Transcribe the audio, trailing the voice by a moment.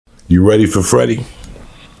You ready for Freddie?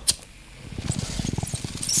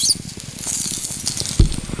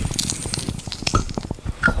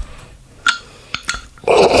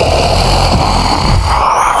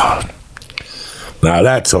 Now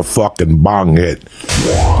that's a fucking bong hit.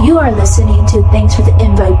 You are listening to Thanks for the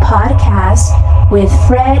Invite podcast with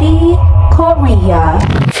Freddie Correa.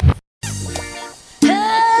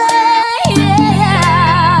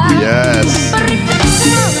 Yes.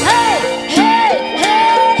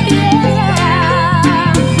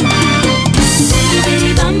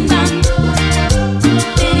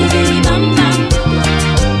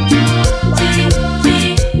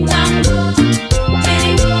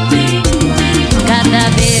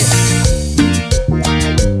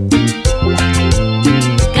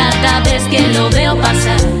 Cada vez que lo veo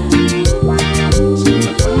pasar,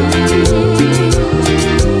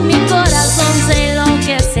 mi corazón se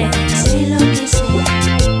enloquece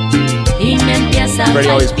y me empieza a Freddie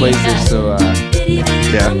always plays palpitar. this, so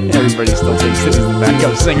Yeah. everybody still thinks that he's the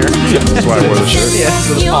backup singer. That's why I wore the shirt. Yeah,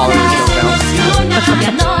 so the followers don't bounce.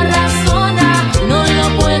 Ya no razona, no lo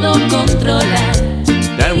puedo controlar.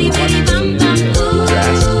 That was one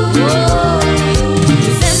grass.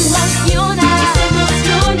 Se emociona,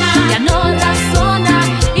 ya no razona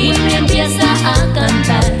y me empieza a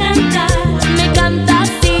cantar. Me canta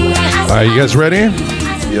así. All right, you guys ready?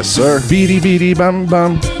 Yes, sir. Beady beady bum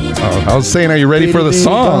bum. Oh, I was saying, are you ready for the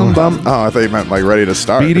song? Bum, bum. Oh, I thought you meant like ready to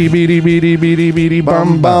start. Beady beady beady beady beady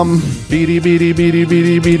bum bum. Beady beady beady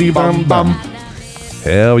beady beady bum bum.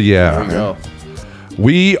 Hell yeah. Go.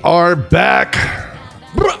 We are back.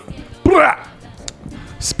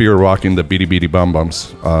 Spear rocking the beady beady bum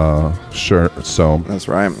bums shirt. So That's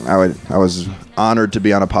right. I was honored to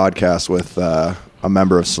be on a podcast with a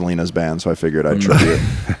member of Selena's band, so I figured I'd tribute.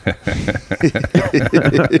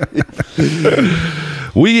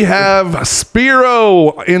 we have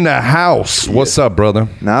Spiro in the house. What's up, brother?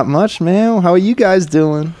 Not much, man. How are you guys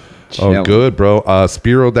doing? Oh, Chilling. good, bro.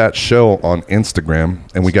 Spiro That Show on Instagram.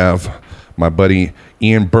 And we got my buddy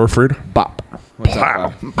Ian Burford. Bop. What's Plow.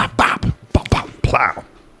 up, Bob? Bop, bop, bop, bop, plow.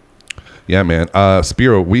 Yeah, man.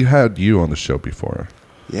 Spiro, we had you on the show before.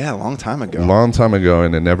 Yeah, a long time ago. A long time ago,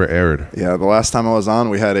 and it never aired. Yeah, the last time I was on,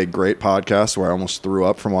 we had a great podcast where I almost threw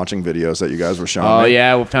up from watching videos that you guys were showing Oh, me.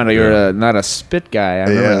 yeah. We found out you're not a spit guy. I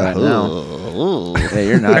remember that now. Yeah,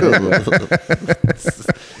 you're not.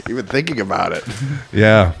 Even thinking about it.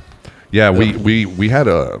 Yeah. Yeah, we had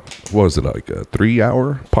what was it, like a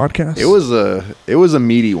 3-hour podcast? It was a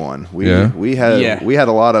meaty one. We had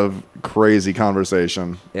a lot of crazy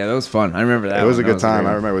conversation. Yeah, that was fun. I remember that. It was a one. good That time.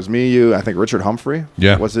 great. I remember it was me, you, I think Richard Humphrey.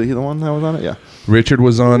 Yeah. Was he the one that was on it? Yeah. Richard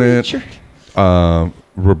was on it.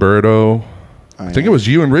 Roberto. I think it was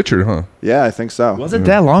you and Richard, huh? Yeah, I think so. Was it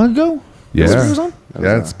that long ago? Yeah. Richard was on?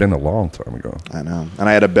 Yeah, it's been a long time ago. I know. And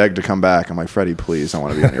I had to beg to come back. I'm like, Freddie, please, I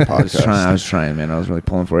want to be on your I podcast. was trying, man. I was really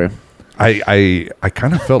pulling for you. I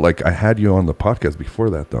kind of felt like I had you on the podcast before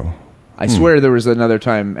that, though. I swear there was another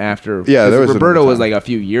time after. Yeah, there was Roberto another was time. like a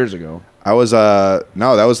few years ago. I was no,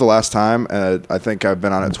 that was the last time. I think I've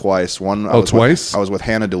been on it twice. Twice? I was with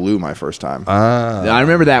Hannah DeLu my first time. I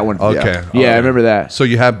remember that one. Okay. Yeah, I remember that. So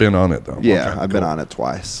you have been on it, though. yeah, Okay, I've been cool. on it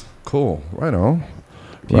twice. Cool. Right on.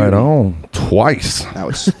 Right on. Twice. Now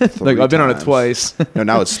it's Like I've been on it times. twice. No,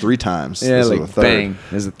 now it's 3 times. Yeah, This is like the third. bang.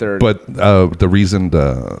 This is the third. But the reason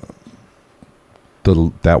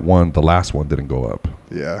the last one didn't go up.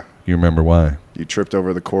 Yeah. You remember why? You tripped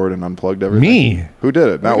over the cord and unplugged everything. Me. Who did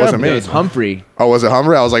it? That wasn't it me. was Humphrey. Oh, was it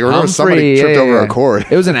Humphrey? I was like, remember somebody tripped over a cord.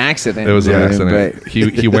 It was an accident. It was an Yeah, accident. but-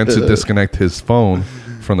 He went to disconnect his phone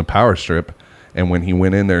from the power strip, and when he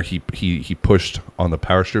went in there, he pushed on the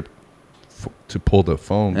power strip to pull the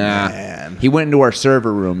phone. Man. He went into our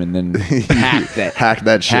server room and then hacked it. Hacked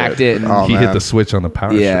that shit. Hacked it. And Oh, He hit man. the switch on the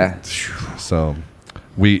power Yeah. strip. So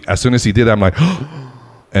as soon as he did that, I'm like,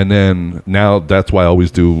 and then now that's why I always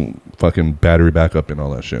do fucking battery backup and all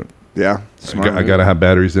that shit. Yeah. I gotta have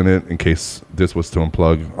batteries in it in case this was to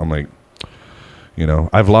unplug. I'm like,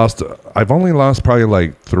 I've only lost probably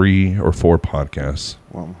like 3 or 4 podcasts.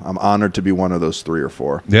 Well, I'm honored to be one of those 3 or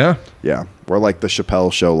 4. Yeah. Yeah. We're like the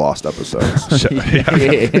Chappelle Show lost episodes.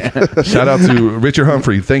 yeah. Shout out to Richard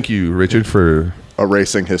Humphrey. Thank you, Richard, for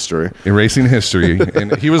Erasing history. erasing history.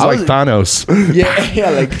 And he was like Thanos. yeah,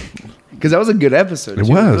 like because that was a good episode. It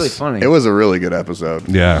too. was. really funny. It was a really good episode.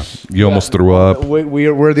 Yeah. You almost threw up.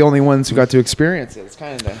 We're the only ones who got to experience it. It's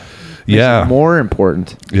kind of Yeah. more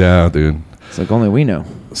important. Yeah, dude. It's like only we know.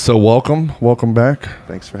 So welcome back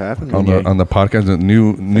Thanks for having me. on the podcast.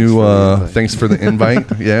 New for the invite. thanks for the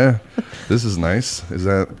invite. Yeah. This is nice. Is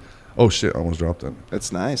that Oh shit! I almost dropped it.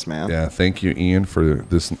 It's nice, man. Yeah, thank you, Ian, for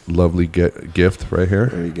this lovely gift right here.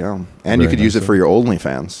 There you go. And you Very could use it nice. for your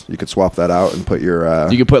OnlyFans. You could swap that out and put your.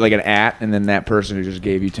 You could put like an @ and then that person who just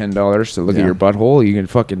gave you $10 to look Yeah. at your butthole. You can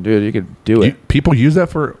fucking do it. You could do it. People use that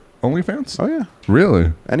for OnlyFans? Oh yeah.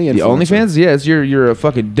 Really? Any The influencer. OnlyFans? Yeah, you're a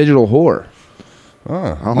fucking digital whore.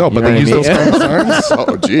 Oh, no, but you know they what use I those mean? kind of signs. Oh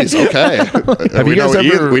jeez. Okay. Have you guys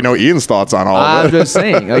ever? we know Ian's thoughts on all I'm of it. just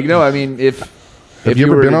saying. Like, no, I mean, if Have you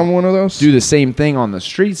ever were been to on one of those? do the same thing on the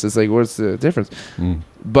streets, it's like, what's the difference? Mm.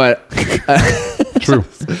 But True.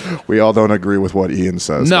 We all don't agree with what Ian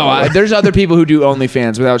says. no, though. there's other people who do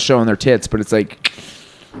OnlyFans without showing their tits, but it's like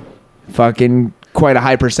fucking quite a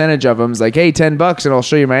high percentage of them is like, hey, $10 and I'll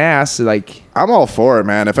show you my ass. Like, I'm all for it,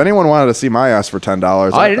 man. If anyone wanted to see my ass for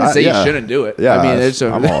 $10, I didn't say yeah. you shouldn't do it. Yeah, I mean, it's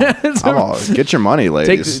I'm all, get your money,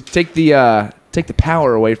 ladies. take the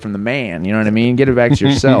power away from the man. You know what I mean? Get it back to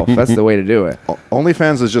yourself. That's the way to do it.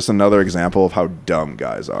 OnlyFans is just another example of how dumb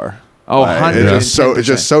guys are. Oh, Like, 110%. it's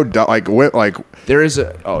just so dumb. Like There is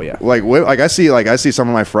a. Oh yeah. I see some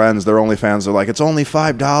of my friends, their OnlyFans are like, it's only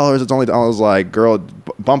 $5. It's only. I was like, girl,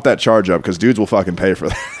 bump that charge up because dudes will fucking pay for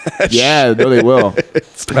that. Yeah, no, they will.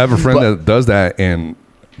 I have a friend that does that, and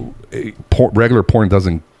regular porn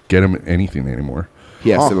doesn't get him anything anymore.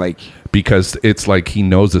 Yes, Huh. so like Because it's like he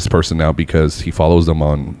knows this person now because he follows them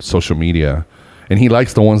on social media, and he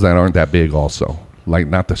likes the ones that aren't that big also, like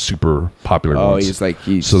not the super popular ones.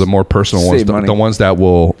 he's So the more personal ones, save money. the ones that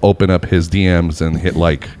will open up his DMs and hit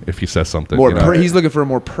like if he says something. more. you know? He's looking for a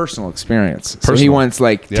more personal experience. So he Personal. wants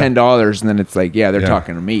like Yeah. $10, and then it's like, yeah, they're Yeah.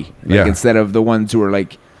 talking to me. Like, Yeah. instead of the ones who are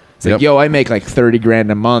like, it's Yep. like, yo, I make like 30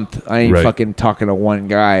 grand a month. I ain't Right. fucking talking to one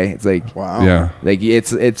guy. It's like, Wow. Yeah. like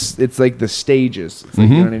it's like the stages. It's like,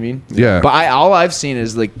 you know what I mean? Yeah. But all I've seen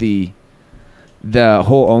is like the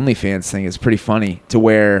whole OnlyFans thing is pretty funny to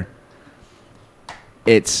where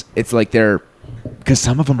it's like they're, because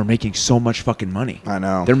some of them are making so much fucking money. I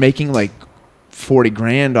know. They're making like 40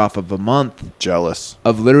 grand off of a month Jealous.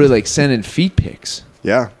 of literally like sending feet pics.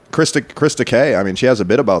 Yeah. Krista K, I mean, she has a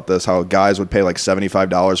bit about this, how guys would pay like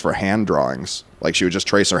 $75 for hand drawings. Like she would just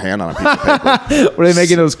trace her hand on a piece of paper. What are they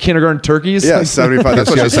making, those kindergarten turkeys? Yeah, 75. That's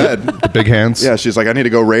what she said. The big hands. Yeah, she's like, I need to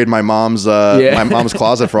go raid my mom's my mom's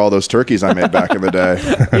closet for all those turkeys I made back in the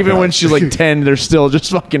day. Even when she's like 10, they're still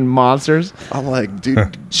just fucking monsters. I'm like, dude.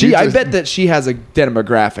 I bet that she has a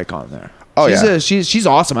demographic on there. Oh, she's yeah. she's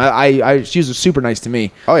awesome. She's super nice to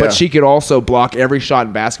me. Oh, yeah. But she could also block every shot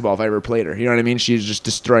in basketball if I ever played her. You know what I mean? She'd just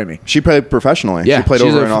destroy me. She played professionally. Yeah, She played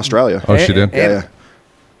she's over a- in Australia. Oh, she did? Yeah.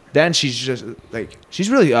 Then she's just like, she's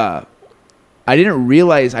really I didn't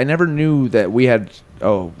realize, I never knew that we had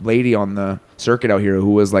a lady on the circuit out here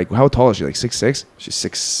who was like, how tall is she? Like 6'6"? She's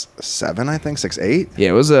 6'7", I think, 6'8". Yeah,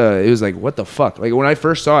 it was like, what the fuck? Like when I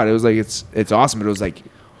first saw it, it was like, it's awesome. But it was like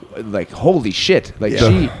holy shit. Like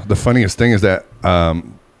The funniest thing is that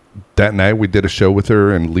that night we did a show with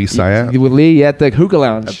her and Lee Syatt. with Lee at the hookah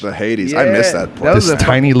lounge. At the Hades. I miss that place. was This a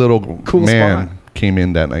tiny little cool man spot. came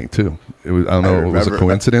in that night too. It was, I don't know, it was a remember.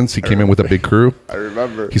 coincidence. He came in with a big crew. I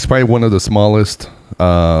remember. He's probably one of the smallest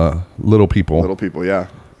little people Little people, yeah.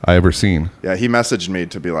 I ever seen. Yeah, he messaged me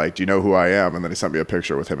to be like, do you know who I am? And then he sent me a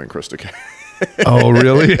picture with him and Krista K. Oh,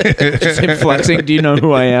 really? Just him flexing. Do you know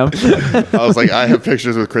who I am? I was like, I have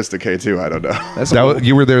pictures with Krista K too. I don't know. That's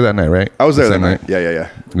You were there that night, right? I was there that Same night.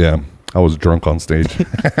 Yeah. Yeah. I was drunk on stage.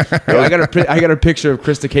 I got a picture of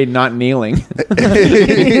Krista K not kneeling.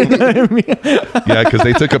 Yeah, because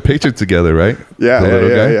they took a picture together, right? Yeah, The little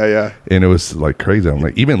guy. yeah. And it was like crazy. I'm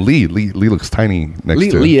like, even Lee looks tiny next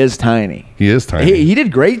to him. Lee is tiny. He is tiny. He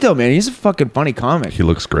did great though, man. He's a fucking funny comic, He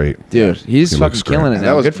looks great. dude. He's He fucking looks great. killing it And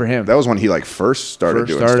now. Good for him. That was when he like first started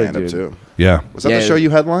doing stand-up dude. too. Yeah. Was that Yeah. the show you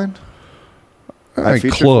headlined? I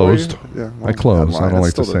featured for closed. you? Yeah, well, I closed. headline. I don't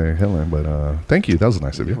It's like to still the- say Helen, but thank you. That was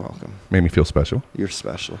nice of you. You're welcome. Made me feel special. You're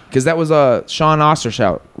special. Because that was Sean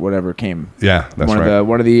Ostershout, whatever came. Yeah, that's one right.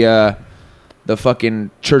 of the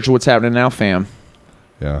fucking Church of What's Happening Now fam.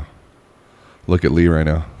 Yeah. Look at Lee right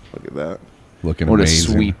now. Look at that. Looking What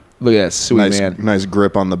amazing. a sweet, look at that sweet Nice, man. nice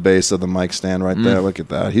grip on the base of the mic stand right there. Look at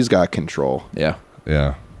that. He's got control. Yeah,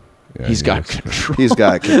 Yeah. Yeah, he's he got looks- control. He's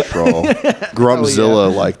got control.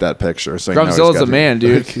 Grumpzilla liked that picture. So you know he's Grumpzilla's got the man,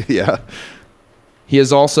 dude. Yeah. He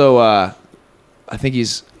is also, I think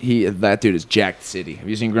that dude is Jacked City. Have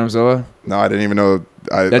you seen Grumpzilla? No, I didn't even know.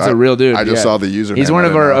 That's a real dude. I just yeah. saw the username. He's one I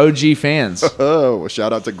of didn't our know. OG fans. Oh, well,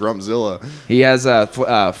 shout out to Grumpzilla. He has a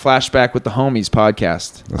Flashback with the Homies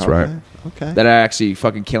podcast That's right. Okay. that are actually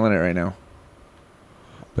fucking killing it right now.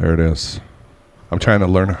 There it is. I'm trying to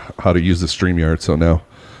learn how to use the StreamYard, so now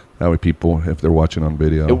that way people, if they're watching on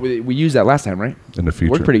video We used that last time, right? in the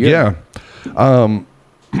future. worked pretty good. Yeah.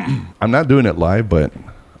 I'm not doing it live, but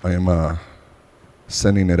I am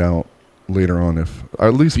sending it out later on. If or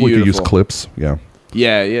at least we could use Beautiful. clips. Yeah.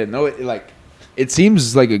 Yeah. No, it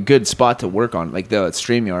seems like a good spot to work on, like the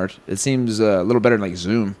StreamYard. It seems a little better than like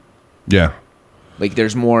Zoom. Yeah. Like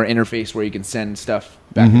there's more interface where you can send stuff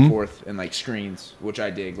back and forth and like screens, which I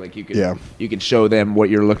dig. Like you can show them what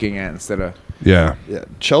you're looking at instead of Yeah. Yeah,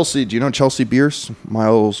 Chelsea. Do you know Chelsea Bierce,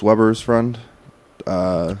 Miles Weber's friend?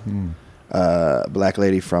 Black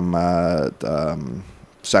lady from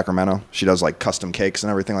Sacramento. She does like custom cakes and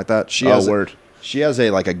everything like that. She has word. She has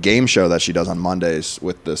a game show that she does on Mondays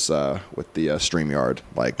with this with the StreamYard.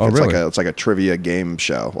 Like Oh, it's really? like a trivia game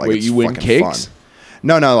show. Like Wait, it's you win fucking cakes? fun.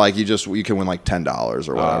 No, like you can win like $10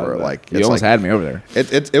 or whatever. Like you it's almost like, had me over there.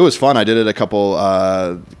 It was fun. I did it a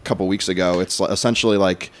couple weeks ago. It's essentially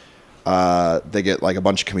like they get like a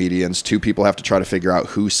bunch of comedians. Two people have to try to figure out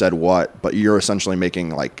who said what, but you're essentially making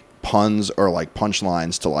like puns or like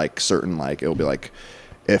punchlines to like certain like it'll be like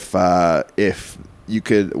if you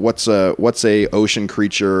could what's a ocean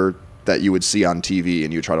creature that you would see on TV,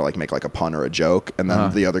 and you try to like make like a pun or a joke, and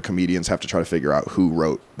then the other comedians have to try to figure out who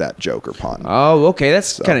wrote that joke or pun. Oh, okay,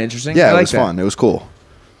 that's kind of interesting. Yeah, I it like was that. fun. It was cool.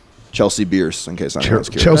 Chelsea Bierce, in case anyone's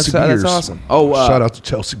curious. Chelsea That's Beers. awesome. Oh, shout out to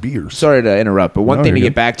Chelsea Beers. Sorry to interrupt, but one No, thing to you're get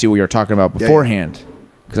good. back to, we were talking about beforehand,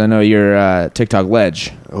 because I know you're TikTok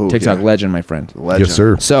legend, Oh, TikTok yeah. legend, my friend. Legend. Yes,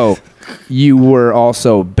 sir. So you were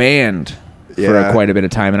also banned for Yeah. quite a bit of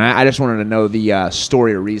time, and I just wanted to know the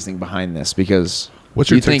story or reasoning behind this, because What's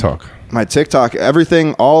your you think- TikTok? My TikTok,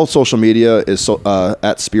 everything, all social media is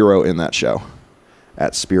at Spiro in that show.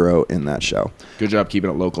 At Spiro in that show. Good job keeping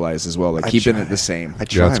it localized as well, like I keeping try. it the same. I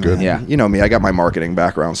try, that's good. man. Yeah. You know me, I got my marketing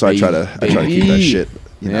background, so I try to keep that Baby. shit,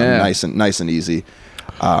 Yeah. nice and easy.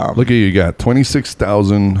 Look at you got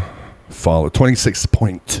 26,000 followers,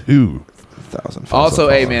 26.2. 1,000 Also,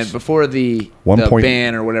 hey followers. man, before the One point-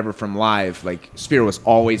 ban or whatever from live, like Spiro was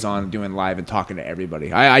always on doing live and talking to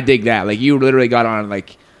everybody. I dig that. Like you literally got on,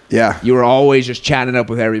 like Yeah. you were always just chatting up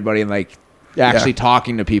with everybody and like actually Yeah.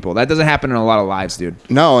 talking to people. That doesn't happen in a lot of lives, dude.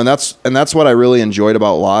 No, and that's what I really enjoyed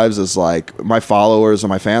about lives is like my followers and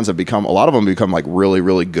my fans have become, a lot of them become like really,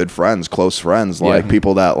 really good friends, close friends, like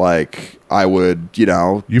people that like I would,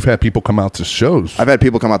 You've had people come out to shows. I've had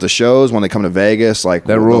people come out to shows when they come to Vegas, like That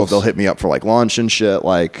they'll rules. hit me up for like lunch and shit.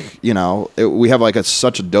 Like, we have like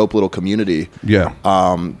such a dope little community. Yeah.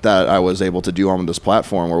 That I was able to do on this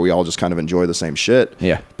platform where we all just kind of enjoy the same shit.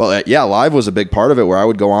 Yeah. But live was a big part of it, where I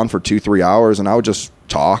would go on for 2-3 hours and I would just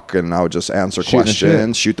talk and I would just answer Shoot the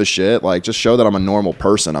questions, shoot the shit, like just show that I'm a normal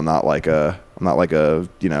person. I'm not like a diva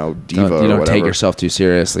You or don't whatever. take yourself too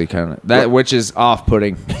seriously, kind of that, which is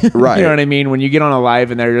off-putting. Right. You know what I mean? When you get on a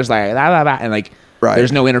live and they're just like, "Blah, blah, blah," and like, Right.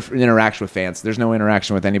 there's no interaction with fans. There's no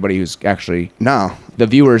interaction with anybody who's actually. No. The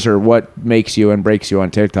viewers are what makes you and breaks you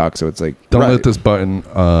on TikTok. So it's like, Don't Right. let this button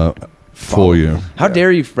fool you. how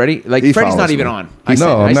dare you, Freddie? Like, He Freddie's not follows even me. on.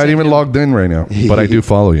 No, I'm not even logged in right now, but I do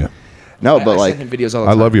follow you. No, I but like send him videos all the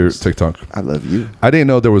I time. love your TikTok. I love you. I didn't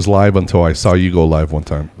know there was live until I saw you go live one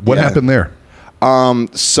time. What Yeah. happened there?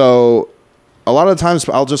 So a lot of times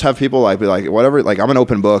I'll just have people like be like, whatever, like I'm an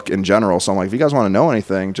open book in general. So I'm like, if you guys want to know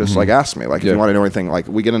anything, just like ask me. Like if Yeah. you want to know anything, like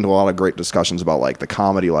we get into a lot of great discussions about like the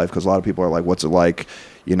comedy life, because a lot of people are like, what's it like?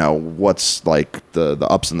 What's like the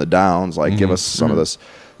ups and the downs? Like give us some of this.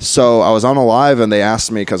 So I was on a live and they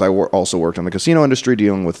asked me, because I also worked in the casino industry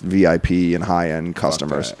dealing with VIP and high-end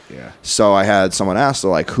customers. that, yeah. So I had someone ask, they're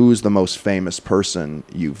like, who's the most famous person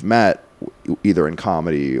you've met, either in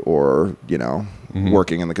comedy or,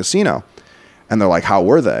 working in the casino? And they're like, how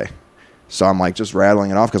were they? So I'm like just rattling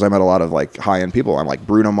it off, because I met a lot of like high-end people. I'm like,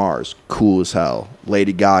 Bruno Mars, cool as hell.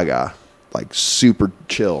 Lady Gaga, like super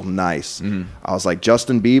chill, nice. I was like,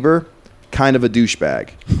 Justin Bieber, kind of a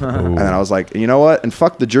douchebag. And then I was like, you know what? And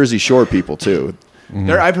fuck the Jersey Shore people too.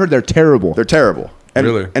 I've heard they're terrible. They're terrible. And,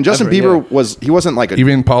 Really? And Justin Ever, Bieber he wasn't like a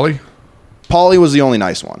Even Polly? Pauly was the only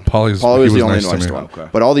nice one. Pauly was was the only nice to nice me. one. Okay.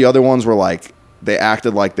 But all the other ones were like, they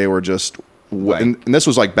acted like they were just. Right. And this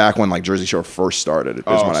was like back when like Jersey Shore first started. Is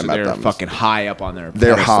when I met they're them. fucking high up on their.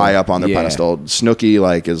 They're pedestal. high up on their Yeah. pedestal. Snooki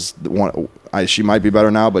like is the one. She might be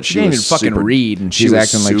better now, but She she can't was even fucking super, read, and she she's was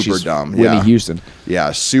acting like super she's dumb. Whitney Yeah, Houston.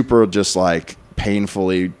 Yeah, super just like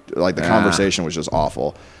painfully like the conversation was just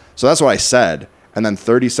awful. So that's what I said. And then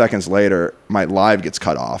 30 seconds later, my live gets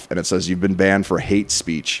cut off, and it says you've been banned for hate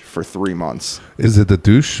speech for 3 months. Is it the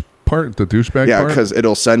douche part? The douchebag Yeah, part? because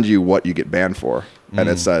it'll send you what you get banned for, and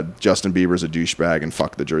it said Justin Bieber's a douchebag and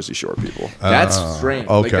fuck the Jersey Shore people. That's strange.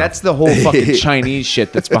 Like okay. that's the whole fucking Chinese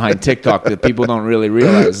shit that's behind TikTok that people don't really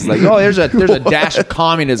realize. It's like, oh, there's a dash of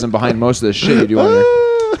communism behind most of the shit you do on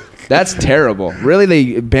there. That's terrible. Really,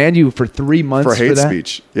 they banned you for 3 months for hate that?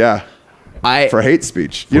 speech. Yeah. I For hate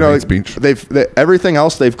speech. For hate speech. Everything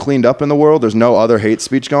else they've cleaned up in the world. There's no other hate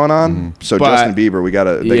speech going on. So But- Justin Bieber, they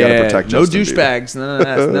gotta protect no Justin Bieber. douchebags. None of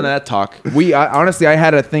that. None of that talk. Honestly, I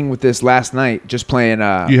had a thing with this last night. Just playing.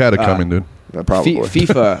 You had it coming, dude. Probably.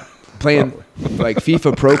 FIFA, playing like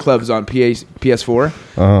FIFA Pro Clubs on PS4.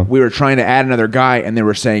 Uh-huh. We were trying to add another guy, and they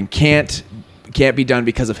were saying can't be done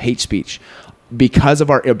because of hate speech. Because of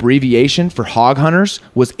our abbreviation for hog hunters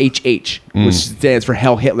was HH, which stands for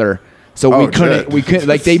Hell Hitler. So Oh, we couldn't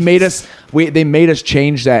like they made us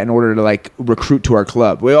change that in order to like recruit to our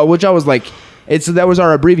club. Which I was like, that was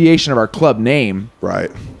our abbreviation of our club name. Right.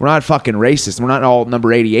 We're not fucking racist. We're not all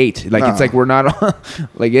number 88. Like it's No. like we're not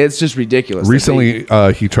like it's just ridiculous. Like, Recently,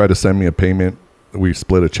 he tried to send me a payment. We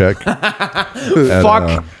split a check. And,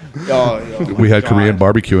 fuck. we had Korean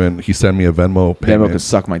barbecue, and he sent me a Venmo payment. can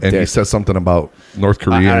suck my And he dick. said something about North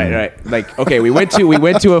Korea. All right. Like, okay, we went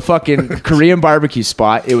to a fucking Korean barbecue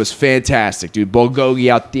spot. It was fantastic, dude. Bulgogi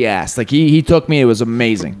out the ass. Like he took me. It was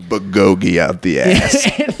amazing. Bagogi out the ass.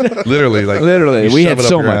 Literally, like Literally, you we shove had it up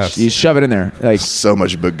so your much. ass. You shove it in there, like. So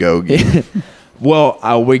much bagogi.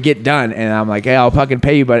 Well, we get done, and I'm like, hey, I'll fucking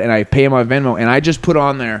pay you, and I pay him on Venmo, and I just put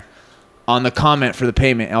on there, on the comment for the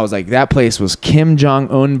payment, I was like, that place was Kim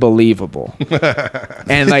Jong-un believable.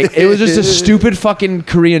 And like, it was just a stupid fucking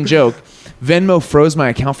Korean joke. Venmo froze my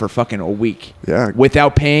account for fucking a week. Yeah.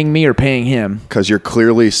 Without paying me or paying him. Because you're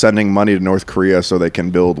clearly sending money to North Korea so they can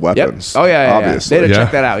build Yep. weapons. Oh, yeah. Obviously. They had to Yeah.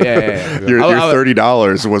 check that out. Yeah. Your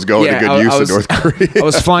 $30 was going to good use in North Korea. I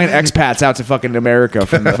was flying expats out to fucking America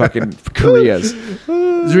from the fucking Koreas. It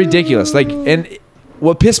was ridiculous. Like, and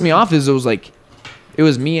what pissed me off is it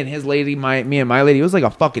was me and his lady, me and my lady. It was like a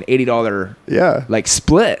fucking $80 Yeah. like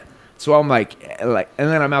split. So I'm like, and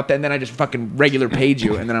then I'm out there, and then I just fucking regular paid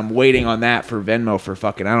you, and then I'm waiting on that for Venmo for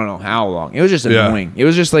fucking I don't know how long. It was just Yeah. annoying. It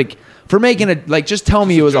was just like for making it like just tell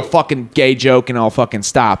me it was a fucking gay joke and I'll fucking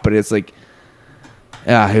stop. But it's like,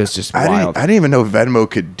 it was just wild. I didn't even know Venmo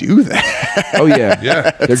could do that. Oh yeah, Yeah.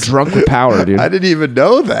 they're drunk with power, dude. I didn't even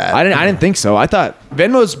know that. I didn't think so. I thought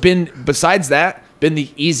Venmo's been, besides that, been the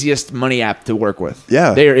easiest money app to work with.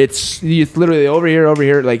 Yeah. It's literally over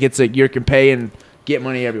here. Like it's like you can pay and get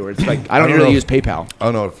money everywhere. It's like I don't don't really know. use PayPal. I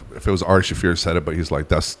don't know if it was Ari Shafir said it, but he's like,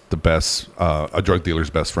 that's the best, a drug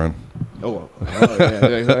dealer's best friend.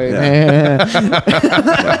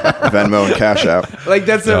 Venmo and Cash App. Like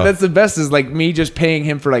that's Yeah. the best is like me just paying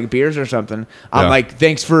him for like beers or something. I'm Yeah. like,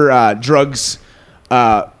 thanks for drugs.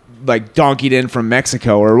 Like donkeyed in from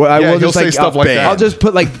Mexico or what? I Yeah, will he'll just say like stuff like that. I'll just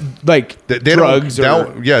put like They don't- drugs or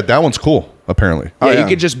that one's cool, apparently. yeah, yeah. you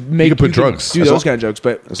could just make You could put drugs. do As those long- kind of jokes,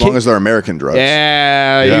 but As long as they're American drugs.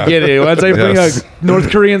 yeah, Yeah. you get it. Once I bring Yes. a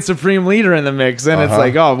North Korean supreme leader in the mix, then it's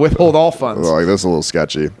like, oh, withhold all funds. Like, that's a little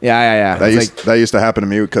sketchy. Yeah. That It's used, that used to happen to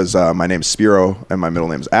me because my name's Spiro and my middle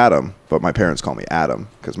name's Adam, but my parents call me Adam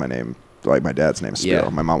because my dad's name's Spiro. Yeah.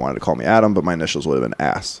 My mom wanted to call me Adam, but my initials would have been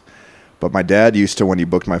Ass. But my dad used to, when he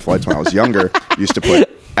booked my flights when I was younger, used to put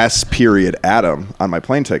S period Adam on my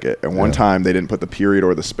plane ticket. And one time they didn't put the period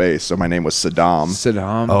or the space, so my name was Saddam.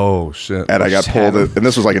 Saddam. Oh, shit. And I got pulled, Saddam. and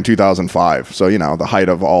this was like in 2005. So, the height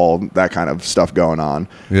of all that kind of stuff going on.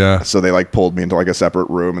 Yeah. So they like pulled me into like a separate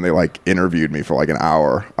room and they like interviewed me for like an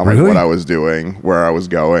hour on Really? like what I was doing, where I was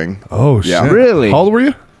going. Oh, Yeah. shit. Really? How old were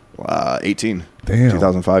you? 18. Damn.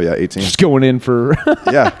 2005, yeah, 18. Just going in for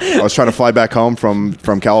Yeah. I was trying to fly back home from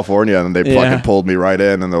California and they Yeah. fucking pulled me right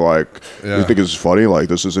in and they're like, Yeah. you think it's funny? Like,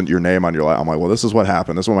 this isn't your name on your life. I'm like, well, this is what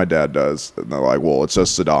happened. This is what my dad does. And they're like, well, it says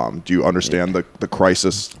Saddam. Do you understand the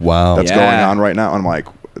crisis Wow. that's Yeah. going on right now? And I'm like,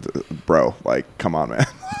 bro, like, come on, man.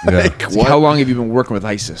 Yeah. Like, what? how long have you been working with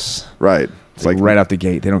ISIS? Right. It's Like like right out the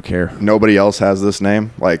gate, they don't care. nobody else has this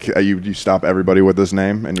name. Like, you stop everybody with this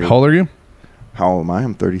name. And you're, How old are you? how old am I?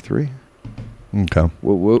 I'm 33. Okay.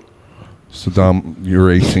 Whoop, whoop. Saddam, you're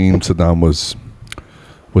 18. Saddam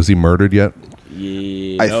was he murdered yet?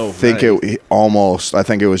 Yeah, I think I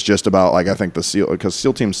think it was just about like, I think the SEAL, because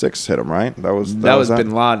SEAL Team 6 hit him, right? That was Bin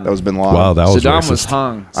Laden. That was Bin Laden. Wow, that was Saddam racist. was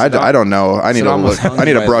hung. I don't know. I need to Saddam was look. hung I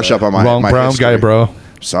need to by brush the- up on my Wrong my brown history. guy, bro.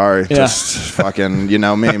 Sorry, Yeah. just fucking, you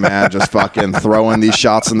know me, man. Just fucking throwing these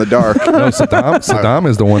shots in the dark. No, Saddam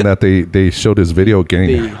is the one that they showed his video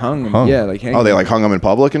getting They hung him. Yeah, like hanging Oh, they him. like hung him in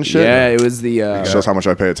public and shit. Yeah, it was the Shows how much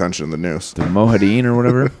I pay attention to the news. Mohadeen or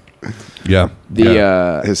whatever. Yeah.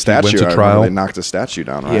 The His statue. went to I remember trial. They knocked his statue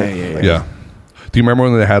down, right? Yeah. Like, Yeah. Do you remember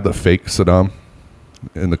when they had the fake Saddam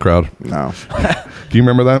in the crowd? No. Do you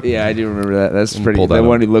remember that? yeah, I do remember that. That's pretty. pull that The up.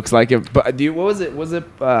 one who looks like it. But what was it? Was it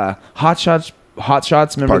Hot Shots Hot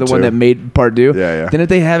Shots. Remember Part the one two. that made part 2? Yeah. Didn't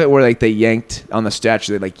they have it where like they yanked on the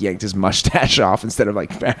statue? They like yanked his mustache off instead of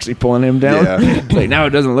like actually pulling him down. Yeah. Like now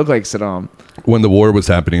it doesn't look like Saddam. When the war was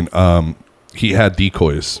happening, he had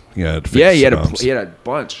decoys. He had fake Yeah, he had Saddams. a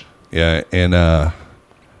bunch. Yeah, and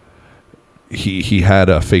he had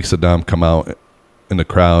a fake Saddam come out in the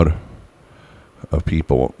crowd of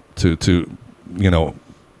people to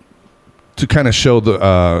kind of show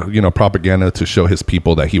the propaganda to show his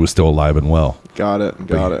people that he was still alive and well. Got it.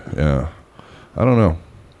 Yeah, I don't know.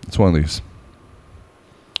 It's one of these.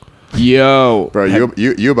 Yo, Bro,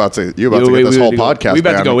 you about to get this we whole about to go- podcast. we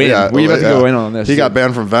about to banned. go in. We about to go in on this. He got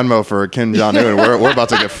banned from Venmo for Kim Jong Un. We're about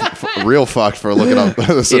to get real fucked for looking up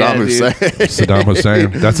Saddam Yeah, dude. Hussein. Saddam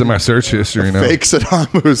Hussein. That's in my search history now. Fake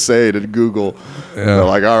Saddam Hussein in Google. They're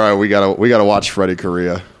like, all right, we gotta watch Freddie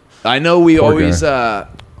Correa. I know we Poor always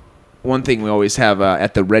one thing we always have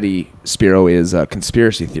at the ready, Spiro, is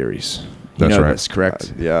conspiracy theories. You That's know right. this,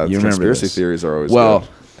 correct? Yeah, you remember conspiracy this. theories are always Well, good.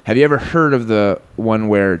 have you ever heard of the one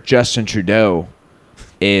where Justin Trudeau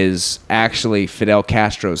is actually Fidel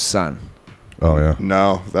Castro's son? Oh yeah.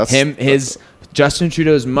 No, that's Justin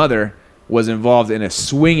Trudeau's mother was involved in a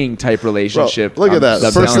swinging type Bro, relationship. look at that.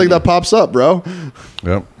 I'm First thing telling that pops up, bro.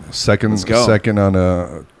 Yep. Second go. on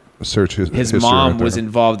a search his history mom right was there.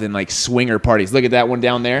 involved in like swinger parties. Look at that one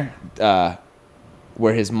down there,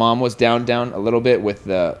 where his mom was down a little bit with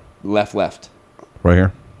the left. right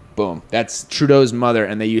here. Boom. That's Trudeau's mother,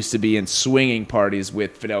 and they used to be in swinging parties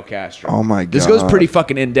with Fidel Castro. Oh my This goes God. pretty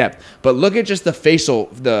fucking in depth. But look at just the facial,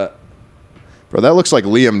 Bro, that looks like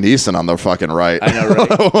Liam Neeson on the fucking right. I know,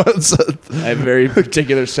 right? What's it? a very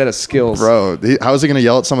particular set of skills. Bro, how is he gonna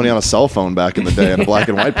yell at somebody on a cell phone back in the day in a black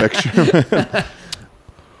and white picture?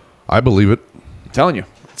 I believe it. I'm telling you.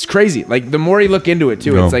 It's crazy. Like the more you look into it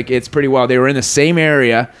too, No. it's like it's pretty wild. They were in the same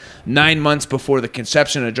area 9 months before the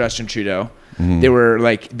conception of Justin Trudeau. They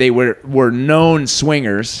were known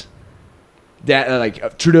swingers. That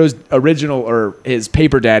like Trudeau's original or his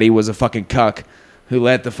paper daddy was a fucking cuck who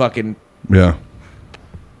let the fucking Yeah.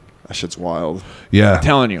 That shit's wild. Yeah. I'm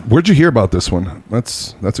telling you. Where'd you hear about this one?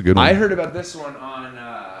 That's a good one. I heard about this one on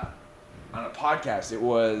a podcast. It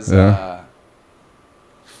was Yeah.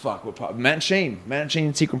 Matt and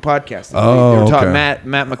Shane Secret Podcast. Oh, they were talking, okay.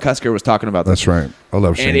 Matt McCusker was talking about this. That's right. I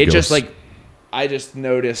love Shane And it Gillis. just like I just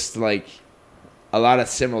noticed like a lot of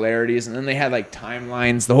similarities, and then they had like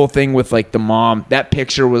timelines. The whole thing with like the mom, that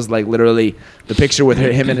picture was like literally the picture with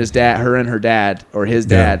him and his dad, her and her dad, or his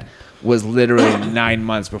dad was literally 9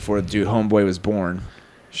 months before the dude homeboy was born.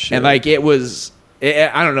 Shit. And like it was,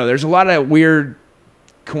 I don't know. There's a lot of weird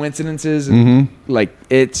coincidences, and like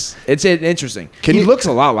it's interesting. Can He you- looks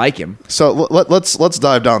a lot like him. So let's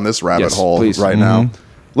dive down this rabbit Yes, hole please. right now.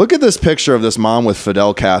 Look at this picture of this mom with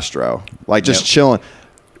Fidel Castro, like just Yep. chilling.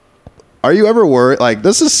 Are you ever worried? Like,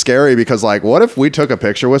 this is scary because, like, what if we took a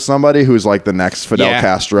picture with somebody who's like the next Fidel Yeah.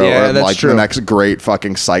 Castro Yeah, or that's like true. the next great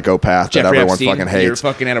fucking psychopath Jeffrey that everyone Epstein, fucking You're hates?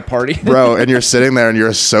 fucking at a party, Bro, and you're sitting there and you're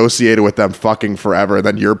associated with them fucking forever, and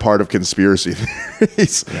then you're part of conspiracy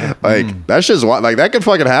theories. Like that's just what like that could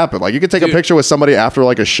fucking happen. Like you could take a Dude. picture with somebody after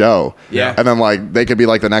like a show, Yeah. and then like they could be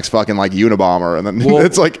like the next fucking like Unabomber, and then Well-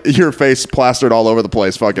 it's like your face plastered all over the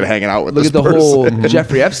place, fucking hanging out with Look this at the person. whole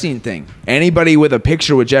Jeffrey Epstein thing. Anybody with a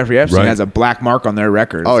picture with Jeffrey Epstein Right. has a black mark on their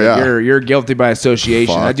record. It's Oh, like, yeah. you're guilty by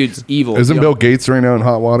association. Fuck. That dude's evil. Isn't Yo. Bill Gates right now in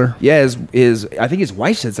hot water? Yeah, his I think his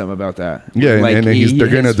wife said something about that. Yeah, and they're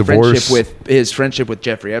getting a his divorce. His friendship with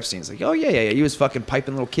Jeffrey Epstein. It's like, oh yeah. He was fucking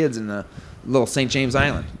piping little kids in the little St. James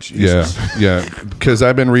Island. Yeah. Because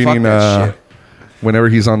I've been reading that whenever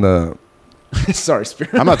he's on the. Sorry,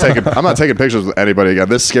 Spirit. I'm not taking pictures with anybody again.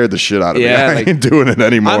 This scared the shit out of me. Yeah, I like- ain't doing it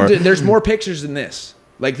anymore. There's more pictures than this.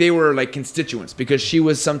 Like they were like constituents because she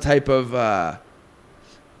was some type of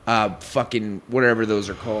fucking whatever those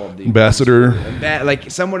are called. Ambassador.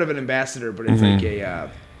 Like somewhat of an ambassador, but it's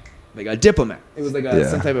like a diplomat. It was like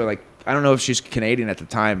some type of like I don't know if she's Canadian at the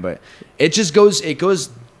time, but it just goes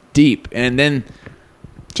deep, and then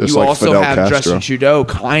Just you like also Fidel have Castro. Justin Trudeau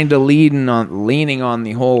kind of leaning on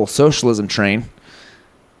the whole socialism train.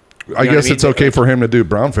 I know guess what I mean? it's okay for him to do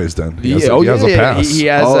brownface then. He has, Yeah, he has a pass. He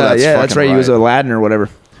has. Oh, that's Yeah, that's fucking right. He was right. Aladdin or whatever.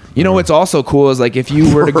 You know what's also cool is like if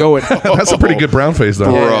you were to go with That's a pretty good brownface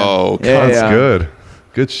though. Bro, Yeah, That's yeah. good.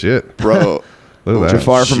 Good shit. bro. Look at that.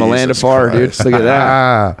 Jafar from a land Jesus afar, dude. Christ. Look at that.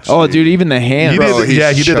 Ah. Oh, dude, even the hand. He Bro, did,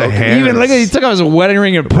 yeah, he did the choking. hand. even look at he took out his wedding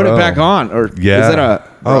ring and put it Bro. back on. Or Yeah. is that a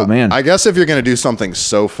Oh man. I guess if you're gonna do something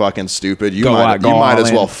so fucking stupid, you Go might all as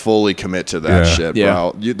in. well fully commit to that Yeah. shit, Yeah.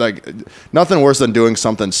 bro. You like nothing worse than doing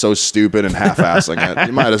something so stupid and half-assing it.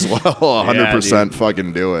 You might as well 100%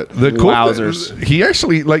 fucking do it. The cool Wowzers. he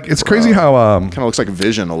actually like it's crazy how Kind of looks like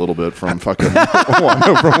Vision a little bit from fucking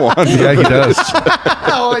One. yeah he does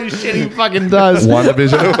Holy shit, he fucking does.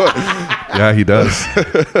 WandaVision. Yeah, he does.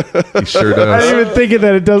 He sure I does. didn't even think of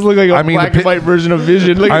that. It does look like a I mean, black the and white version of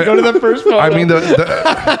Vision. Like, go to the first photo. I mean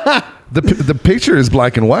the picture is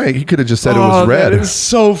black and white. He could have just said it was red. That is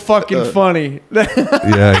so fucking funny.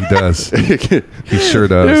 Yeah, he does. He sure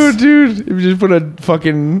does. Dude, you just put a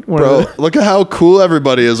fucking one Bro, of the- look at how cool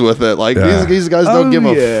everybody is with it. Like Yeah. these guys don't Oh, give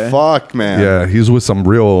a yeah. fuck, man. Yeah, he's with some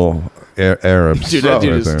real Arabs. Dude, that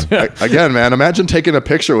dude right is- there. Again, man, imagine taking a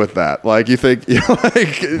picture with that. Like you think,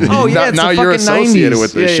 like, Oh, yeah, it's now the you're fucking associated 90s.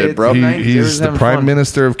 with this Yeah, shit, it's bro. the He- 90s. he's Everyone's the having prime fun.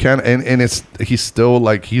 minister of Canada, and he's still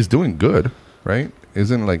like he's doing good, right?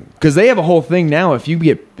 Isn't like Because they have a whole thing now. If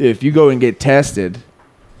you go and get tested,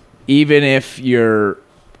 even if you're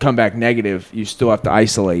come back negative, you still have to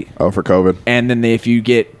isolate. Oh, for COVID. And then if you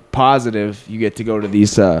get positive, you get to go to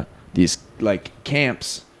these like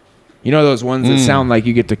camps. You know those ones that sound like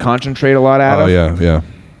you get to concentrate a lot out oh of? yeah.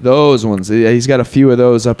 Those ones. He's got a few of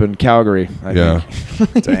those up in Calgary. I Yeah.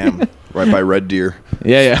 think. Damn. Right by Red Deer.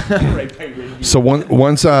 Yeah. So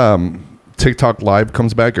once TikTok Live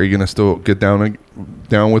comes back, are you gonna still get down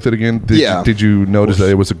with it again? Yeah. Did you notice that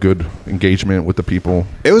it was a good engagement with the people?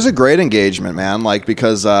 It was a great engagement, man. Like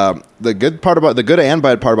because the good and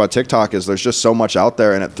bad part about TikTok is there's just so much out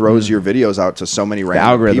there, and it throws your videos out to so many random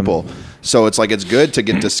algorithm. people. So it's like it's good to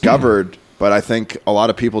get discovered, but I think a lot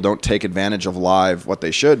of people don't take advantage of live what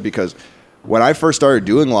they should, because when I first started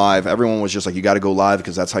doing live, everyone was just like, you got to go live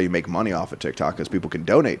because that's how you make money off of TikTok, because people can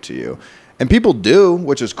donate to you, and people do,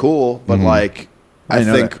 which is cool. But like, I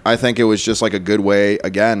know I think it was just like a good way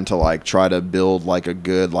again to like try to build like a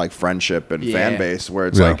good like friendship and fan Yeah. base where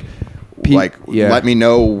it's Yeah. like yeah. let me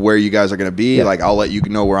know where you guys are going to be. Yeah. Like I'll let you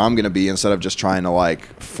know where I'm going to be, instead of just trying to like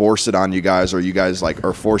force it on you guys, or you guys like,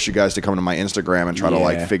 or force you guys to come to my Instagram and try to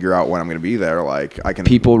like Yeah. figure out when I'm going to be there. Like I can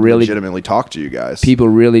People really- legitimately talk to you guys. People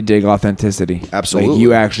really dig authenticity. Absolutely. Like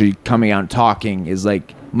you actually coming out and talking is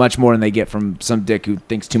like much more than they get from some dick who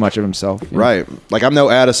thinks too much of himself. you know? Right. Like I'm no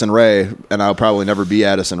Addison Rae, and I'll probably never be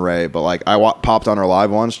Addison Rae, but like I popped on her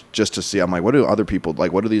live once just to see. I'm like, what do other people,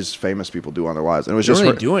 like what do these famous people do on their lives? And it was They don't just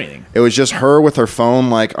really her, do anything. It was just her with her phone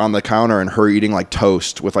like on the counter, and her eating like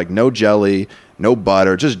toast with like no jelly, no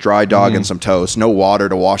butter, just dry dog and some toast, no water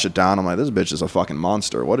to wash it down. I'm like, this bitch is a fucking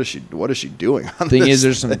monster. What is she doing? On Thing this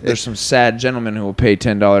is, there's some sad gentlemen who will pay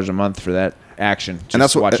 $10 a month for that action. Just and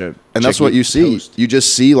that's to what watch a and that's chick what eat you see. toast. You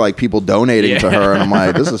just see like people donating to Yeah. her, and I'm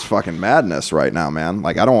like, this is fucking madness right now, man.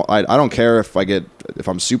 Like I don't care if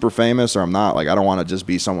I'm super famous or I'm not. Like I don't want to just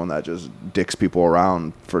be someone that just dicks people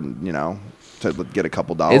around for to get a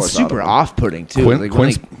couple dollars. It's out of super them. off-putting too. Like,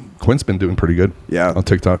 when Quint's been doing pretty good. Yeah. on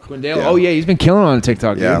TikTok. Quindale, Yeah. oh yeah, he's been killing on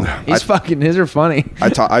TikTok. Yeah. Dude. He's his are funny. I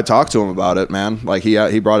talked to him about it, man. Like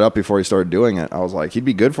he brought it up before he started doing it. I was like, he'd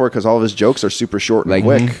be good for it because all of his jokes are super short and Like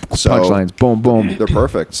quick. So punchlines, boom, boom. they're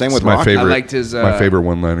perfect. Same with It's my Rocky. favorite. I liked his, my favorite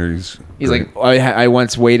one-liner. He's He's great. like, I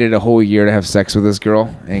once waited a whole year to have sex with this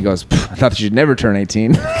girl, and he goes, I thought she'd never turn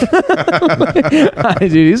 18.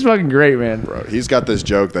 Dude, he's fucking great, man. Bro, he's got this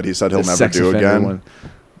joke that he said he'll The never sex do offender again, one.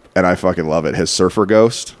 and I fucking love it. His surfer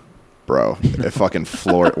ghost, bro. It fucking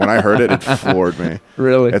floored. When I heard it, it floored me.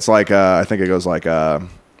 Really? It's like I think it goes like oh,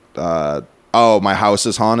 my house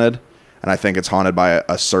is haunted, and I think it's haunted by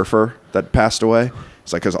a surfer that passed away.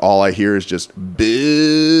 It's like because all I hear is just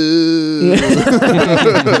boo.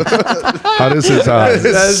 How does his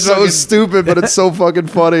It's so stupid, but it's so fucking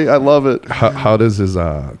funny. I love it. how does his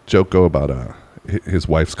joke go about his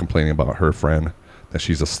wife's complaining about her friend that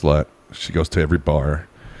she's a slut? She goes to every bar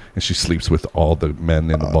and she sleeps with all the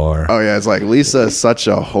men in the bar. Oh yeah, it's like Lisa is such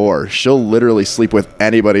a whore. She'll literally sleep with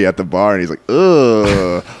anybody at the bar, and he's like,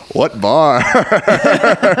 ugh, what bar?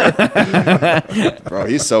 Bro,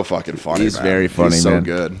 he's so fucking funny. He's man. very funny, He's so man.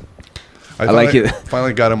 good. I like finally- it.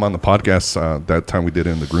 Finally got him on the podcast. That time we did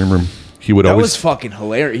it in the green room. He would That always was fucking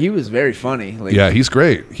hilarious. He was very funny. Like, Yeah, he's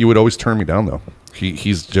great. He would always turn me down though.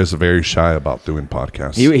 He's just very shy about doing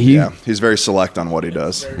podcasts. he Yeah, he's very select on what he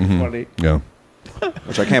does, funny. yeah.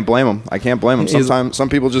 which I can't blame him. I can't blame him. He's- Sometimes some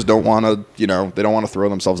people just don't want to, they don't want to throw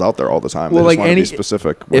themselves out there all the time. Well, they just like want to any be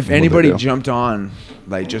specific. with if what they anybody do. jumped on,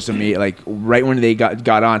 like just like right when they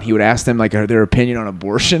got on, he would ask them like their opinion on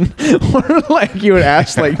abortion, or like he would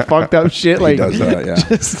ask like fucked up shit, like does that, yeah.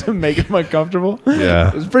 just to make them uncomfortable. Yeah.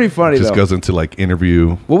 It was pretty funny Just though. goes into like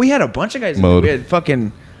interview. Well, we had a bunch of guys. Mode. We had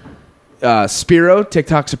fucking Spiro,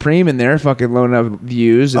 TikTok Supreme in there, fucking loading up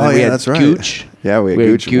views. And then we had that's right. Gooch. Yeah, we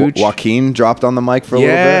had Gooch. Joaquin dropped on the mic for a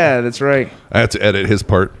little bit. Yeah, that's right. I had to edit his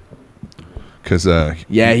part because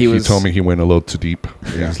he told me he went a little too deep.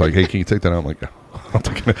 He was like, "Hey, can you take that out?" I'm like, "I'm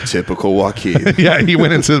taking it." Typical Joaquin. Yeah, he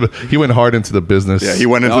went hard into the business. Yeah, he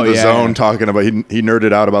went into the zone talking about he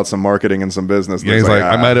nerded out about some marketing and some business. Yeah, he's like,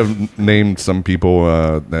 I might have named some people.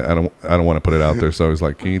 That I don't want to put it out there. So he's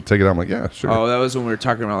like, "Can you take it out?" I'm like, "Yeah, sure." Oh, that was when we were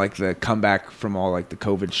talking about like the comeback from all like the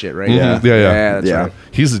COVID shit, right? Mhm. Yeah. Yeah. That's right.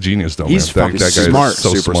 He's a genius, though. He's man. fucking That guy is smart.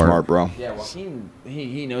 so super smart, bro. Yeah, Joaquin,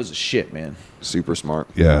 he knows his shit, man. Super smart.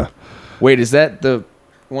 Yeah. Wait, is that the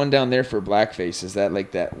one down there for blackface? Is that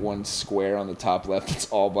like that one square on the top left that's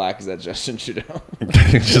all black? Is that Justin Trudeau?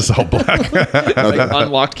 It's just all black. Like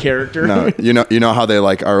unlocked character? No, you know how they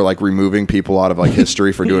like are like removing people out of like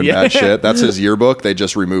history for doing bad shit. That's his yearbook. They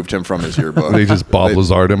just removed him from his yearbook. They just Bob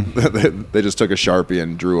Lazard him. They just took a Sharpie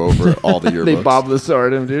and drew over all the yearbooks. They Bob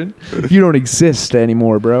Lazard him, dude. You don't exist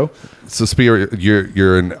anymore, bro. So, Spear,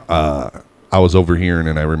 you're in. I was overhearing,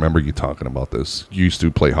 and I remember you talking about this. You used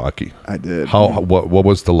to play hockey. I did. What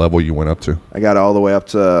was the level you went up to? I got all the way up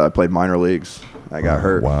to. I played minor leagues. I got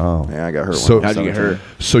hurt. Wow. Yeah, I got hurt. So- when I was How'd you get 17.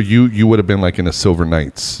 hurt? So you would have been like in the Silver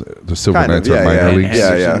Knights. The Silver Kind of, Knights are minor yeah. leagues. Yeah,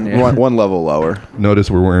 Henderson, yeah. yeah. One level lower.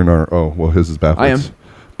 Notice we're wearing our. Oh, well, his is backwards. I am.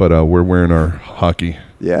 But we're wearing our hockey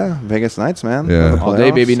Yeah, Vegas Knights, man. Yeah. The All day,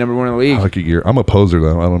 playoffs. baby, number one in the league. hockey gear. I'm a poser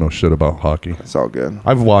though. I don't know shit about hockey. It's all good.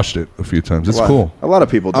 I've watched it a few times. It's A lot- cool. A lot of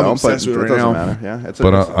people I'm don't, but it obsessed with it right doesn't now. matter. Yeah, it's.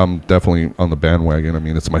 But I'm definitely on the bandwagon. I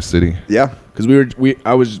mean, it's my city. yeah.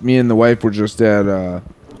 Because me and the wife were just at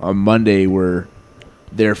on Monday. We're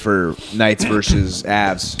there for Knights versus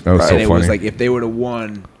Avs. That was so and it was funny. like if they would have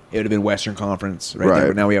won, it would have been Western Conference, right? Right. There.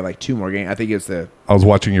 But now we have like two more games. I think it's the. I was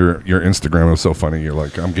watching your Instagram. It was so funny. You're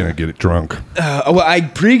like, I'm gonna get it drunk. Well, I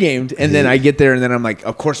pre-gamed and then I get there and then I'm like,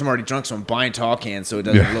 of course I'm already drunk, so I'm buying tall cans, so it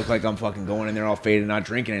doesn't Yeah. look like I'm fucking going in there all faded, not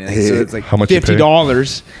drinking anything. So it's like How much you pay?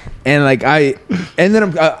 $50, and like and then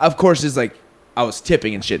I'm of course it's like. I was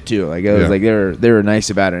tipping and shit too. Like it was Yeah. like they were nice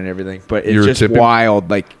about it and everything. But it's You were just tipping? wild.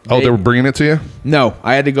 Like Oh, they were bringing it to you? No,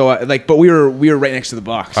 I had to go out, like, but we were right next to the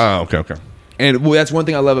box, Oh, okay. and that's one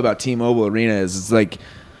thing I love about T-Mobile Arena is it's like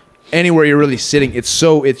anywhere you're really sitting, it's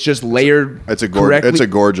just layered. It's a correctly. It's a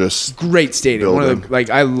gorgeous. Great stadium. One of building. the, like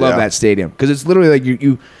I love Yeah. that stadium because it's literally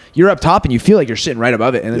like you're up top and you feel like you're sitting right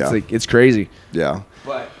above it, and it's Yeah. like it's crazy. Yeah.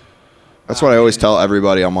 But That's what I always tell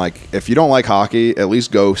everybody. I'm like, if you don't like hockey, at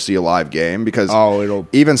least go see a live game because it'll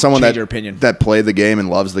even someone change that your opinion. that played the game and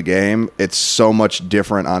loves the game, it's so much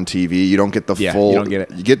different on TV. You don't get the Yeah, full. you don't get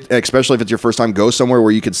it. You get, especially if it's your first time. Go somewhere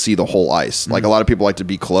where you could see the whole ice. Like a lot of people like to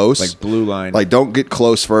be close, Like blue line. Like don't get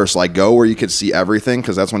close first. Like go where you could see everything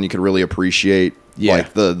because that's when you could really appreciate. Yeah.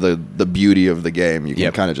 Like the beauty of the game. You can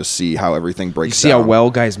Yep. kind of just see how everything breaks. you see down. how well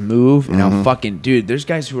guys move and how fucking dude. There's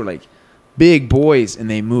guys who are like big boys and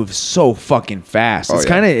they move so fucking fast. Oh, It's yeah.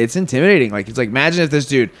 kind of it's intimidating. Like it's like imagine if this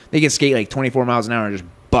dude they can skate like 24 miles an hour and just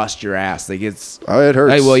bust your ass. Like it's Oh, it hurts.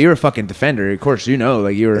 Like, well, you're a fucking defender, of course. You know,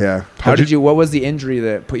 like you were. Yeah. How did you? What was the injury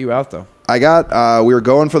that put you out though? I got we were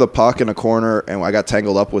going for the puck in a corner and I got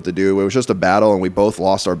tangled up with the dude. It was just a battle and we both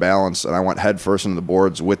lost our balance and I went head first into the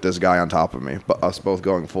boards with this guy on top of me. But us both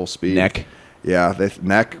going full speed. Neck? Yeah,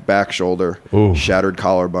 neck, back, shoulder, Ooh. shattered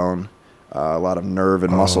collarbone, a lot of nerve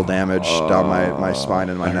and muscle damage down my spine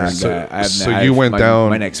and my neck. You went down-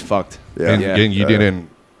 My neck's fucked. Yeah. And again, you didn't.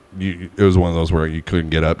 It was one of those where you couldn't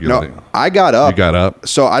get up. You No, I got up. You got up.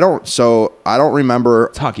 So I don't remember.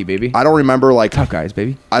 It's hockey, baby. I don't remember like Tough guys,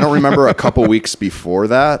 baby. I don't remember a couple weeks before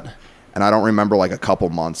that, and I don't remember like a couple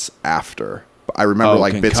months after. But I remember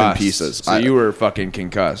like bits and concussed. pieces. So you were fucking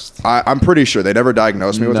concussed. I'm pretty sure they never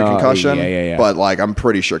diagnosed me with a No, concussion. yeah. But like, I'm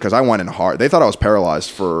pretty sure because I went in hard. They thought I was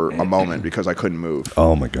paralyzed for a moment because I couldn't move.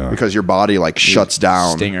 Oh my god. Because your body like shuts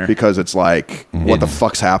down Stinger. because it's like, what the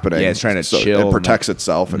fuck's happening? Yeah, it's trying to So chill. It protects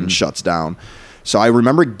itself and shuts down. So I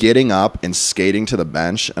remember getting up and skating to the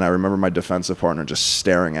bench, and I remember my defensive partner just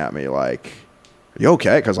staring at me like, "Are you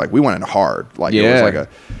okay?" Because like we went in hard. Like it was Yeah. like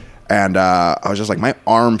and I was just like, my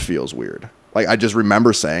arm feels weird. Like I just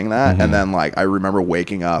remember saying that, and then like I remember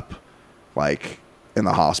waking up like in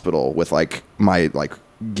the hospital with like my like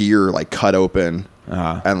gear like cut open,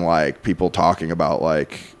 and like people talking about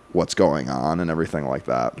like what's going on and everything like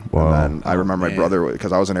that. Wow. And then I remember my brother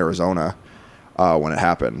because I was in Arizona when it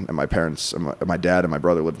happened, and my parents, and my dad and my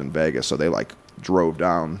brother lived in Vegas, so they like drove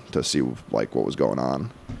down to see like what was going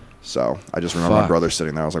on. So I just remember my Fuck. brother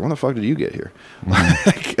sitting there. I was like, "When the fuck did you get here?"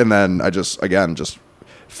 And then I just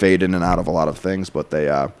fade in and out of a lot of things. But they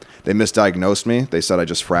misdiagnosed me. They said I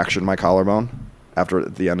just fractured my collarbone at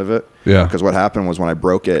the end of it. Yeah. Because what happened was when I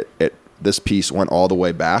broke it, this piece went all the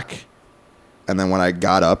way back and then when I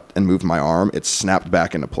got up and moved my arm, it snapped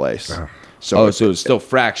back into place. So it was still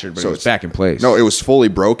fractured, but so it was it's- back in place. No, it was fully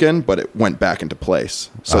broken, but it went back into place.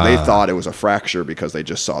 So they thought it was a fracture because they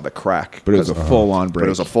just saw the crack. but it was a full-on break. But it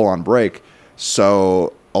was a full-on break.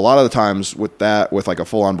 So a lot of the times with like a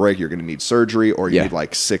full-on break, you're going to need surgery, or you need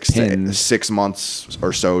like 6 months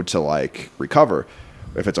or so to like recover.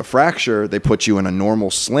 If it's a fracture, they put you in a normal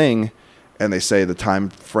sling, and they say the time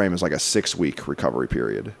frame is like a 6-week recovery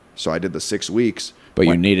period. So I did the 6 weeks. But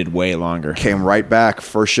you needed way longer. Came right back,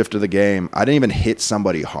 first shift of the game. I didn't even hit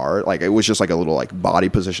somebody hard. Like, it was just like a little like body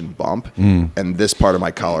position bump, and this part of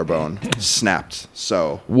my collarbone snapped.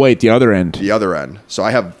 So Wait, the other end. the other end. So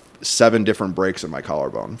I have 7 different breaks in my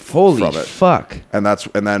collarbone Holy from it. fuck. And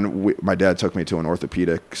then my dad took me to an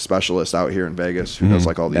orthopedic specialist out here in Vegas who does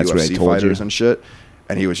like all the That's what I UFC told fighters you. and shit.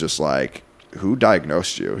 And he was just like, "Who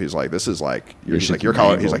diagnosed you?" He's like, "This is like your shit's your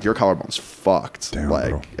mangled. he's like your collarbone's fucked." Damn, like,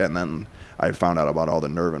 bro. and then I found out about all the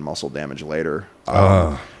nerve and muscle damage later.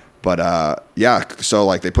 But yeah, so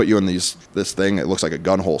like they put you in this thing. It looks like a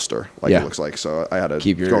gun holster. Like Yeah. it looks like. So I had to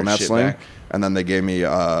Keep your go in that shit sling. back. And then they gave me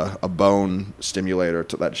a bone stimulator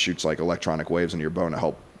that shoots like electronic waves into your bone to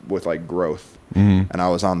help with like growth. And I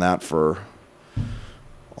was on that for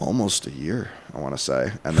almost a year, I want to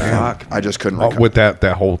say. And then Fuck, I just couldn't Oh, recover. with that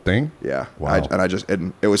whole thing. Yeah. Wow.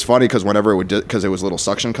 It was funny because whenever it would, because it was little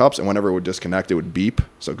suction cups, and whenever it would disconnect, it would beep.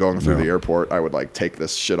 So going through Yeah. the airport, I would like take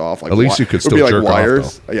this shit off. Like At least you could it would be still like jerk off,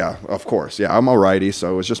 wires. Yeah, of course. Yeah, I'm a righty,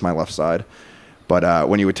 so it was just my left side. But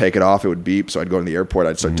when you would take it off, it would beep. So I'd go to the airport,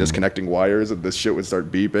 I'd start disconnecting wires, and this shit would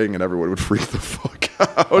start beeping, and everyone would freak the fuck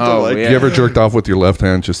out. Oh, like, yeah. You ever jerked off with your left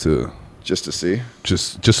hand just to see.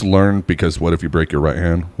 just learn? Because what if you break your right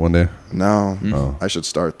hand one day? No, Oh. I should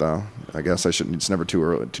start though. I guess I shouldn't. It's never too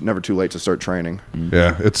early, never too late to start training.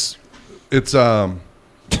 Yeah, it's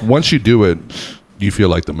once you do it, you feel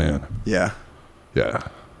like the man. Yeah. Yeah,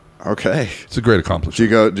 Okay. it's a great Do accomplishment. you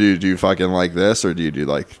go? Do you fucking like this, or do you do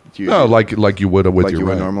like? Do you, No, like you would with like your you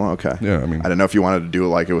would right. normal. Okay. Yeah, I mean- I didn't know if you wanted to do it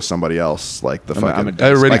like it was somebody else, like the I'm a fucking,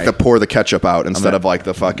 dice guy. like the pour the ketchup out instead a- of like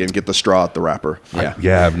the fucking get the straw at the wrapper. Yeah.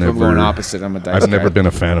 Yeah, I've I'm never. going opposite. I'm a dice I've guy. never been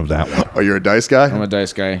a fan of that one. Oh, you're a dice guy. I'm a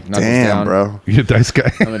dice guy. Knuckles Damn, down. bro. You a dice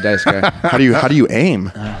guy? I'm a dice guy. How do you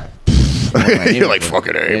aim? You're like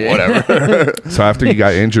fucking aim, whatever. So after you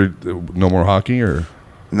got injured, no more hockey, or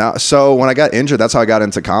Now, so when I got injured, that's how I got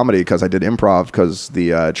into comedy, because I did improv. Because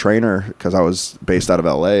the trainer, because I was based out of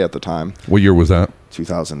LA at the time, what year was that?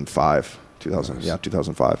 2005.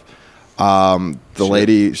 2005. The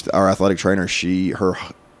lady, our athletic trainer, her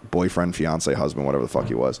boyfriend, fiance, husband, whatever the fuck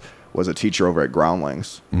he was a teacher over at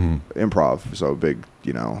Groundlings Improv. So big,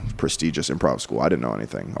 prestigious improv school. I didn't know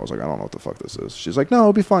anything. I was like, I don't know what the fuck this is. She's like, no,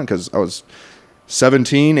 it'll be fun, because I was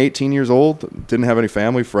 17, 18 years old, didn't have any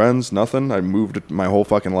family, friends, nothing. I moved my whole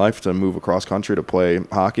fucking life to move across country to play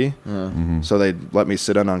hockey. So they let me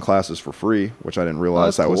sit in on classes for free, which I didn't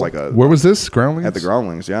realize that's that was cool. like a Where was this? Groundlings? at the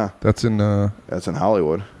Groundlings. Yeah, That's in. that's in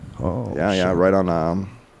Hollywood. Oh, Yeah, shit. right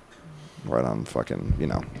on fucking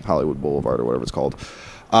Hollywood Boulevard or whatever it's called.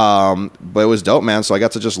 But it was dope, man. So I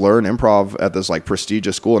got to just learn improv at this like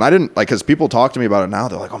prestigious school, and I didn't like, because people talk to me about it now.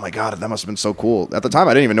 They're like, "Oh my god, that must have been so cool." At the time,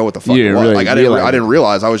 I didn't even know what the fuck You it didn't was. really Like I realize didn't it.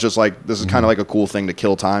 realize. I was just like, this is kind of like a cool thing to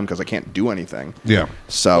kill time because I can't do anything. Yeah.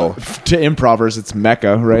 So To improvers, it's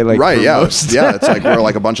Mecca, right? Like right, for yeah, most. yeah. It's like we're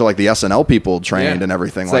like a bunch of like the SNL people trained Yeah. and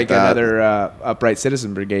everything It's like like that. another Upright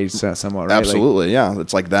Citizen Brigade, somewhat, right? Absolutely, yeah.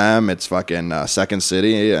 It's like them. It's fucking Second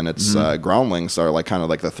City, and it's Groundlings are like kind of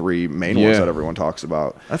like the three main ones Yeah. that everyone talks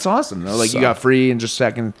about. That's awesome, though. Like So- you got free in just a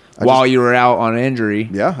second while you were out on injury.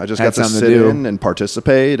 Yeah, I just Had got to something sit do. in and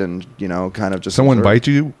participate, and kind of just Someone observe. invite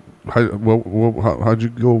you? How'd you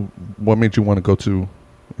go? What made you want to go to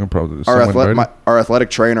improv? Did Our, someone invite you? our athletic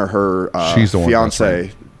trainer, her She's the one that's fiance,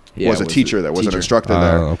 right. Yeah, was a teacher there, was an teacher. instructor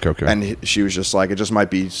Oh, there. okay. And she was just like, it just might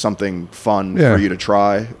be something fun Yeah. for you to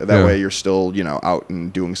try. That Yeah. way you're still, out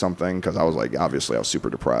and doing something. Because I was like, obviously, I was super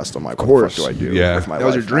depressed. I'm like, what course. the fuck do I do Yeah. with my That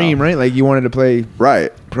was your life dream, now? right? Like you wanted to play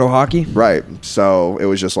Right. pro hockey. Right. So it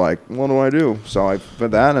was just like, what do I do? So I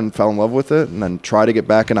did that and fell in love with it, and then tried to get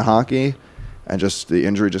back into hockey, and just the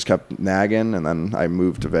injury just kept nagging. And then I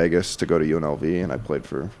moved to Vegas to go to UNLV, and I played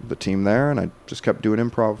for the team there, and I just kept doing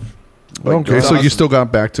improv. Okay, that's so you awesome. still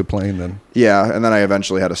got back to playing then? Yeah, and then I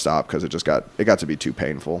eventually had to stop because it got to be too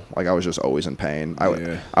painful. Like I was just always in pain.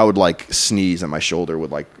 I would like sneeze and my shoulder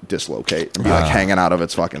would like dislocate and be like hanging out of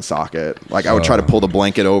its fucking socket. Like I would try to pull the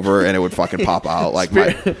blanket over and it would fucking pop out. Like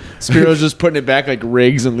my Spiro's just putting it back like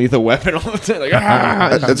Riggs and Lethal Weapon all the time,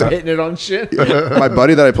 like just hitting it on shit. my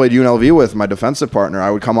buddy that I played UNLV with, my defensive partner,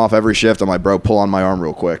 I would come off every shift. I'm like, bro, pull on my arm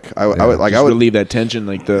real quick. I would Just relieve that tension,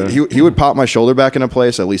 like the he would pop my shoulder back into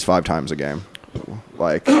place at least 5 times a game.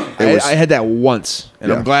 Like I had that once, and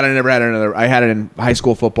Yeah. I'm glad I never had another. I had it in high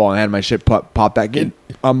school football, and I had my shit pop back in.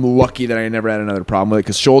 I'm lucky that I never had another problem with it,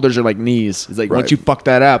 because shoulders are like knees. It's like Right. once you fuck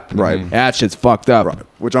that up, Right. that shit's fucked up. Right.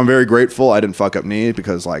 Which I'm very grateful I didn't fuck up knee,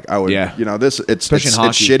 because like I would, Yeah. you know, it's Especially in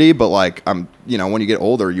it's hockey. shitty, but like when you get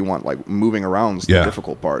older, you want like moving around is the Yeah.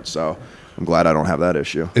 difficult part. So I'm glad I don't have that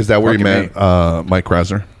issue. Is that where you Fucking met Mike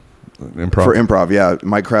Krasner? Improv. For improv, yeah,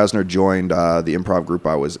 Mike Krasner joined the improv group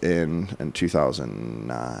I was in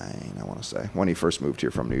 2009, I want to say, when he first moved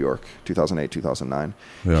here from New York, 2008, 2009.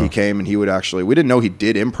 Yeah. He came and he would actually, we didn't know he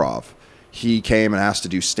did improv. He came and asked to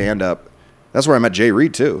do stand-up. That's where I met Jay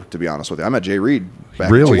Reed, too, to be honest with you. I met Jay Reed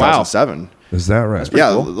back Really? in 2007. Is that right? Yeah,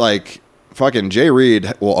 like fucking Jay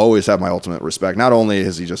Reed will always have my ultimate respect. Not only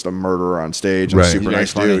is he just a murderer on stage and Right. a super He's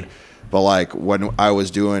nice very funny. dude, but like when I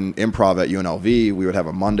was doing improv at UNLV, we would have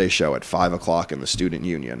a Monday show at 5:00 in the student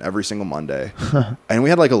union every single Monday. And we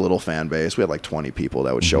had like a little fan base. We had like 20 people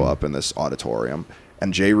that would show up in this auditorium.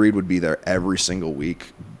 And Jay Reed would be there every single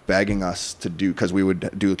week begging us to do, because we would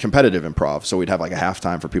do competitive improv. So we'd have like a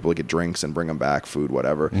halftime for people to get drinks and bring them back food,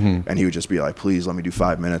 whatever. And he would just be like, please let me do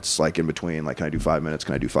 5 minutes, like in between. Like, can I do 5 minutes?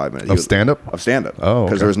 Can I do 5 minutes? He Of was- stand-up? Of stand-up. Oh,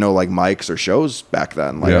 Because okay. there was no like mics or shows back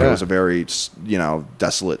then. Like Yeah. it was a very,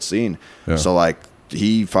 desolate scene. Yeah. So like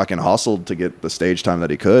he fucking hustled to get the stage time that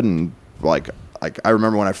he could. And like I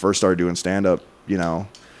remember when I first started doing stand-up,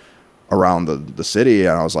 around the city,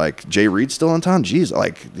 and I was like, Jay Reed's still in town? Jeez.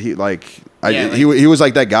 He was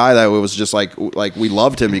like that guy that was just like we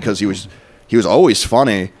loved him because he was always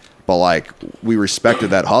funny, but like we respected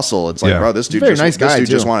that hustle. It's like, Yeah. bro, this dude Very just nice guy,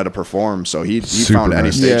 just too. wanted to perform, so he Super found any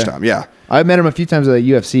nice. stage Yeah. time. Yeah. I've met him a few times at the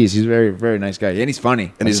UFCs. He's a very, very nice guy, and he's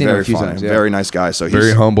funny. And I've he's seen him very a few funny, times, yeah. very nice guy. So Very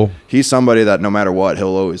he's humble. He's somebody that no matter what, he'll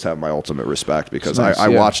always have my ultimate respect, because Nice, I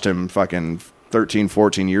yeah. watched him fucking 13,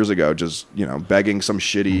 14 years ago, just, begging some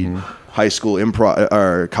shitty high school improv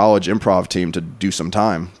or college improv team to do some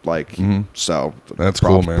time. Like, so That's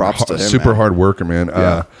cool, man. Props to him, Super man. hard worker, man.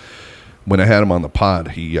 Yeah. When I had him on the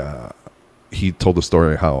pod, he told the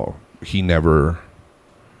story how he never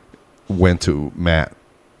went to Matt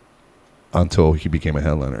until he became a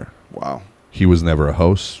headliner. Wow. He was never a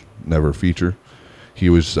host, never a feature. He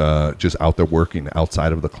was just out there working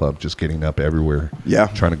outside of the club, just getting up everywhere. Yeah.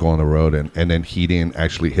 Trying to go on the road. And then he didn't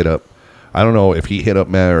actually hit up. I don't know if he hit up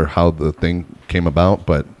Matt or how the thing came about,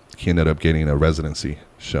 but he ended up getting a residency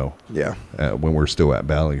show Yeah. when we're still at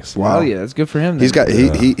Bally's. Wow, yeah, that's good for him. He's then.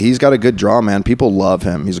 got he's got a good draw, man. People love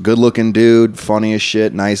him. He's a good looking dude, funny as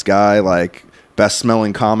shit, nice guy, like best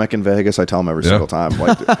smelling comic in Vegas. I tell him every single time.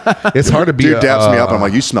 Like, It's hard to be dude daps me up and I'm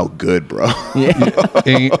like, you smell good, bro.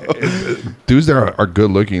 dudes that are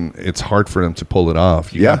good looking, it's hard for them to pull it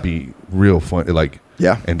off. You Yeah. gotta be real fun. Like,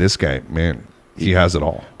 Yeah. And this guy, man, he has it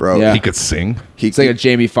all. Bro, Yeah. He could sing. It's like a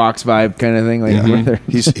Jamie Foxx vibe kind of thing. Like, where they're-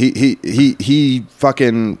 he's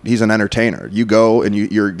an entertainer. You go and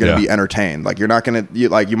you're gonna Yeah. be entertained. Like, you're not gonna you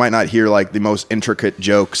might not hear like the most intricate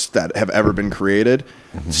jokes that have ever been created.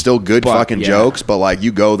 Still good But, fucking yeah. jokes, but like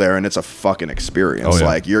you go there and it's a fucking experience. Oh, yeah.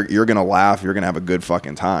 Like you're gonna laugh. You're gonna have a good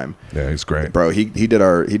fucking time. Yeah, he's great. Bro, he did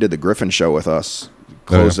the Griffin show with us.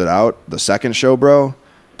 Closed it out. The second show, bro.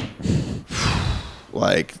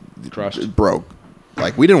 Like, Crushed. bro.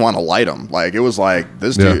 Like, we didn't want to light him. Like, it was like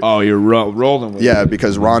this Yeah. dude. oh, you're rolling with Yeah, it.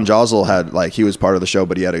 because Ron Josel had like he was part of the show,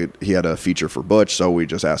 but he had a feature for Butch, so we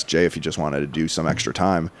just asked Jay if he just wanted to do some extra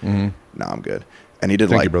time. No, I'm good. And he did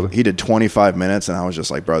Thank you, brother. he did 25 minutes, and I was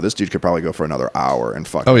just like, bro, this dude could probably go for another hour and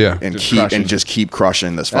fucking Oh, yeah. and Just keep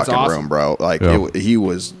crushing this That's fucking awesome. room, bro. Like Yeah. he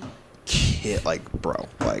was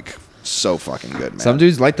so fucking good, man. Some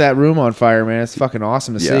dudes light that room on fire, man. It's fucking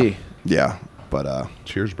awesome to yeah, see. yeah, but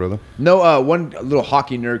Cheers, brother. No, one little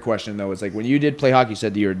hockey nerd question though. It's like when you did play hockey, you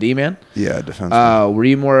said that you were a D man. yeah, defense. Were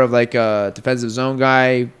you more of like a defensive zone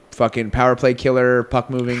guy, fucking power play killer, puck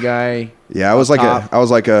moving guy? Yeah, I was up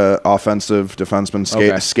like top? a offensive defenseman,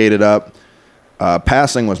 Okay. skated up.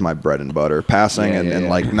 Passing was my bread and butter. Passing Yeah, and, yeah, and yeah.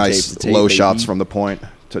 like nice Tape to tape, low baby. shots from the point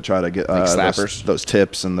to try to get slappers. those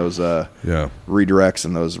tips and those Yeah. redirects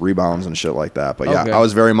and those rebounds and shit like that. But yeah, Okay. I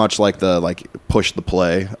was very much like push the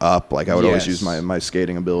play up. Like I would always Yes. use my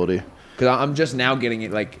skating ability. Because I'm just now getting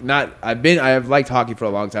it. Like, I've liked hockey for a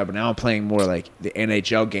long time, but now I'm playing more like the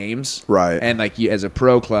NHL games. Right. And like as a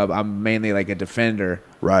pro club, I'm mainly like a defender.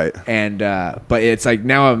 Right. And but it's like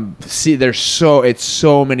now it's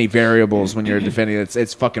so many variables when you're defending.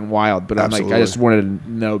 It's fucking wild. But I'm like, I Absolutely. just wanted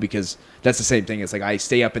to know because that's the same thing. It's like I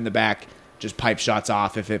stay up in the back, just pipe shots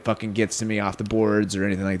off if it fucking gets to me off the boards or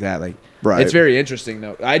anything like that. Like, Right. It's very interesting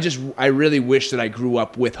though. I really wish that I grew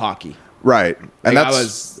up with hockey. Right. And Like,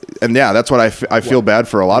 that's what I feel bad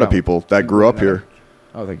for a lot of No. people that grew up here.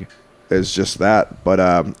 Oh, thank you. is just that.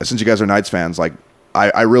 But since you guys are Knights fans, like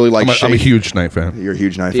I really like. I'm a huge Knight fan. You're a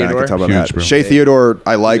huge Knight fan. I Theodore? can tell by Huge, that. bro. Shea Theodore,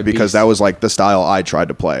 I like a because beast. that was like the style I tried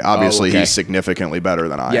to play. Obviously, okay. he's significantly better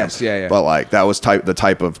than I Yes, am. yeah. But like that was the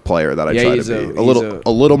type of player that I Yeah, tried he's to be. a- A little he's a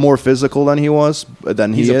little more physical than he was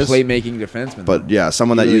than He's he a is. playmaking defenseman. But yeah,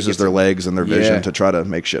 someone that He really uses gets their it. legs and their vision Yeah. to try to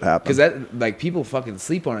make shit happen. because that like people fucking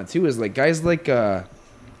sleep on it too. Is like guys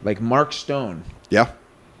like Mark Stone. Yeah.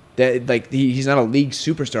 That like he's not a league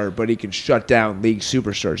superstar, but he can shut down league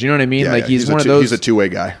superstars. You know what I mean? Yeah, like yeah. he's one a of those. He's a two-way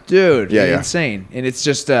guy. Dude, Yeah, yeah. insane. And it's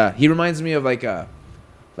just he reminds me of like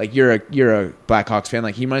you're a Blackhawks fan.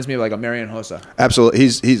 Like he reminds me of like a Marian Hossa. Absolutely,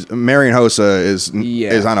 he's Marian Hossa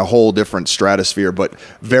is on a whole different stratosphere, but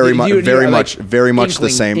very much the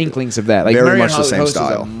same inklings of that. Like very Marian much the same Hossa's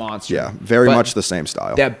style. a monster. Yeah, very But much the same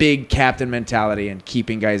style. That big captain mentality and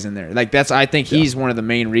keeping guys in there. Like I think he's one of the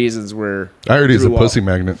main reasons where I heard he's a through pussy all-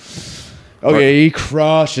 magnet. Okay, he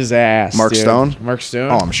crushes ass. Mark dude. Stone? Mark Stone.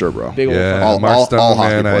 Oh, I'm sure, bro. Big old Yeah, fuck. All- Mark Stone, all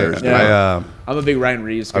hockey man. players, yeah. I'm a big Ryan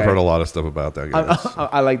Reeves guy. I've heard a lot of stuff about that guy.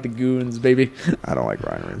 I like the goons, baby. I don't like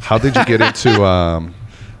Ryan Reeves. How did you get into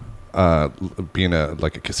being a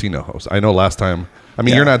casino host? I know last time. I mean,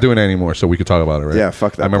 Yeah. you're not doing it anymore, so we could talk about it, right? Yeah,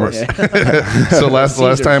 fuck that I remember. place. So last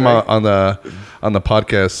Caesars, time right? on the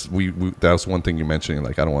podcast, we that was one thing you mentioned.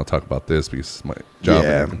 Like, I don't want to talk about this because it's my job.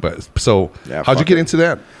 Yeah. But so, Yeah, how'd you fuck get it. into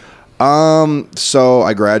that? So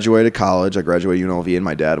I graduated college. I graduated UNLV, and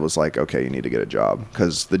my dad was like, "Okay, you need to get a job."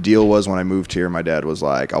 Because the deal was when I moved here, my dad was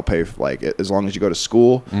like, "I'll pay like as long as you go to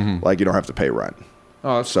school, like you don't have to pay rent."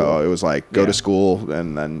 Oh, that's So cool. it was like go Yeah. to school,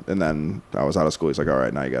 and then I was out of school. He's like, "All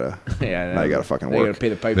right, now you gotta Yeah, now you gotta fucking now you work." gotta pay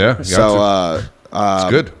the piper. Yeah. You So got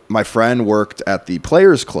it's good. my friend worked at the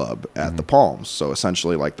Players Club at the Palms. So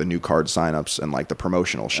essentially like the new card signups and like the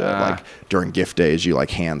promotional shit. Like during gift days, you like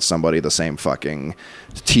hand somebody the same fucking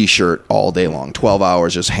t-shirt all day long, 12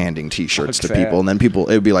 hours just handing t-shirts to Fuck people. that. And then people,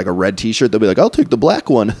 it would be like a red t-shirt. They'll be like, "I'll take the black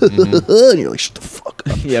one." And you're like, "Shut the fuck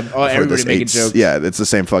up." Yeah. Oh, For everybody this making eight- jokes. Yeah, it's the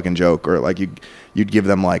same fucking joke. Or like you'd give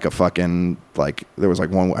them like a fucking, like there was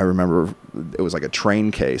like one, I remember it was like a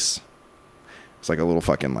train case. It's like a little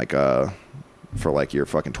fucking like for like your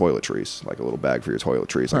fucking toiletries, like a little bag for your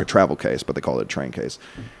toiletries, like a travel case, but they call it a train case.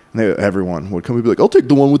 And everyone would come and be like, "I'll take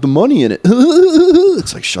the one with the money in it."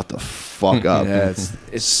 It's like, shut the fuck up. Yeah,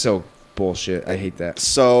 it's so bullshit. I hate that.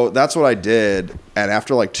 So that's what I did, and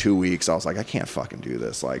after like 2 weeks, I was like, I can't fucking do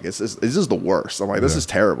this. Like, this is the worst. I'm like, this is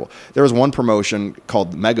terrible. There was one promotion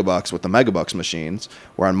called Megabucks with the Megabucks machines,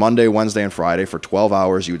 where on Monday, Wednesday, and Friday for 12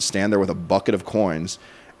 hours, you would stand there with a bucket of coins,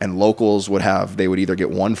 and locals would either get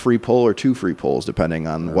 1 free pull or 2 free pulls, depending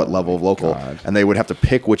on what level of local, and they would have to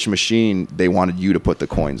pick which machine they wanted you to put the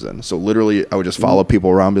coins in. So literally, I would just follow people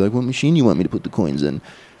around, and be like, "What machine you want me to put the coins in?"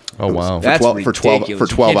 Oh wow. For That's 12 for 12 ridiculous.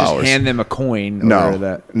 for 12 you can't hours. Just hand them a coin. No, or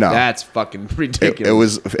that. no. That's fucking ridiculous. It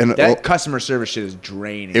was and that customer service shit is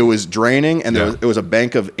draining. it was draining, and Yeah. it was a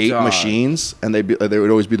bank of 8 Dog. machines, and they would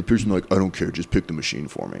always be the person like, "I don't care, just pick the machine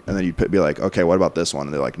for me." And then you'd be like, "Okay, what about this one?"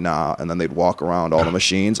 And they're like, "Nah," and then they'd walk around all the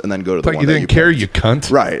machines and then go to the Like one you that didn't care, picked. you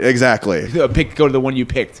cunt. Right, exactly. Go to the one you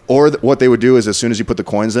picked. Or what they would do is as soon as you put the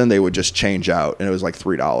coins in, they would just change out, and it was like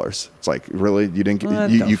 $3. It's like, really, you didn't What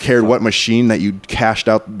you, the you cared fuck? what machine that you cashed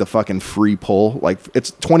out the fucking free pull? Like, it's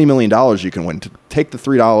 $20 million you can win. Take the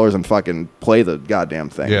 $3 and fucking play the goddamn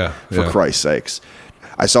thing. Yeah, for yeah. Christ's sakes.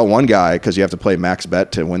 I saw one guy, because you have to play max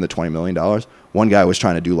bet to win the $20 million. One guy was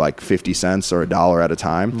trying to do like 50 cents or $1 at a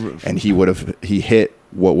time, and he hit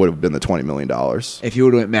what would have been the $20 million. If you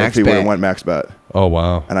would have went max if he would have bet. went max bet. Oh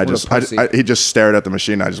wow. And What a pussy. he just stared at the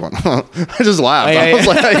machine. And I just went, I just laughed. Yeah, I was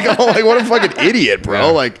yeah. like, what a fucking idiot, bro. Yeah.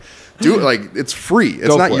 Like, like, it's free. It's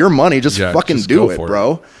Go not for your it. money. Just Yeah, fucking just do go it, for it.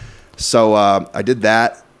 bro. So I did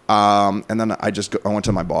that. And then I went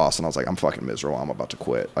to my boss and I was like, "I'm fucking miserable. I'm about to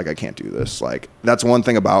quit. Like, I can't do this." Like, that's one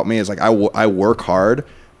thing about me is like, I work hard,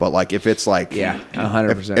 but like, if it's like, Yeah,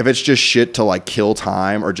 100%. if it's just shit to like kill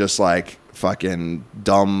time or just like fucking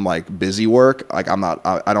dumb like busy work, like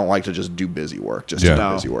I don't like to just do busy work just Yeah. to do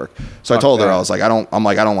No. busy work. So I Fuck told her, that. I was like, I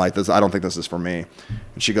don't like this. I don't think this is for me.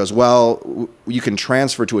 And she goes, "Well, you can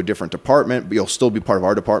transfer to a different department, but you'll still be part of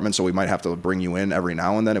our department, so we might have to bring you in every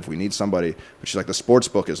now and then if we need somebody." But she's like, "The sports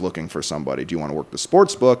book is looking for somebody. Do you want to work the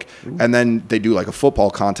sports book?" And then they do like a football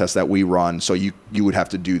contest that we run, so you would have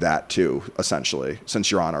to do that too, essentially, since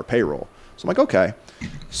you're on our payroll. So I'm like, okay.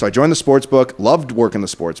 So I joined the sports book, loved working the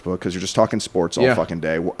sports book because you're just talking sports all Yeah. fucking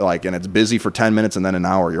day. Like, and it's busy for 10 minutes and then an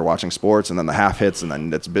hour you're watching sports, and then the half hits and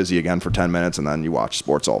then it's busy again for 10 minutes and then you watch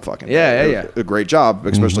sports all fucking day. Yeah, yeah. A great job,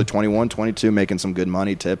 especially 21, 22, making some good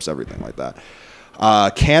money, tips, everything like that.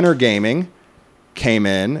 Canner Gaming came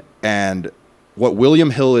in and what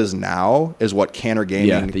William Hill is now is what Canner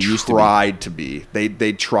Yeah, Gaming they used to be. tried to be.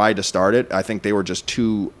 They tried to start it. I think they were just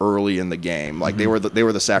too early in the game. Like Mm-hmm. they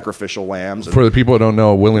were the sacrificial lambs. For the people who don't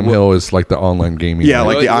know, William Hill is like the online gaming. Yeah,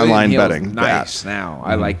 like the William online Hill's betting. Nice. Now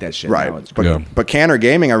I like that shit. Right. Now. It's But, Yeah. but Canner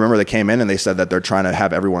Gaming, I remember they came in and they said that they're trying to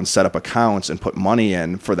have everyone set up accounts and put money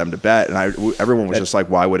in for them to bet. And everyone was just like,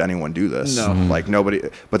 why would anyone do this? No. Mhm. Like nobody,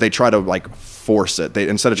 but they try to like force it. They,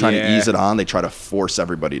 instead of trying to Yeah. ease it on, they try to force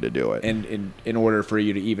everybody to do it. And in order for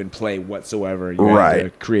you to even play whatsoever, you Right.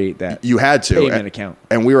 had to create that. You had to. payment and, account.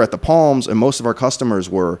 And we were at the Palms and most of our customers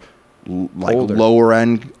were like Older. lower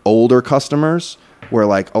end, older customers where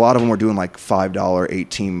like a lot of them were doing like $5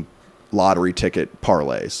 18 lottery ticket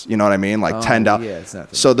parlays. You know what I mean? Like $10. yeah, it's not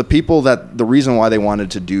the- So the people the reason why they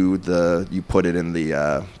wanted to do you put it in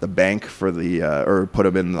the bank for the or put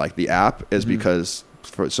them in like the app is Mm-hmm. because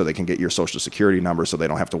so they can get your social security number so they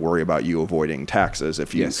don't have to worry about you avoiding taxes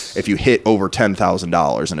if you Yes. if you hit over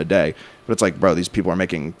 $10,000 in a day. But it's like, bro, these people are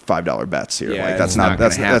making $5 bets here. Yeah, Like that's it's not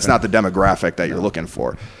not gonna that's not the demographic that you're looking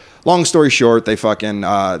for. Long story short, they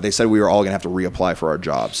said we were all gonna have to reapply for our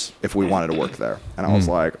jobs if we wanted to work there, and I was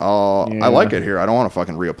like, oh, Yeah. I like it here. I don't want to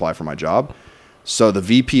fucking reapply for my job. So the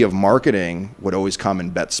VP of marketing would always come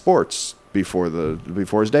and bet sports before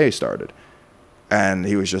his day started. And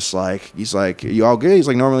he was just like, he's like, you all good? He's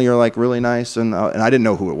like, normally you're like really nice. And I didn't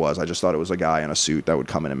know who it was. I just thought it was a guy in a suit that would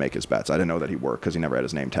come in and make his bets. I didn't know that he worked because he never had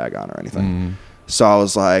his name tag on or anything. So I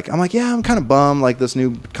was like, yeah, I'm kind of bummed, like this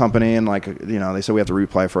new company. And like, you know, they said we have to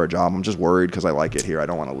reapply for a job. I'm just worried because I like it here. I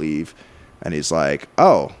don't want to leave. And he's like,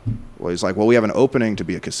 well, we have an opening to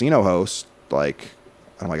be a casino host. Like,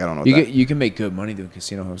 I'm like, I don't know. What You can make good money doing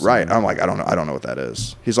casino hosting. Right. I'm like, I don't know what that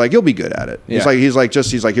is. He's like, you'll be good at it. Yeah. He's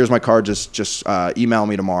like, here's my card. Just email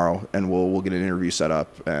me tomorrow and we'll get an interview set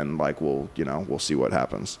up and like, we'll see what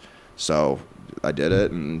happens. So I did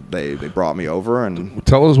it and they brought me over and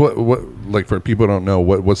Tell us what like for people who don't know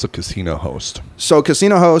what's a casino host. so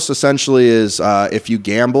casino host essentially is, if you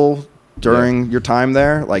gamble during your time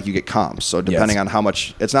there, like you get comps. So depending on how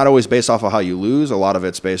much, it's not always based off of how you lose. A lot of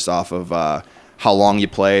it's based off of, how long you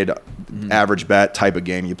played, average bet, type of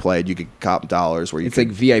game you played. You could cop dollars where you It's could,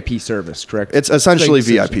 like VIP service, correct? it's essentially It's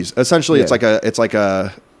like VIPs. Essentially, Yeah.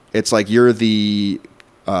 it's like you're the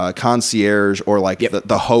concierge or like Yep.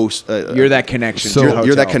 the host. You're that connection. So- to the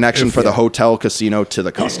you're that hotel. connection for the hotel casino to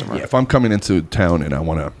the customer. If I'm coming into town and I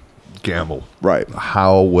want to gamble, Right.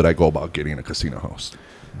 how would I go about getting a casino host?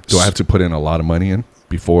 Do I have to put in a lot of money in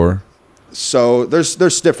before? So there's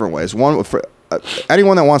different ways. One for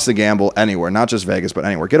anyone that wants to gamble anywhere, not just Vegas, but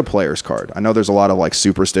anywhere, get a player's card. I know there's a lot of like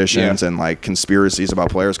superstitions Yeah. and like conspiracies about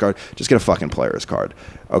player's card. Just get a fucking player's card.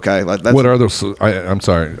 Okay. That's, What are those? I'm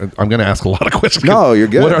sorry. I'm going to ask a lot of questions. No, you're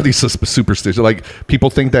good. What are these superstitions? Like people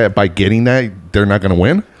think that by getting that, they're not going to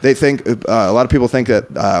win. they think a lot of people think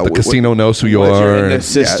that The casino knows who you Once you're in are. the and-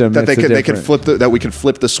 system, that they it's could a they could different- that we could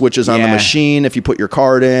flip the switches on the Yeah. machine if you put your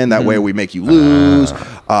card in. That way we make you lose,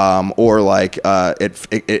 or like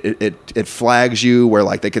it flags you where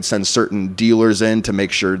like they could send certain dealers in to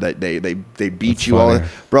make sure that they beat That's you all. funny.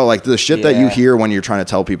 Bro, like the shit that you Yeah. hear when you're trying to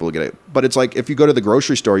tell people to get it. But it's like if you go to the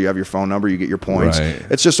grocery store, you have your phone number, you get your points. Right.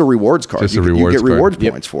 It's just a rewards card. Just you, a you rewards get card. reward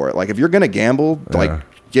Yep. points for it. Like if you're gonna gamble, like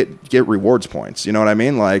Yeah. get rewards points. You know what I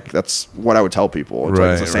mean? Like that's what I would tell people. It's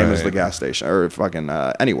like it's the Right, same as right. the gas station or fucking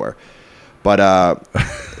anywhere. But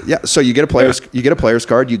yeah, so you get a player's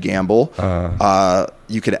card. You gamble.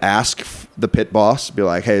 You could ask the pit boss, be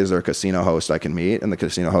like, "Hey, is there a casino host I can meet?" And the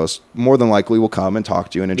casino host more than likely will come and talk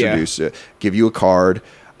to you and introduce you, give you a card.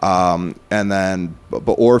 And then,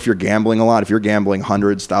 or if you're gambling a lot, if you're gambling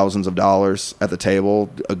hundreds, thousands of dollars at the table,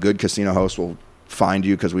 a good casino host will find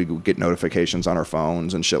you because we get notifications on our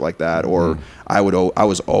phones and shit like that. Or I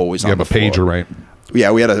was always You on have the a pager, floor. right?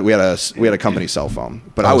 Yeah, we had a company cell phone,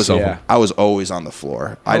 but I was cell phone. I was always on the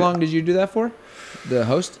floor. How long did you do that for? The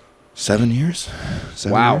host? 7 years.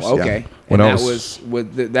 7 Wow. years, Okay. yeah. When And I that was-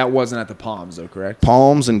 that wasn't at the Palms though, correct?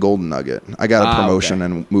 Palms and Golden Nugget. I got a promotion okay.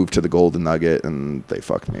 and moved to the Golden Nugget, and they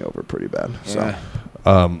fucked me over pretty bad. So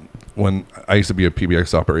Yeah. When I used to be a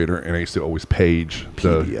PBX operator, and I used to always page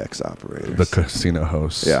PBX operators. the casino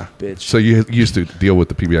hosts. Yeah. Bitch. So you used to deal with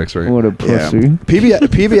the PBX, right? What a Yeah. pussy.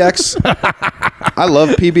 PBX. I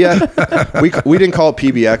love PBX. We didn't call it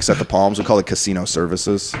PBX at the Palms. We called it Casino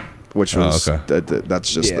Services, which was okay. that's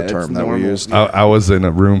just Yeah, the that's term that we normal. used. I was in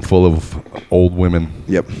a room full of old women.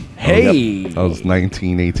 Yep. Hey. I was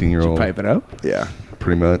 19, 18-year-old, Pipe it up. Yeah.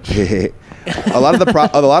 pretty much. a lot of the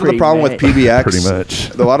problem with PBX, Pretty much.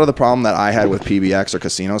 a lot of the problem that I had with PBX or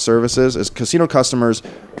casino services is casino customers.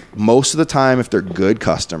 Most of the time, if they're good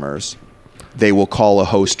customers, they will call a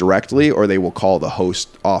host directly, or they will call the host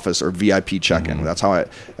office or VIP check-in.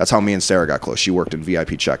 Mm-hmm. That's how me and Sarah got close. She worked in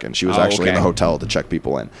VIP check-in. She was Oh, actually in the okay. hotel to check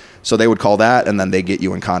people in. So they would call that, and then they get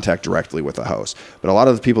you in contact directly with the host. But a lot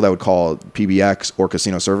of the people that would call PBX or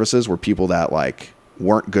casino services were people that like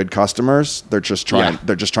weren't good customers. They're just trying. Yeah.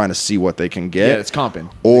 They're just trying to see what they can get. Yeah, it's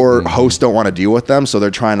comping. Or hosts don't want to deal with them, so they're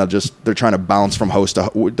trying to bounce from host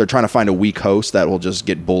to. They're trying to find a weak host that will just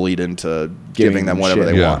get bullied into giving them them whatever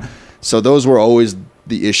shit. they Yeah. want. So those were always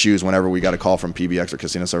the issues whenever we got a call from PBX or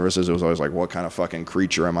casino services. It was always like, what kind of fucking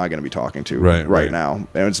creature am I going to be talking to Right. now?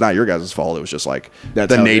 And it's not your guys' fault. It was just like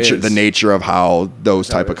That's how it is. the nature of how those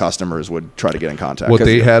type of customers would try to get in contact. Well,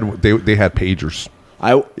 they had pagers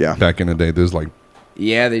yeah. back in the day. There's like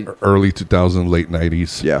Yeah, they early 2000, late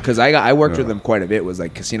 90s. Yeah. because I worked with them quite a bit. Was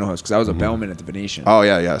like casino host because I was a bellman at the Venetian. Oh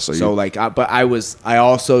yeah. So, So like, I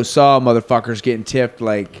also saw motherfuckers getting tipped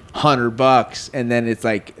like $100, and then it's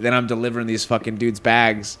like, then I'm delivering these fucking dudes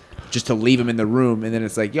bags just to leave them in the room, and then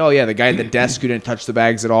it's like, oh yeah, the guy at the desk who didn't touch the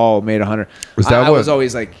bags at all made 100. Was that I what- was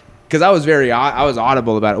always like, because I was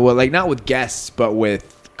audible about it. Well, like not with guests, but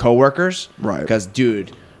with coworkers. Right. Because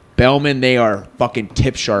dude, bellmen, they are fucking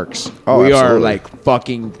tip sharks. Oh, we are absolutely. like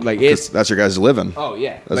fucking like it's. that's your guys' living. Oh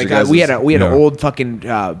yeah, That's like your guys' we had an Yeah. old fucking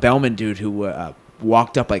bellman dude who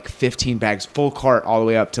walked up like 15 bags, full cart, all the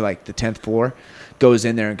way up to like the 10th floor. Goes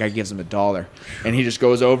in there and guy gives him $1, and he just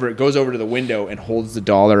goes over to the window and holds the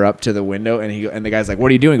dollar up to the window, and the guy's like, "What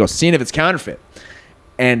are you doing?" He goes, "Seeing if it's counterfeit."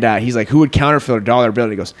 And he's like, "Who would counterfeit a dollar bill?"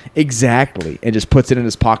 And he goes, "Exactly," and just puts it in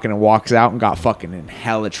his pocket and walks out and got fucking in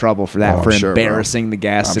hella trouble for that, Oh, for I'm sure, bro. embarrassing the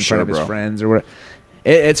guests I'm in sure, front of his bro. friends or whatever.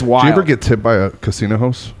 It's wild. Did you ever get tipped by a casino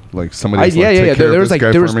host? Like somebody? Yeah. Take care There of was this like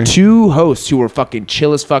guy there for was me? 2 hosts who were fucking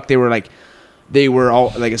chill as fuck. They were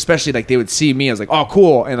all like, especially like they would see me. I was like, oh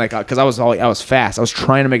cool, and like because I was fast. I was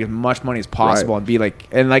trying to make as much money as possible Right. and be like,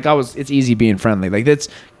 and like it's easy being friendly. Like it's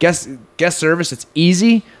guest service. It's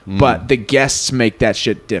easy, but the guests make that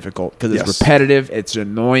shit difficult because it's Yes. repetitive. It's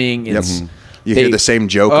annoying. It's You hear the same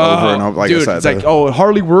joke over and over. Like dude, I said, it's like, oh,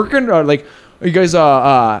 Harley working? Or like, are you guys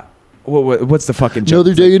what's the fucking joke?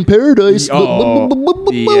 another day in paradise. Oh,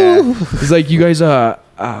 yeah. It's like, you guys Are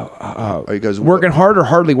you guys working hard or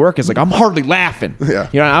hardly work? It's like, I'm hardly laughing. Yeah.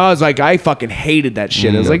 You know, I was like, I fucking hated that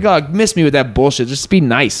shit. I was like, oh, miss me with that bullshit. Just be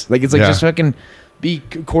nice. Like, it's like, Yeah. just fucking be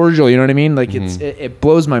cordial. You know what I mean? Like, it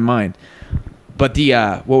blows my mind. But the,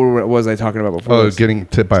 what was I talking about before? Oh, this? getting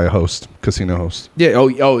tipped by a host, casino host. Yeah.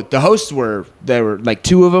 Oh, the hosts there were like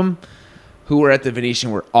 2 of them who were at the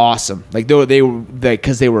Venetian were awesome. Like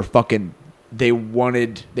because they were fucking, they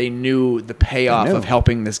knew the payoff They knew. of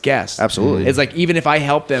helping this guest. Absolutely. It's like, even if I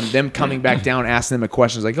help them coming back down, asking them a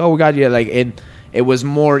question, it's like, oh, we got you. Like, it was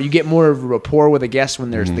more, you get more of a rapport with a guest when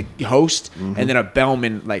there's the host and then a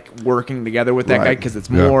bellman like working together with that guy. Right. Cause it's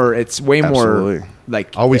Yeah. more, it's way Absolutely. more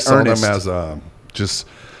like I always saw earnest. them as just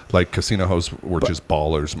like casino hosts were just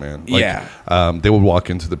ballers, man. Like, Yeah. they would walk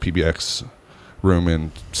into the PBX room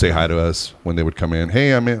and say hi to us when they would come in.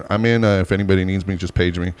 Hey, I'm in. If anybody needs me, just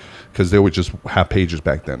page me, because they would just have pages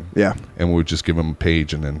back then. Yeah. and we would just give them a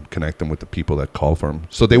page and then connect them with the people that call for them.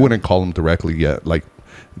 So they wouldn't call them directly yet. Like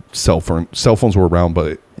cell phones were around,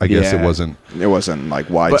 but I guess it Yeah. wasn't. It wasn't like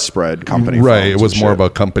widespread company. Right, phones it was and more shit. of a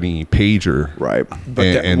company pager. Right. But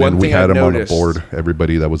and one then we thing I had them on the noticed- board.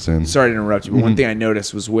 Everybody that was in. Sorry to interrupt you, but one thing I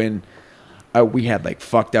noticed was when we had like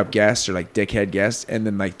fucked up guests or like dickhead guests, and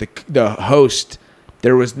then like the host,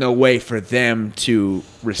 there was no way for them to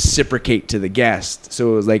reciprocate to the guest,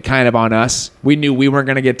 so it was like kind of on us. We knew we weren't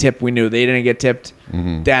gonna get tipped. We knew they didn't get tipped.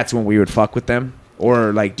 That's when we would fuck with them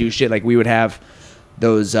or like do shit. Like we would have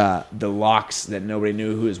those the locks that nobody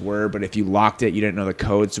knew who his were, but if you locked it, you didn't know the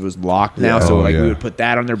code, so it was locked now. Yeah. So Oh, like yeah. we would put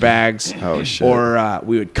that on their bags. Oh, shit. Or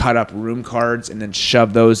we would cut up room cards and then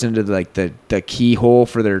shove those into the keyhole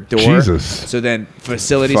for their door. Jesus. So then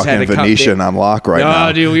facilities had Fucking to come. Venetian on lock right no,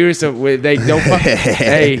 now. dude, we were so they don't fuck,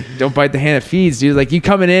 hey, don't bite the hand that feeds, dude. Like you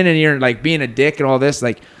coming in and you're like being a dick and all this.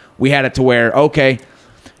 Like we had it to where, okay,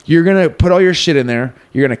 you're gonna put all your shit in there.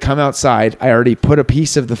 You're gonna come outside. I already put a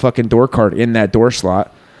piece of the fucking door card in that door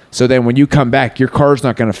slot. So then when you come back, your car's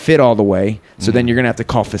not going to fit all the way. So then you're going to have to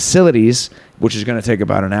call facilities, which is going to take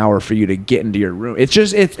about an hour for you to get into your room. It's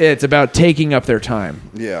just, it's about taking up their time.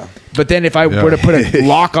 Yeah. But then if I were to put a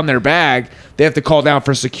lock on their bag, they have to call down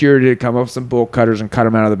for security to come up with some bolt cutters and cut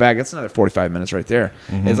them out of the bag. That's another 45 minutes right there.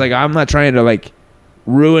 It's like, I'm not trying to like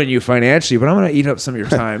ruin you financially, but I'm going to eat up some of your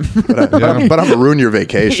time. But I'm gonna ruin your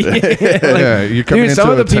vacation. Yeah, you're coming Dude, into some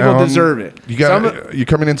of a the people town, deserve it. You Some got you're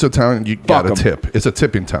coming into a town and you got a 'em. tip. It's a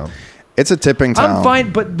tipping town. It's a tipping town. I'm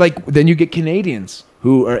fine, but like then you get Canadians.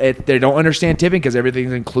 who are they don't understand tipping because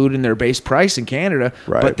everything's included in their base price in Canada.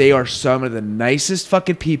 Right. But they are some of the nicest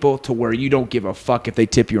fucking people to where you don't give a fuck if they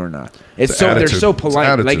tip you or not. It's It's so they're attitude. so It's polite.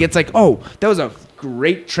 attitude. Like it's like, oh, that was a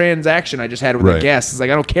great transaction I just had with a Right. guest. It's like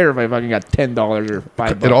I don't care if I fucking got $10 or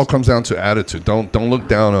 $5. It all comes down to attitude. Don't look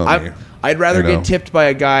down on me. I'd rather You know? get tipped by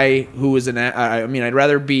a guy who is I mean, I'd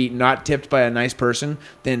rather be not tipped by a nice person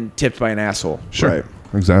than tipped by an asshole. Sure. Right.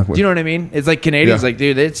 Exactly. Do you know what I mean? It's like Canadians, Yeah. like,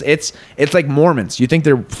 dude, it's like Mormons. You think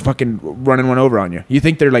they're fucking running one over on you. You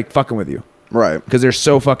think they're like fucking with you Right. because they're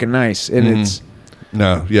so fucking nice, and it's.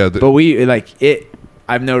 No. Yeah. But we like it.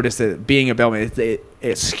 I've noticed that being a bellman,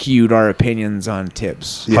 it skewed our opinions on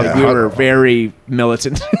tips. Yeah. Like, we were very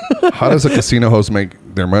militant. how does a casino host make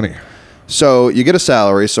their money? So you get a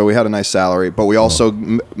salary. So we had a nice salary, but we also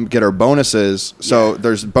get our bonuses. So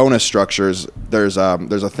there's bonus structures. There's a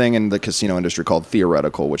thing in the casino industry called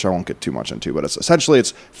theoretical, which I won't get too much into, but it's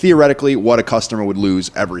theoretically what a customer would lose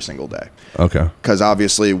every single day. Okay. Because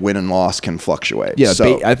obviously win and loss can fluctuate. Yeah,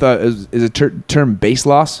 So I thought is a term base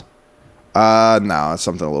loss. no, it's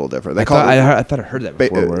something a little different. They call it. I thought I heard that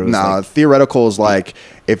before. Where it was like, Theoretical is like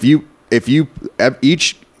if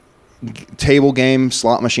each table game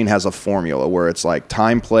slot machine has a formula where it's like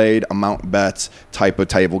time played, amount bets, type of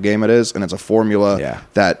table game it is, and it's a formula Yeah.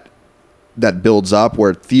 that builds up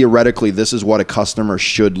where theoretically this is what a customer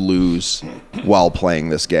should lose while playing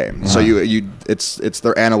this game. So it's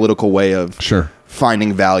their analytical way of Sure.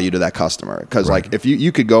 finding value to that customer. Because like if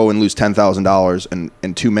you could go and lose $10,000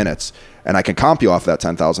 in 2 minutes, and I can comp you off that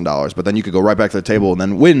 $10,000, but then you could go right back to the table and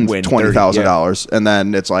then win $20,000, and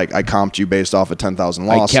then it's like I comped you based off a 10,000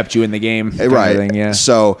 I loss. kept you in the game. kind of Right. thing, yeah.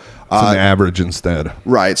 So It's an average instead.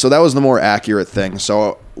 right. So that was the more accurate thing.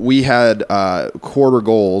 So we had quarter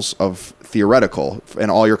goals of theoretical,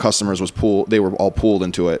 and all your customers was pooled. They were all pooled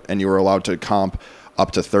into it, and you were allowed to comp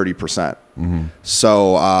up to 30%.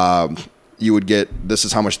 So you would get, this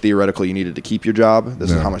is how much theoretical you needed to keep your job. This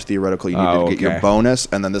is how much theoretical you needed to get your okay. bonus.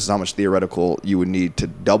 And then this is how much theoretical you would need to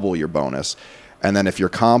double your bonus. And then if your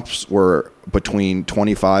comps were between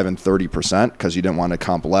 25 and 30%, because you didn't want to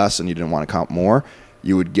comp less and you didn't want to comp more,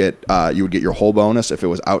 you would get your whole bonus. If it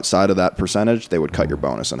was outside of that percentage, they would cut your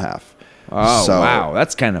bonus in half. Oh, So wow.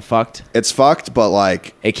 That's kind of fucked. It's fucked, but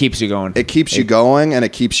like It keeps you going. it keeps you going and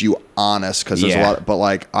it keeps you honest because there's a Yeah. lot. But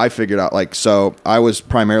like I figured out, like, so I'd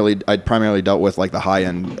primarily dealt with like the high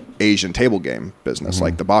end Asian table game business,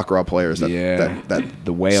 like the baccarat players that Yeah. that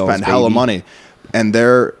The whales, spend hella baby. money. And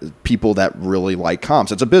they're people that really like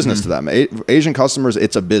comps. It's a business to them. Asian customers,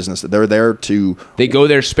 it's a business. They're there to They go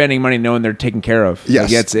there spending money knowing they're taken care of.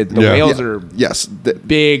 Yes. Like, the Yeah. whales Yeah. are yes,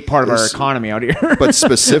 big part of our It's- economy out here. but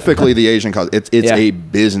specifically the Asian customers, it's Yeah. a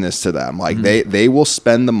business to them. Like they will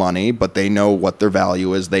spend the money, but they know what their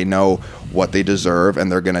value is. They know what they deserve,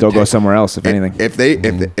 and they're gonna They'll go somewhere else, if anything.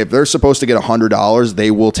 If they're supposed to get $100,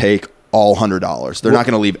 they will take all $100. They're not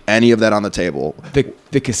going to leave any of that on the table.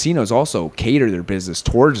 the casinos also cater their business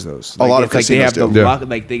towards those. A lot of it's like they casinos have do. the Yeah. luck,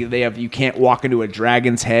 like they have. You can't walk into a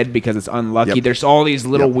dragon's head because it's unlucky. Yep. There's all these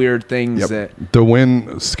little Yep. weird things Yep. that. The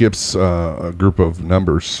win skips a group of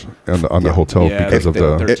numbers on the hotel Yeah, because of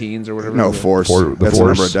the 13s or whatever. No, it is. force. The That's force. the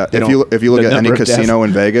number of They death. don't- If you look the at any number of death. casino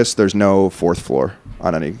in Vegas, there's no fourth floor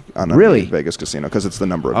on any Really? Vegas casino because it's the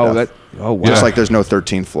number of Oh, death. oh wow. Just like there's no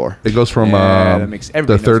 13th floor. It goes from Yeah, that makes- the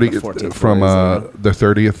everybody knows 30 what the 14th from floor is, the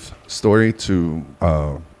 30th story to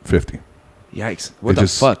 50. Yikes! What It the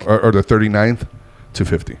just, fuck? Or the 39th to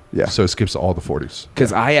 50. Yeah. So it skips all the 40s.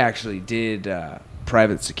 Because I actually did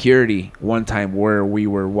private security one time where we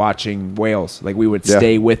were watching whales. Like we would Yeah.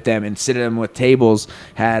 stay with them and sit them with tables.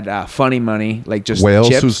 Had funny money, like just Whales?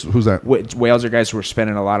 chips. Who's that? Whales are guys who were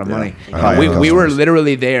spending a lot of money. High-end We were customers.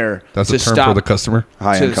 literally there That's to a term stop for the customer.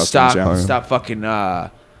 High-end to customers, stop yeah. stop fucking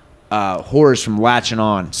whores from latching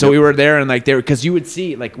on. So we were there and like there because you would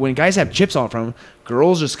see like when guys have chips on from them,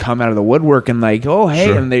 girls just come out of the woodwork and like, oh hey,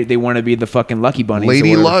 Sure. and they want to be the fucking lucky bunnies. or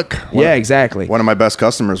Lady whatever. Luck. Yeah, exactly. One of my best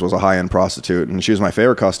customers was a high-end prostitute, and she was my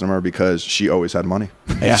favorite customer because she always had money.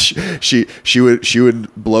 Yeah. she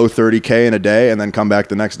would blow $30K in a day and then come back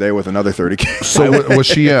the next day with another $30K. So was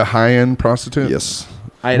she a high-end prostitute? Yes.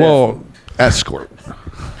 I had a- Well, escort.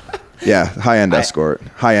 Yeah, high-end escort,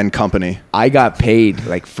 high-end company. I got paid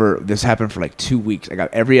like for this happened for like 2 weeks. I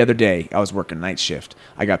got every other day. I was working night shift.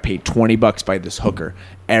 I got paid $20 by this hooker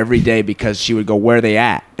every day because she would go, "Where they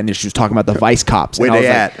at?" And then she was talking about the vice cops. Where and I they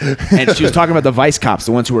was like- and she was talking about the vice cops,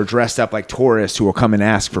 the ones who were dressed up like tourists who will come and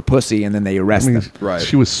ask for pussy and then they arrest them. Right.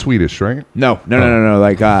 She was Swedish, right? No.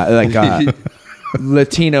 Like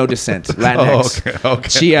Latino descent, Latinx. Okay.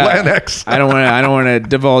 She, Latinx. I don't want to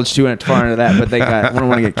divulge too far into that, but I don't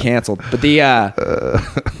want to get canceled. But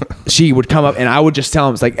she would come up and I would just tell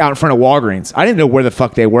them, it's like out in front of Walgreens. I didn't know where the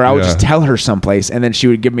fuck they were. I would Yeah. just tell her someplace, and then she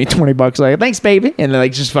would give me $20, like, thanks, baby, and then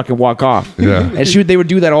like just fucking walk off. Yeah. And they would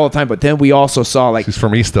do that all the time. But then we also saw like She's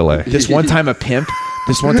from East LA. this one time a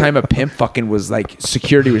pimp fucking was like,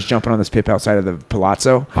 security was jumping on this pimp outside of the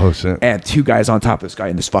Palazzo. Oh, shit. And two guys on top of this guy,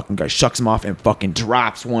 and this fucking guy shucks him off and fucking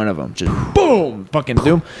drops one of them. Just boom, fucking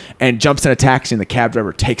doom, and jumps in a taxi, and the cab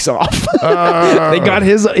driver takes off. They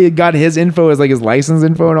got his info as like his license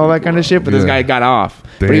info and all that kind of shit, but this Yeah. guy got off.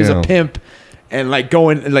 But he was a Damn. pimp. And like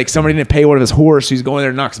going, like somebody didn't pay one of his horse, so he's going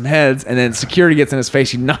there to knock some heads, and then security gets in his face.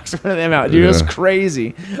 He knocks one of them out. Dude, it was Yeah.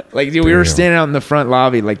 crazy. Like, dude, we were Damn. standing out in the front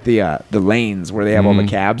lobby, like the lanes where they have all the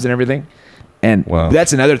cabs and everything. And Wow.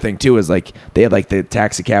 that's another thing too, is like they have like the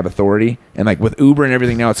taxi cab authority, and like with Uber and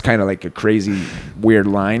everything now, it's kind of like a crazy weird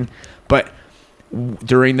line. But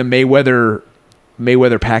during the Mayweather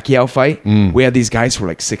Pacquiao fight, we had these guys who were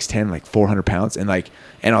like 6'10", like 400 pounds, and I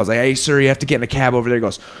was like, hey sir, you have to get in a cab over there.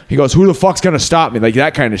 He goes, who the fuck's gonna stop me? Like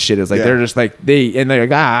that kind of shit is like, Yeah. they're just like they're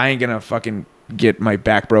like, I ain't gonna fucking get my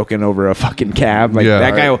back broken over a fucking cab. Like Yeah.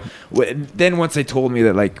 that guy. Then once they told me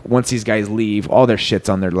that like once these guys leave, all their shit's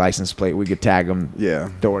on their license plate, we could tag them. Yeah.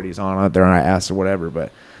 Authorities on it, they're on our ass or whatever.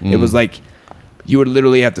 But it was like you would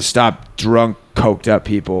literally have to stop drunk, coked up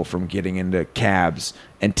people from getting into cabs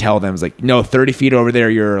and tell them, it's like, no, 30 feet over there,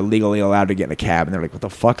 you're illegally allowed to get in a cab. And they're like, what the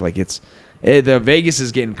fuck? Like the Vegas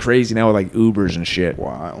is getting crazy now with like Ubers and shit.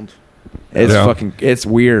 Wild. It's Yeah. it's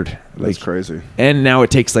weird. That's Like crazy. And now it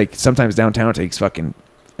takes like, sometimes downtown it takes fucking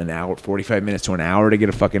an hour, 45 minutes to an hour to get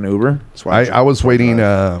a fucking Uber. That's why I was waiting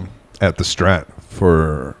at the Strat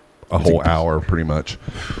for a whole hour pretty much,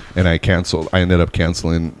 and I ended up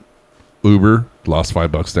canceling Uber, lost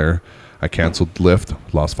 $5 there. I canceled Lyft,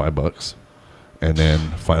 lost $5, and then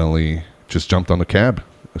finally just jumped on the cab.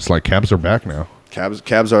 It's like cabs are back now.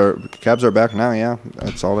 Cabs are back now. Yeah,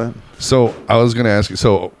 that's all that. So I was gonna ask you.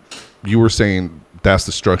 So you were saying that's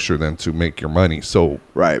the structure then to make your money. So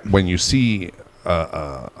Right. when you see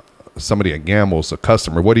somebody that gambles, a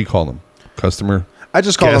customer, what do you call them? Customer. I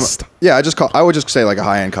just call Guest. them. Yeah, I would just say like a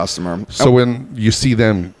high end customer. So when you see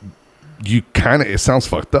them, you kind of, it sounds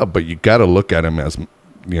fucked up, but you got to look at them as,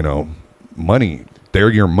 money. They're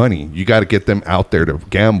your money. You got to get them out there to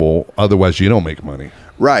gamble. Otherwise, you don't make money.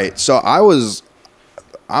 Right. So I'm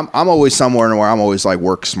always somewhere where I'm always like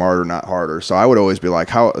work smarter, not harder. So I would always be like,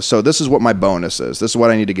 so this is what my bonus is. This is what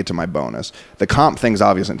I need to get to my bonus. The comp thing's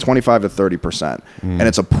obviously 25 to 30%. And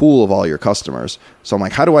it's a pool of all your customers. So I'm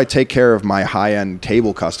like, how do I take care of my high end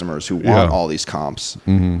table customers who want Yeah. all these comps?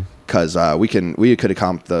 Because we could have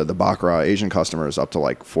comped the Baccarat Asian customers up to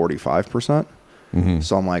like 45%.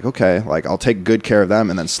 So I'm like, okay, like I'll take good care of them.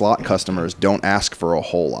 And then slot customers don't ask for a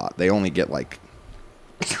whole lot. They only get like,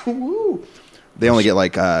 they only get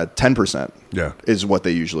like 10%. Yeah. Is what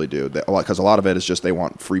they usually do. Because a lot of it is just they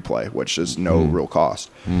want free play, which is no real cost.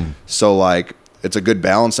 So like it's a good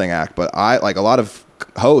balancing act. But I like a lot of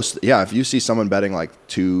hosts. Yeah, if you see someone betting like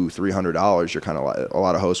 $200-$300, you're kind of like, a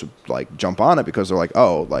lot of hosts would like jump on it because they're like,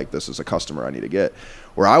 oh, like this is a customer I need to get.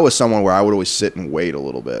 Where I was someone where I would always sit and wait a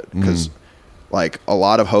little bit because like a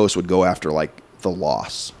lot of hosts would go after like the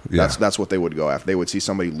loss. Yeah. That's what they would go after. They would see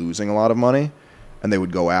somebody losing a lot of money, and they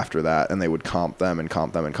would go after that, and they would comp them and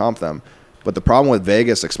comp them and comp them. But the problem with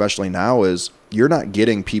Vegas, especially now, is you're not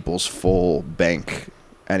getting people's full bank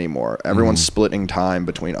anymore. Everyone's splitting time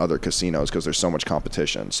between other casinos because there's so much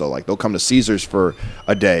competition. So like they'll come to Caesars for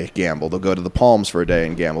a day, gamble. They'll go to the Palms for a day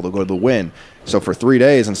and gamble. They'll go to the Wynn. So for 3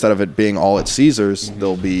 days, instead of it being all at Caesars,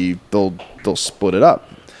 they'll split it up.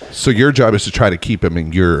 So your job is to try to keep them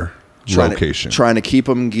in your location. Trying to keep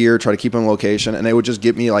them gear, try to keep them location, and they would just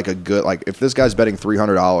give me like a good, like if this guy's betting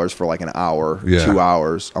 $300 for like an hour, Yeah. 2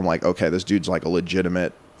 hours, I'm like, okay, this dude's like a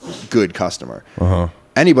legitimate good customer. Uh-huh.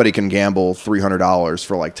 Anybody can gamble $300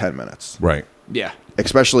 for like 10 minutes, Right. Yeah.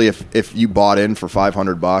 especially if you bought in for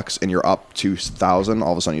 $500 and you're up 2,000.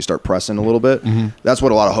 All of a sudden you start pressing a little bit. That's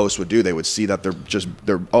what a lot of hosts would do. They would see that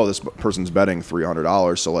oh, this person's betting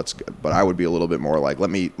 $300, so but I would be a little bit more like, let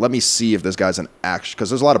me see if this guy's an action, because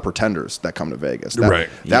there's a lot of pretenders that come to Vegas. Right.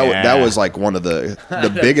 That was like one of the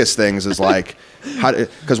biggest things is like,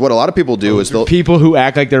 because what a lot of people do is they'll People who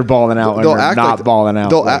act like they're balling out when they're not balling out.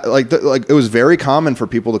 They'll act like it was very common for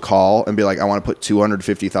people to call and be like, I want to put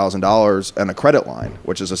 $250,000 in a credit line,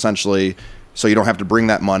 which is essentially so you don't have to bring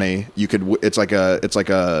that money. You could. It's like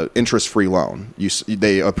a interest-free loan.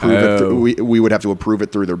 They approve it. We would have to approve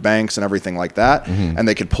it through their banks and everything like that, and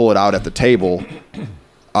they could pull it out at the table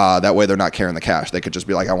That way they're not carrying the cash. They could just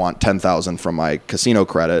be like, I want 10,000 from my casino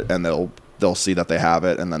credit, and they'll see that they have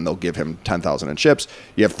it, and then they'll give him 10,000 in chips.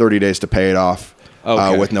 You have 30 days to pay it off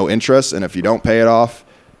with no interest, and if you don't pay it off,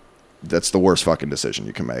 that's the worst fucking decision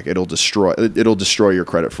you can make. It'll destroy your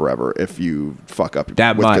credit forever if you fuck up with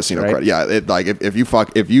casino credit. Yeah,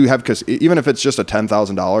 if you have even if it's just a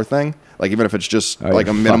 $10,000 thing, like even if it's just like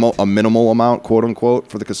a minimal amount, quote unquote,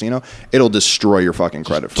 for the casino, it'll destroy your fucking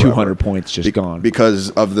credit forever. 200 points just gone because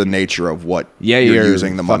of the nature of what you're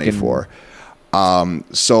using the money for.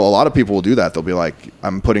 So a lot of people will do that. They'll be like,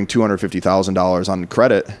 I'm putting $250,000 on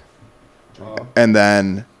credit, and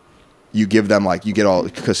then you give them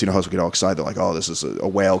casino hosts will get all excited. They're like, oh, this is a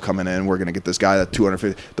whale coming in. We're gonna get this guy that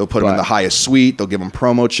 250. They'll put him in the highest suite. They'll give him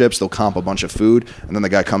promo chips. They'll comp a bunch of food, and then the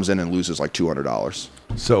guy comes in and loses like $200.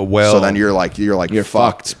 So then you're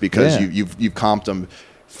fucked because you've comped them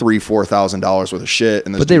 $3,000-$4,000 worth of shit.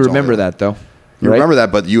 And but they remember that though. You remember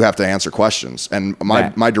that, but you have to answer questions. And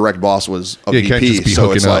my direct boss was a VP,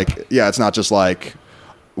 so it's like, it's not just like,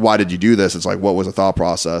 why did you do this? It's like, what was the thought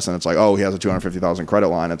process? And it's like, oh, he has a 250,000 credit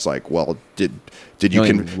line. It's like, well, did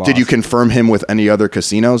you confirm him with any other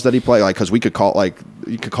casinos that he played? Like, because we could call, like,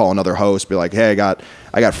 you could call another host, be like, hey, I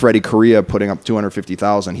got Freddie Correa putting up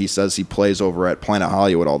 250,000. He says he plays over at Planet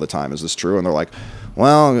Hollywood all the time. Is this true? And they're like,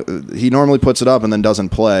 well, he normally puts it up and then doesn't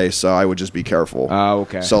play, so I would just be careful. Oh,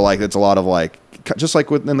 okay. So like, it's a lot of like, just like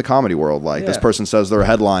within the comedy world, like this person says they're a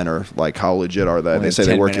headliner, like how legit are they? They say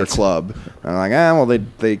they work your club, and I'm like, well,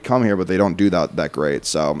 they come here, but they don't do that great.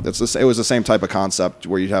 So it was the same type of concept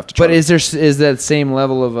where you'd have to. But is that same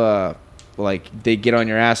level of like they get on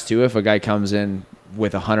your ass too if a guy comes in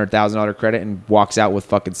with $100,000 credit and walks out with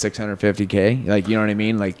fucking $650K? Like, you know what I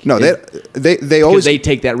mean? Like, no, they always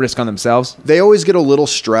take that risk on themselves. They always get a little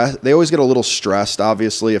stressed. They always get a little stressed,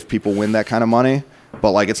 obviously, if people win that kind of money.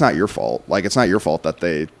 But like, it's not your fault. Like, it's not your fault that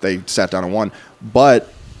they sat down and won.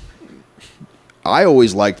 But I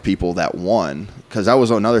always liked people that won, because that was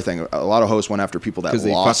another thing. A lot of hosts went after people that lost.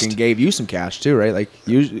 Because they fucking gave you some cash too, right? Like,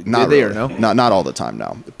 usually, not did really. They or no? Not all the time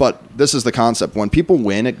now. But this is the concept. When people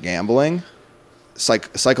win at gambling,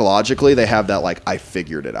 psychologically they have that like, I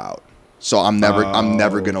figured it out, so I'm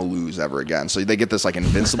never gonna lose ever again. So they get this like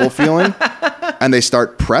invincible feeling, and they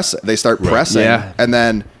start pressing. Yeah. And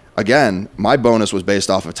then again, my bonus was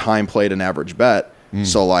based off of time played and average bet.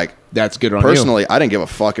 So like, that's good on personally, you. I didn't give a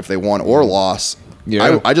fuck if they won or lost.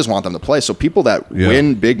 Yeah. I just want them to play. So people that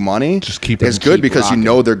win big money just keep is good because rocking. You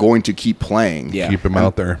know they're going to keep playing. Yeah. Keep them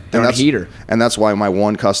out there. They're a heater. And that's why my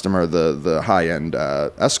one customer, the high-end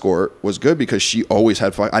escort, was good, because she always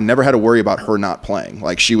had fun. I never had to worry about her not playing.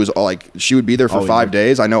 Like, she would be there for 5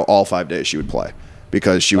 days. I know all 5 days she would play,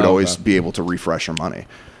 because she would always be able to refresh her money.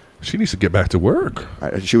 She needs to get back to work.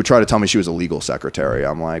 She would try to tell me she was a legal secretary.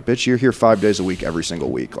 I'm like, bitch, you're here 5 days a week, every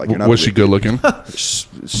single week. Like, you're not. Was she good looking?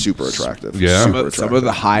 Super attractive. Yeah. Some of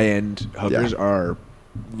the high end hookers are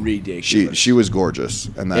ridiculous. She was gorgeous,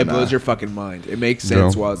 and then it blows your fucking mind. It makes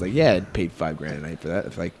sense. Well, I was like, yeah, I'd pay $5,000 a night for that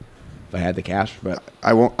if I had the cash. But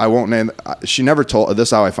I won't name. She never told. This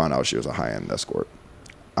is how I found out she was a high end escort.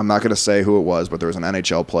 I'm not going to say who it was, but there was an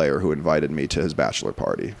NHL player who invited me to his bachelor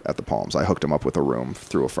party at the Palms. I hooked him up with a room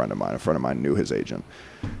through a friend of mine. A friend of mine knew his agent.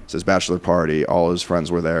 It's his bachelor party. All his friends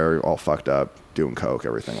were there, all fucked up, doing coke,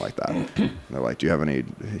 everything like that. And they're like, do you have any,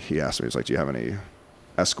 he asked me, he's like, do you have any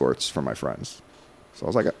escorts for my friends? So I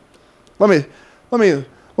was like, let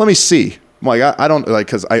me see. I'm like, I don't, like,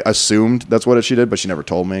 because I assumed that's what she did, but she never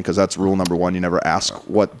told me, because that's rule number one. You never ask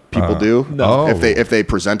what people do. No. If they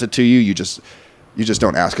present it to you, you just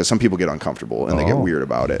don't ask, because some people get uncomfortable and they get weird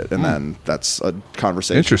about it, and then that's a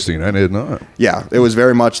conversation. Interesting. I did not. Yeah, it was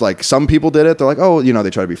very much like, some people did it. They're like, oh, they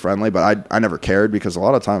try to be friendly, but I never cared, because a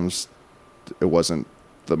lot of times it wasn't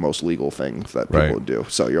the most legal thing that people would do.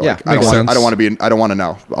 So you're like, I don't want to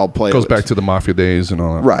know. I'll play. It goes back to the mafia days and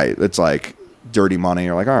all that. Right. It's like dirty money.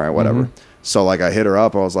 You're like, all right, whatever. So like, I hit her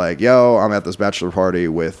up. I was like, yo, I'm at this bachelor party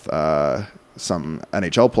with some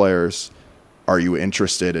NHL players. Are you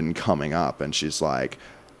interested in coming up? And she's like,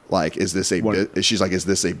 is this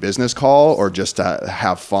a business call or just to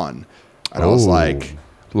have fun? And I was like,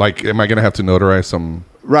 am I going to have to notarize some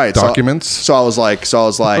documents? So I was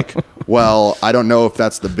like, well, I don't know if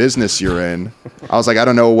that's the business you're in. I was like, I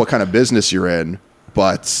don't know what kind of business you're in,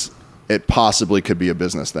 but it possibly could be a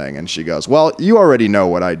business thing. And she goes, well, you already know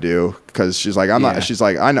what I do. Cause she's like, I'm not, she's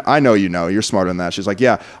like, I know, you're smarter than that. She's like,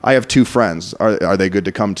 yeah, I have 2 friends. Are they good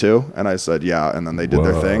to come too? And I said, yeah. And then they did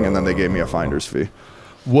their thing. And then they gave me a finder's fee.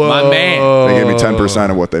 Whoa. My man. They gave me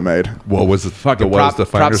 10% of what they made. What was the fucking what was the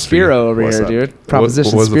prop finder's Spiro fee? over What's here, that? dude.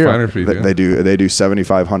 Proposition What was the Spiro. finder fee? They do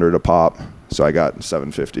 $7,500 a pop. So I got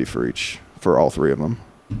 $750 for all 3 of them.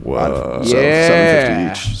 Whoa. So Yeah.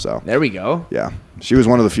 $7.50 each. So There we go. yeah, she was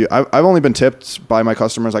one of the few. I've only been tipped by my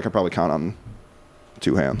customers. I could probably count on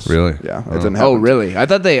 2 hands. Really? Yeah. It Oh. didn't happen. Oh, really? I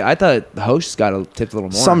thought the hosts got tipped a little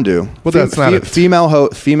more. Some do. Well, that's not a- female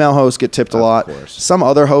hosts get tipped a lot. course. Some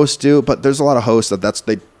other hosts do, but there's a lot of hosts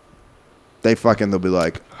they fucking they'll be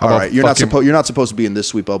like, How all about right, you're not supposed to be in this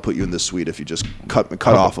suite. But I'll put you in this suite if you just cut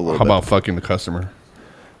off a little How bit. about fucking the customer?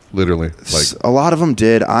 Literally, like A lot of them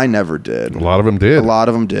did. I never did. a lot of them did. A lot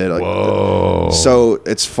of them did. Like, Whoa. So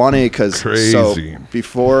it's funny because Crazy.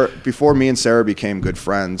 before me and Sarah became good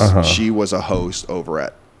friends, she was a host over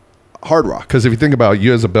at Hard Rock. Because if you think about it,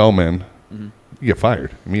 you as a bellman, Mm-hmm. you get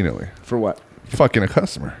fired immediately. For what? Fucking a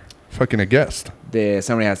customer, fucking a guest.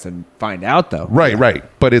 Somebody has to find out though. Right.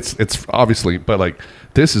 But it's obviously, but like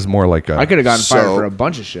this is more like a. I could have gotten fired So- for a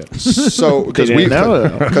bunch of shit. So because They we didn't know,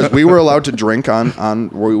 though. because we were allowed to drink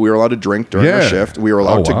we were allowed to drink during our Yeah. shift. We were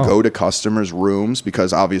allowed Oh, wow. to go to customers' rooms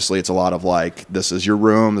because obviously it's a lot of like, this is your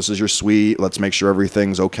room, this is your suite. Let's make sure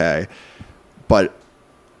everything's okay. But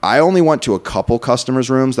I only went to a couple customers'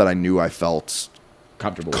 rooms that I knew I felt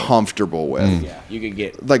comfortable with. Mm. Yeah, you could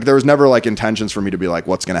get. Like there was never like intentions for me to be like,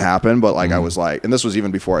 what's going to happen? But like I was like, and this was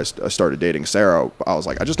even before I started dating Sarah. I was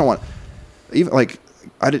like, I just don't want even like.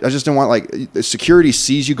 I just didn't want like the security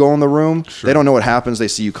sees you go in the room. They don't know what happens. They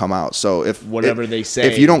see you come out. So if Whatever they say.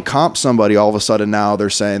 if you don't comp somebody, all of a sudden now they're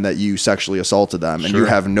saying that you sexually assaulted them, and you Sure.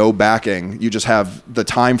 have no backing. You just have the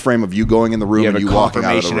time frame of you going in the room You have and a you walking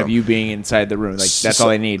out of the confirmation room. of you being inside the room. Like that's So- all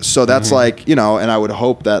I need. So that's like, and I would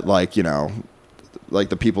hope that like, like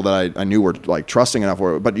the people that I knew were like trusting enough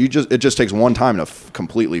for it, but it just takes one time to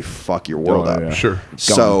completely fuck your world Oh, up. yeah. Sure.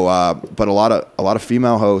 So, but a lot of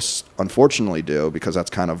female hosts unfortunately do, because that's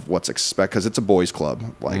kind of what's because it's a boys club.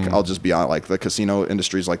 Like I'll just be honest, like the casino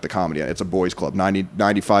industry is like the comedy. It's a boys club.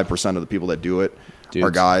 95% of the people that do it are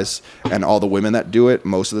Dudes. guys, and all the women that do it,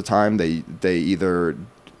 most of the time they either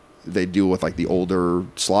deal with like the older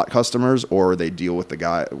slot customers, or they deal with the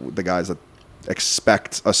guys that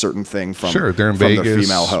expect a certain thing from Sure, they're in the Vegas,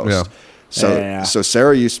 female host. yeah. So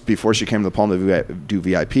Sarah before she came to the Palm to do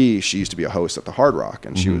VIP, she used to be a host at the Hard Rock,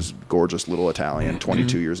 and she was gorgeous little Italian,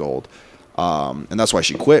 22 years old. And that's why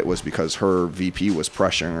she quit, was because her VP was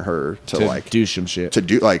pressuring her to like do some shit. to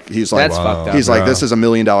do like, he's like, That's fucked up. he's like, Wow. this is $1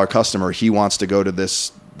 million customer. He wants to go to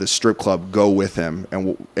this strip club. Go with him,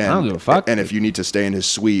 and don't give a fuck. And if you need to stay in his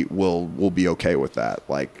suite, we'll be okay with that.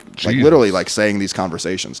 Like Jesus. literally like saying these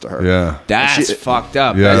conversations to her. Yeah. That's she- fucked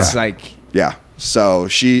up. Yeah. That's like Yeah. So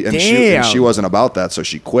she Damn. wasn't about that, so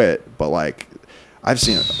she quit. But like, I've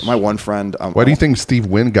seen it. My one friend. Why do you think Steve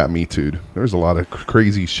Wynn got Me Too'd? There's a lot of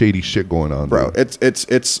crazy, shady shit going on, bro? dude.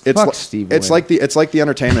 Fuck Like, Steve it's Wynn. like the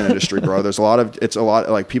entertainment industry, bro. There's a lot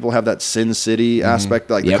like people have that Sin City aspect.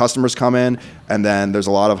 Like the Yep. customers come in, and then there's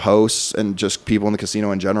a lot of hosts and just people in the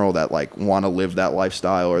casino in general that like want to live that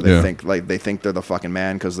lifestyle, or they Yeah. think they're the fucking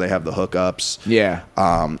man because they have the hookups. yeah.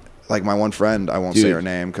 Like my one friend, I won't say Dude. her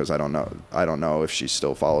name because I don't know if she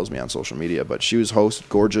still follows me on social media, but she was host,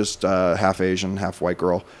 gorgeous, half Asian, half white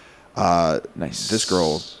girl. Nice. This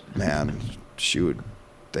girl, man,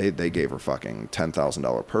 they gave her fucking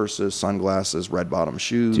 $10,000 purses, sunglasses, red bottom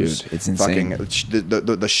shoes. Dude, it's insane.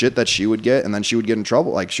 Fucking the shit that she would get, and then she would get in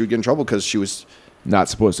trouble. Like she would get in trouble because she was. Not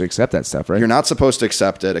supposed to accept that stuff, right? You're not supposed to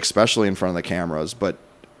accept it, especially in front of the cameras. But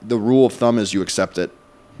the rule of thumb is you accept it.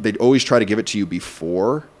 They'd always try to give it to you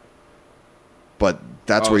before. But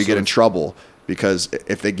that's Oh, where you so get in it's- trouble, because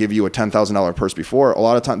if they give you a $10,000 purse before, a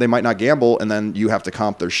lot of time they might not gamble, and then you have to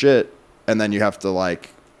comp their shit, and then you have to like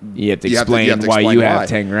You have to explain why you have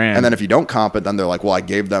 10 grand. And then if you don't comp it, then they're like, "Well, I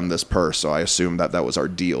gave them this purse, so I assume that was our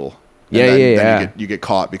deal." And Yeah, then, yeah, then yeah. You get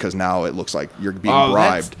caught because now it looks like you're being Oh,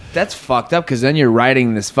 bribed. That's fucked up, because then you're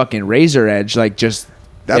riding this fucking razor edge, like just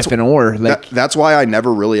if and or. Like That's why I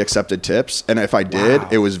never really accepted tips, and if I did, Wow.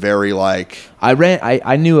 it was very like.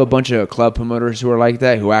 I knew a bunch of club promoters who were like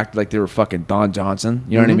that, who acted like they were fucking Don Johnson.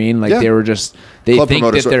 You know what I mean? Like Yeah. they were just they Club think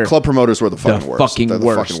promoters, that they're club promoters were the the fucking worst. fucking They're the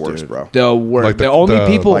worst, fucking worst, dude. bro. The worst. Like the the- only the-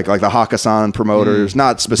 people Like the Hakkasan promoters,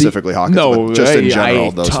 not specifically Hakkasan, no, but just in I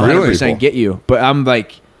general. Those 100% people. get you, but I'm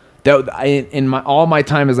like, in all my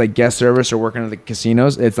time as like guest service or working at the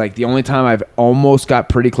casinos, it's like the only time I've almost got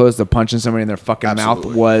pretty close to punching somebody in their fucking mouth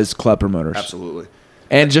Absolutely. was club promoters. Absolutely.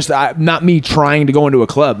 And just not me trying to go into a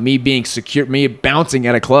club, me being secure, me bouncing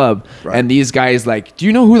at a club, Right. and these guys like, do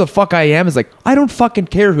you know who the fuck I am? It's like, I don't fucking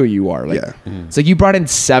care who you are. Like, Yeah. it's like you brought in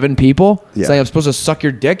 7 people. It's Yeah. like I'm supposed to suck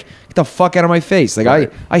your dick. Get the fuck out of my face. Like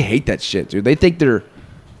Right. I hate that shit, dude. They think they're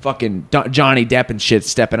fucking Johnny Depp and shit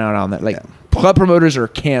stepping out on that. Like, club promoters are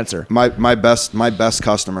cancer. My best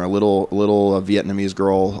customer, a little Vietnamese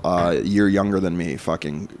girl, a year younger than me,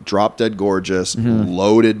 fucking drop dead gorgeous,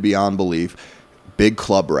 loaded beyond belief, big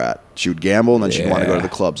club rat. She would gamble and then she'd want to go to the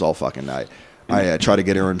clubs all fucking night. I tried to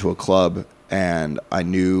get her into a club, and I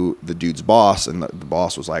knew the dude's boss, and the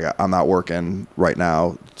boss was like, "I'm not working right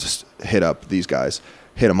now. Just hit up these guys."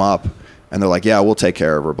 Hit them up, and they're like, "Yeah, we'll take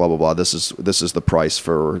care of her." Blah blah blah. This is the price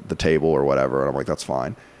for the table or whatever. And I'm like, "That's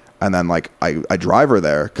fine." And then like I drive her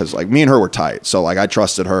there because like me and her were tight, so like I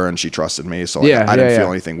trusted her and she trusted me, so like, I didn't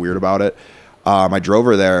feel anything weird about it. I drove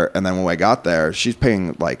her there, and then when I got there, she's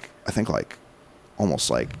paying like I think like almost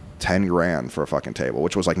like $10,000 for a fucking table,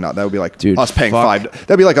 which was like not that would be like us paying $5.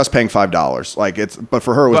 That'd be like us paying $5. Like it's but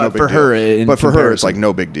for her it was no big deal. But for her it's like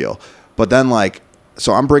no big deal. But then like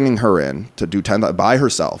so I'm bringing her in to do 10 by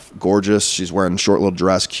herself, gorgeous. She's wearing short little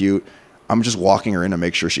dress, cute. I'm just walking her in to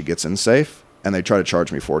make sure she gets in safe, and they try to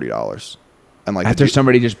charge me $40. And like after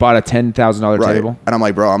somebody just bought a $10,000 table, and I'm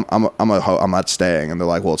like, bro, I'm not staying. And they're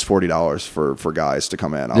like, well, it's $40 for guys to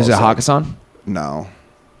come in. Is it Hakkasan? No,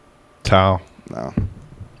 Tao. no,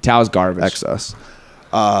 Tao's garbage. excess.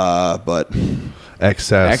 But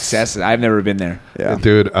Excess. I've never been there. yeah,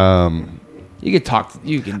 Dude, You could talk.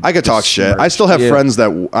 I could talk shit. I still have Yeah. friends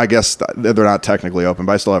that I guess they're not technically open,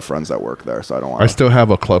 but I still have friends that work there, so I don't want. I still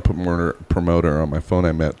have a club promoter on my phone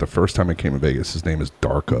I met the first time I came to Vegas. His name is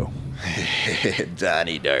Darko.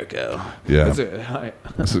 Donnie Darko. Yeah. Yeah.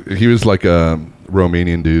 So he was like a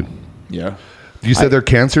Romanian dude. Yeah. You said they're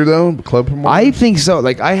cancer though? Club promoter? I think so.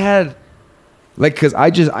 Like I had, like, cause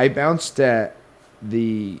I bounced at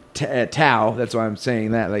the at Tao. That's why I'm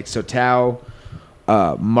saying that. Like so, Tao,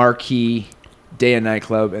 Marquee, Day and Night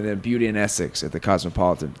Club, and then Beauty and Essex at the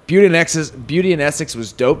Cosmopolitan. Beauty and Essex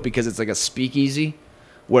was dope because it's like a speakeasy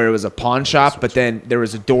where it was a pawn shop, but then there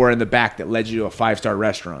was a door in the back that led you to a 5-star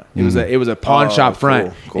restaurant. It was a pawn shop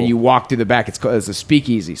front, cool. and you walk through the back. It's a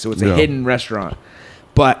speakeasy, so it's a Yeah. hidden restaurant.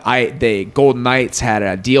 But the Golden Knights had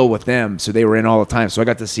a deal with them, so they were in all the time. So I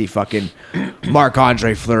got to see fucking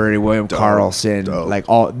Marc-Andre Fleury, William Karlsson, like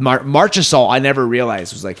all Marchessault. I never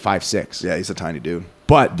realized was like 5'6". Yeah, he's a tiny dude.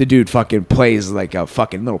 But the dude fucking plays like a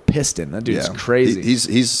fucking little piston. That dude's crazy.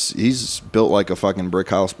 He's built like a fucking brick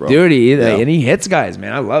house, bro. Dude, and he hits guys,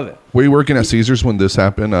 man. I love it. Were you working at Caesars when this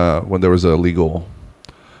happened? When there was a legal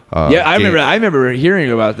Yeah, I game? remember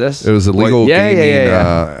hearing about this. It was illegal Yeah, gaming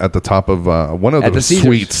yeah. at the top of one of At the the Caesars.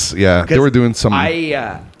 suites. Yeah, they were doing some.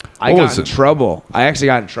 I What got was in it? trouble. I actually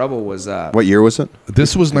got in trouble. Was What year was it?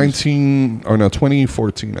 This was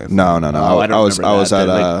 2014. I think. No. Oh, I don't remember I was that, at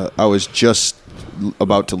but, I was just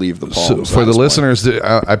about to leave the Palms. So for at the this point. listeners,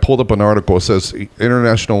 I pulled up an article. It says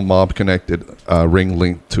international mob connected ring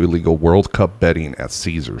linked to illegal World Cup betting at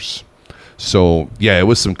Caesars. So yeah, it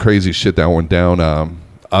was some crazy shit that went down.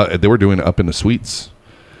 They were doing it up in the suites.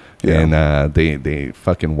 Yeah. And they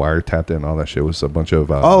fucking wiretapped it and all that shit. It was a bunch of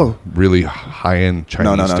really high end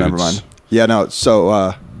Chinese No, dudes. never mind. Yeah, no.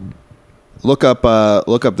 So look up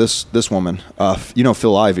this woman. You know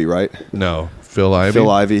Phil Ivey, right? No, Phil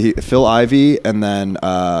Ivey. Phil Ivey, and then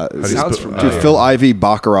Sounds familiar. Phil Ivey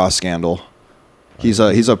Baccarat scandal. He's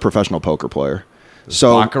a professional poker player.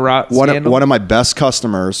 So Baccarat one scandal? of my best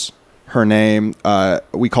customers. Her name,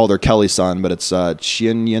 we called her Kelly Sun, but it's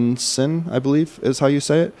Chien Yin Sin, I believe, is how you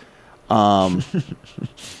say it.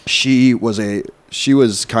 She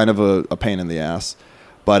was kind of a pain in the ass,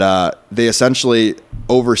 but they essentially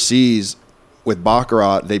overseas with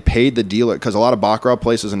Baccarat, they paid the dealer because a lot of Baccarat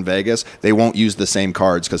places in Vegas, they won't use the same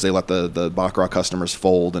cards because they let the Baccarat customers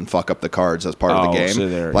fold and fuck up the cards as part of the game. So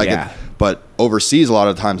they're- like yeah. but overseas, a lot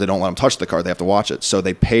of times they don't let them touch the card. They have to watch it. So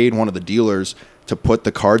they paid one of the dealers to put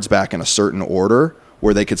the cards back in a certain order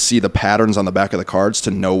where they could see the patterns on the back of the cards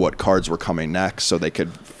to know what cards were coming next, so they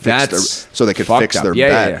could fix fucked up. their Yeah,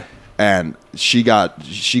 bet. yeah. And she got No,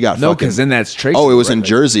 fucking, because then that's traceable. oh, it was in right?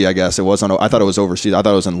 Jersey, I guess. It wasn't. I thought it was overseas. I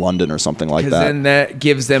thought it was in London or something like Because that. then that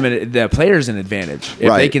gives them the players an advantage if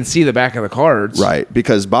Right. they can see the back of the cards. Right,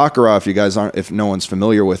 because Baccarat, if no one's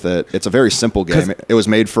familiar with it, it's a very simple game. 'Cause- It was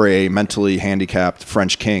made for a mentally handicapped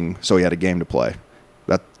French king, so he had a game to play.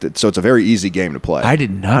 So it's a very easy game to play. I did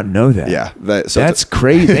not know that. Yeah, That's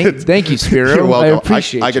crazy. Thank you, Spiro. You're welcome. I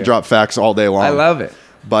appreciate. I could you. drop facts all day long. I love it.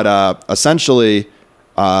 But essentially,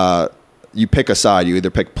 you pick a side. You either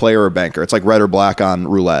pick player or banker. It's like red or black on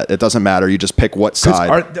roulette. It doesn't matter. You just pick what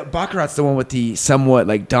side. Baccarat's the one with the somewhat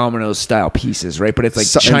like domino style pieces, right? But it's like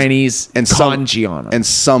So- Chinese and kanji on them. In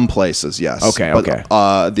some places, yes. Okay, But,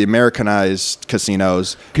 okay. the Americanized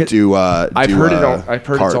casinos I've do. heard it all. I've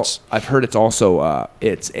heard cards. I've heard it's also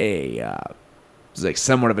it's like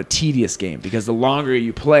somewhat of a tedious game because the longer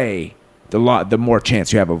you play, the more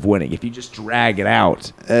chance you have of winning. If you just drag it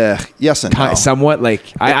out, Yes and no. somewhat like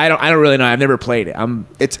I don't really know. I've never played it.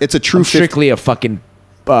 It's a true I'm strictly a fucking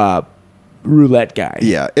roulette guy.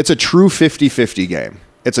 Yeah, it's a true 50-50 game.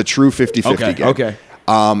 It's a true 50-50 game. Okay.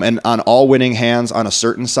 And on all winning hands on a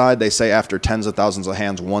certain side, they say after tens of thousands of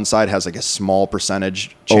hands, one side has like a small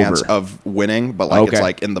percentage chance Over. of winning, but like it's Okay.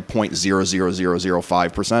 like in the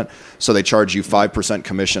 0.00005%. So they charge you 5%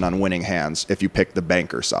 commission on winning hands if you pick the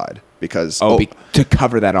banker side because To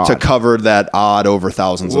cover that odd. to cover that odd over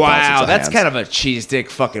thousands of thousands Wow, of that's hands. kind of a cheese dick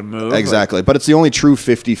fucking move. Exactly, but it's the only true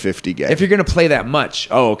 50-50 game. If you're gonna play that much,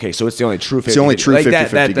 okay, so it's the only true 50. It's the only true 50-50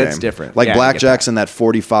 that, game. That's different. Like Yeah, I get blackjack's that. in that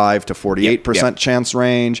 45 to 48% Yep. chance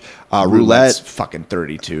range. Roulette's Roulette, fucking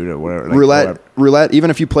 32 to whatever. Like roulette. Even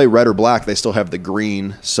if you play red or black, they still have the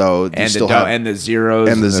green. So you and still the have and the zeros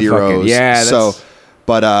and the zeros. Fucking, yeah. So, That's,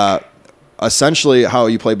 but essentially, how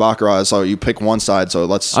you play baccarat is so you pick one side. So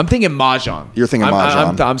let's. I'm thinking mahjong. You're thinking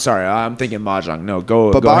mahjong. I'm sorry. I'm thinking mahjong. No,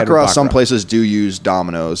 go. But go ahead with baccarat, some places do use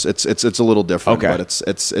dominoes. It's a little different, Okay. but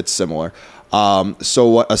it's similar. So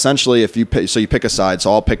what, essentially, if you pick a side,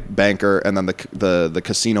 so I'll pick banker, and then the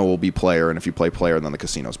casino will be player, and if you play player, then the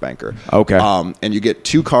casino's banker. Okay. And you get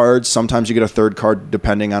 2 cards. Sometimes you get a third card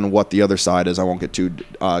depending on what the other side is. I won't get too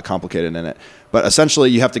complicated in it, but essentially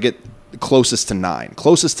you have to get closest to 9.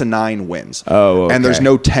 Closest to 9 wins. Oh, okay. And there's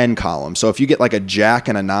no 10 column. So if you get like a jack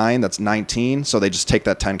and a 9, that's 19. So they just take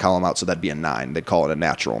that 10 column out, so that'd be a 9. They'd call it a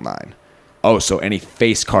natural 9. Oh, so any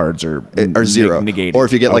face cards are Zero. negated. Or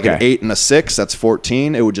if you get like an Okay. 8 and a 6, that's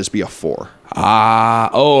 14. It would just be a 4.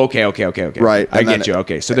 Okay. Right, I and then get you.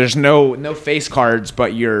 Okay, so there's no face cards,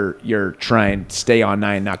 but you're trying to stay on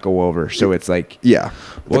 9, not go over. So it's like, Yeah.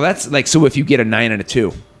 well, that's like, so if you get a 9 and a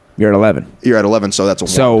 2, you're at 11. You're at 11, so that's a 1.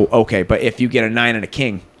 So okay, but if you get a 9 and a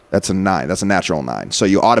king, That's a 9. That's a natural 9. So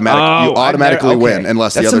you automatically win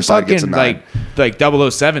unless the That's other some side gets a 9. fucking, like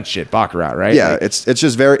 007 shit, baccarat, right? Yeah, Like, it's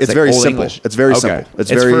just very like very Old simple. English. It's very Okay. simple.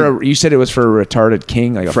 It's for very you said it was for a retarded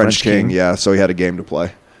king, like a French king. Yeah, so he had a game to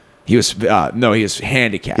play. He was no, he was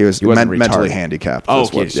handicapped. He was wasn't mentally retarded. handicapped. Oh, That's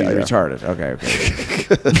okay, what- so yeah, he's yeah. retarded.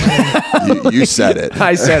 Okay. You said it.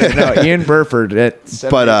 I said it. No, Ian Burford at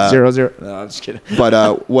 0-0. No, I'm just kidding.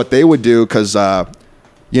 But what they would do, because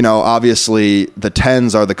obviously the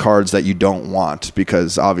 10s are the cards that you don't want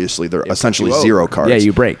because obviously they're essentially You over. 0 cards. Yeah,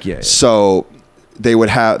 you break. Yeah. So they would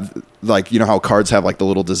have like how cards have like the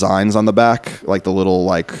little designs on the back, like the little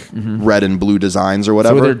like red and blue designs or So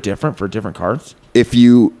whatever. they're different for different cards. If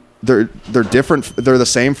they're different, they're the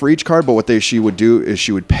same for each card, but what she would do is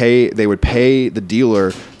they would pay the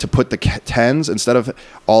dealer to put the 10s instead of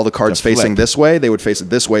all the cards To flip. facing this way, they would face it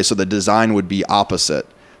this way, so the design would be opposite.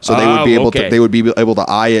 So they would be able okay. to able to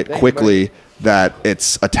eye it quickly that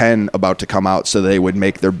it's a 10 about to come out, so they would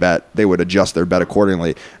make their bet. They would adjust their bet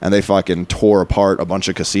accordingly, and they fucking tore apart a bunch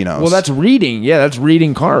of casinos. Well, that's reading. Yeah, that's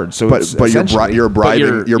reading cards. So, but it's you're essentially- you're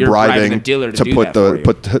bribing the dealer to do put that for you.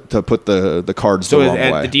 put the cards So the wrong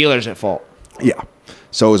way. the dealer's at fault. Yeah.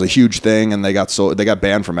 So it was a huge thing, and they got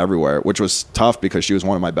banned from everywhere, which was tough because she was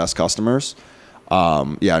one of my best customers.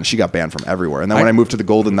 And she got banned from everywhere. And then when I moved to the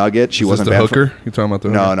Golden Nugget, she Is this wasn't the banned. hooker? You talking about the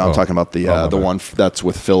No, hooker? no, I'm talking about the my bad. one that's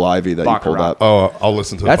with Phil Ivey that you pulled Baccarat. up. Oh, I'll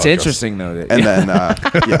listen to. That's the podcast. interesting though. That, And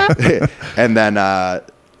then and then I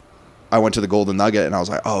went to the Golden Nugget, and I was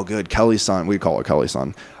like, oh, good, Kelly's son. We call her Kelly's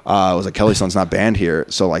son. I was like, Kelly's son's not banned here,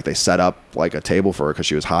 so like they set up like a table for her because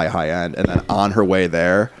she was high end. And then on her way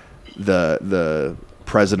there, the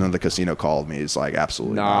president of the casino called me. He's like,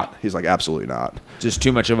 absolutely not. He's like, absolutely not. just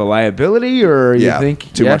too much of a liability, or you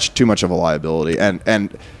think too much of a liability,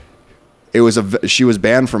 and it was she was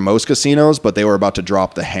banned from most casinos, but they were about to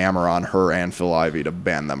drop the hammer on her and Phil Ivey to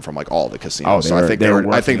ban them from like all the casinos. Oh, So I think they were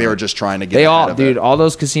working on it. just trying to get They ahead all, of dude, it. all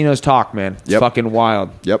those casinos talk, man. It's Yep. fucking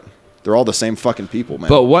wild. Yep, they're all the same fucking people, man.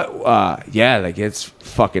 But what? Like it's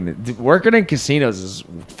fucking working in casinos is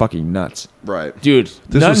fucking nuts, right, dude.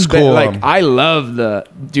 This nothing was cool, Like I love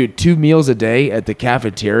 2 meals a day at the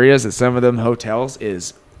cafeterias at some of them hotels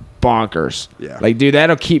is bonkers. Yeah. Like, dude,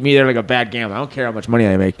 that'll keep me there like a bad gamble. I don't care how much money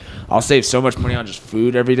I make. I'll save so much money on just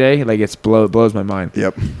food every day. Like it blows my mind.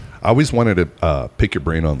 Yep, I always wanted to pick your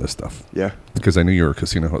brain on this stuff. yeah, Because I knew you were a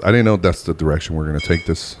casino host. I didn't know that's the direction we're going to take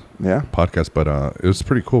this yeah, podcast, but it was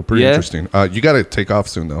pretty cool, pretty Yeah. interesting. You got to take off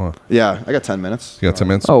soon, though. Huh? yeah. I got 10 minutes. You got 10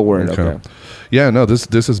 minutes? Oh, word, okay. Yeah, no, this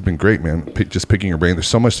has been great, man. Just picking your brain. There's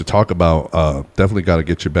so much to talk about. Definitely got to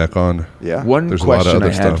get you back on. Yeah, One There's a lot of question I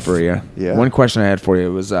other had stuff. for you. Yeah. One question I had for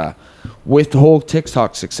you was with the whole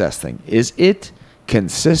TikTok success thing, is it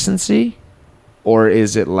consistency or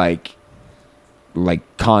is it like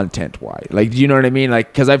content wise? Like, do you know what I mean?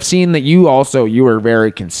 Like, because I've seen that you were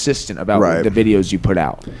very consistent about Right. the videos you put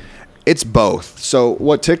out. It's both. So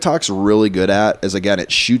what TikTok's really good at is, again,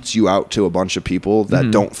 it shoots you out to a bunch of people that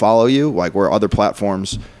don't follow you, like where other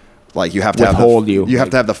platforms, like you have to Withhold have you. have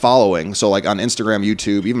to have the following. So like on Instagram,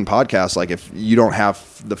 YouTube, even podcasts, like if you don't have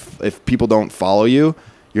if people don't follow you,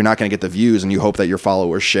 you're not going to get the views, and you hope that your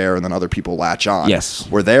followers share and then other people latch on. Yes.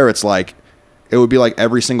 Where there, it's like, it would be like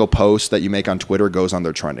every single post that you make on Twitter goes on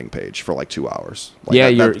their trending page for like 2 hours.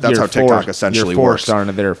 Like that's how TikTok essentially you're works. forced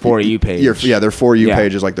onto their For You page. Their For You Yeah.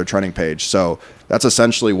 page is like their trending page. So that's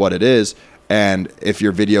essentially what it is. And if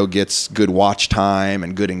your video gets good watch time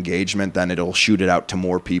and good engagement, then it'll shoot it out to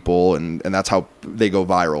more people, and that's how they go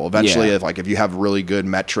viral. Eventually, Yeah. if you have really good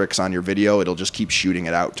metrics on your video, it'll just keep shooting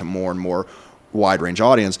it out to more and more wide range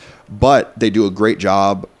audience. But they do a great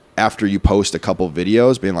job after you post a couple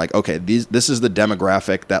videos being like, okay, this is the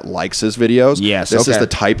demographic that likes his videos. Yes, This is okay. the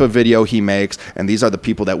type of video he makes, and these are the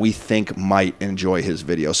people that we think might enjoy his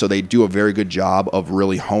video. So they do a very good job of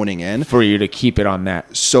really honing in. For you to keep it on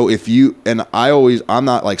that. So if you, and I'm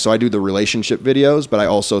not like, so I do the relationship videos, but I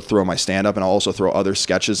also throw my stand up, and I'll also throw other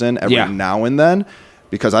sketches in every Yeah. now and then,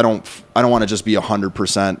 because I don't want to just be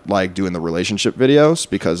 100% like doing the relationship videos,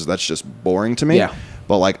 because that's just boring to me. Yeah.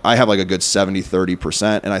 But like I have like a good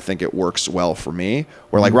 70-30%, and I think it works well for me.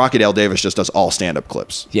 Where like Rocky Dale Davis just does all stand up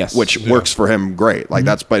clips. Yes. Which works for him great. Like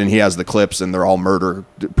and he has the clips, and they're all murder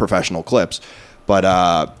professional clips.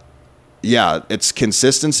 But yeah, it's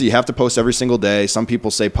consistency. You have to post every single day. Some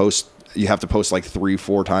people say you have to post like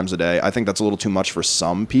 3-4 times a day. I think that's a little too much for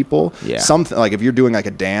some people. Yeah. Something like if you're doing like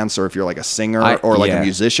a dance, or if you're like a singer or like a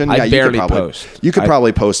musician, I barely you could probably post. You could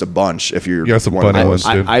probably post a bunch if you're. You got some one of funny those.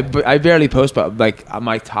 ones. I barely post, but like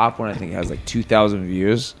my top one I think has like 2,000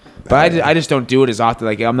 views. But I just don't do it as often.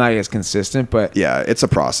 Like I'm not as consistent. But Yeah, it's a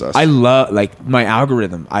process. I love like my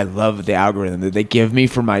algorithm. I love the algorithm that they give me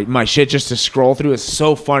for my shit just to scroll through. It's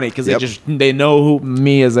so funny because Yep. they know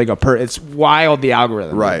me as like It's wild, the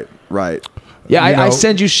algorithm. right. Yeah, You I know-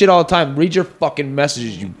 send you shit all the time. Read your fucking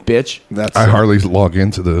messages, you bitch. That's I hardly log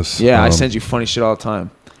into this. Yeah, I send you funny shit all the time.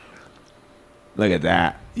 Look at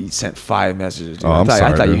that. You sent 5 messages. Dude. Oh, I'm I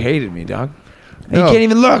sorry, thought you dude. hated me, dog. No. You can't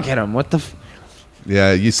even look at them. What the?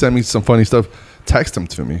 Yeah, you send me some funny stuff. Text them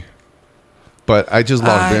to me. But I just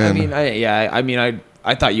logged in.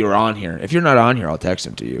 I thought you were on here. If you're not on here, I'll text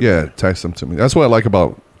them to you. Yeah, text them to me. That's what I like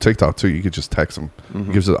about TikTok too. You could just text them.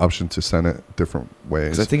 It gives you the option to send it different ways.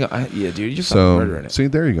 'Cause I think, dude, you're fucking So murdering it. see,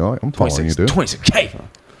 there you go. I'm following you, dude. 26K.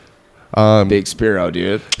 Big Spiro,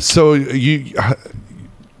 dude. So you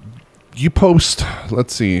post.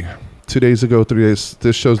 Let's see, 2 days ago, 3 days.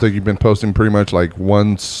 This shows that you've been posting pretty much like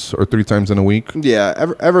once or 3 times in a week.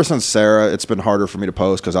 Yeah, ever since Sarah, it's been harder for me to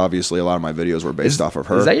post because obviously a lot of my videos were based off of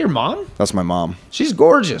her. Is that your mom? That's my mom. She's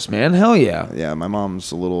gorgeous, man. Hell yeah. Yeah, my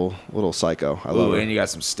mom's a little psycho. I love Ooh, her. and you got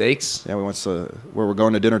some steaks. Yeah, we went to where we're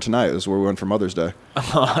going to dinner tonight. This is where we went for Mother's Day.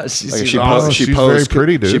 She's Like awesome. Oh, she's very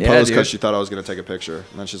pretty, dude. She Yeah, posed dude. because she thought I was going to take a picture,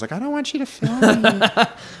 and then she's like, "I don't want you to film me."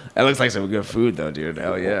 That looks like some good food, though, dude.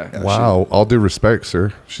 Hell yeah. Wow, all due respect,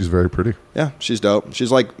 sir. She's very pretty. Yeah, she's dope.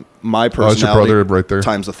 She's like my Oh, personality. it's your brother right there.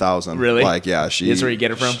 Times 1,000. Really? Like, yeah, she. That's where you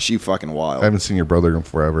get it from? She fucking wild. I haven't seen your brother in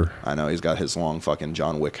forever. I know he's got his long fucking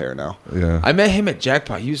John Wick hair now. Yeah. I met him at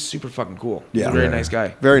Jackpot. He was super fucking cool. He's Yeah. a very Yeah. nice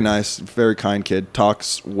guy. Very nice, very kind kid.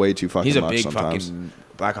 Talks way too fucking He's a much big sometimes. fucking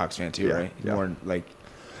Blackhawks fan, too, Yeah, right? yeah. More like,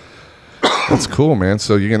 That's cool, man.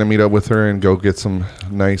 So you're gonna meet up with her and go get some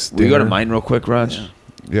nice dinner. we go to mine real quick, Raj.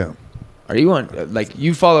 Yeah. Are you on, like,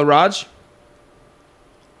 you follow Raj?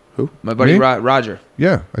 Who? My buddy Me? Roger.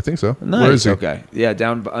 Yeah, I think so. Nice. Where is he? Okay. Yeah,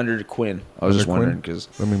 down under Quinn. I was just Under Quinn? wondering because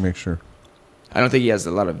Let me make sure. I don't think he has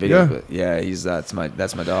a lot of videos, Yeah. but yeah, that's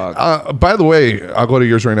my dog. By the way, I'll go to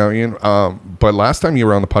yours right now, Ian. But last time you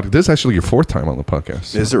were on the podcast, this is actually your 4th time on the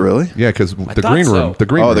podcast. Is it really? Yeah, because the thought green so. room. The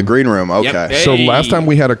green Oh, room. the green room. Okay. Yep. So Hey. last time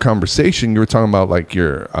we had a conversation, you were talking about like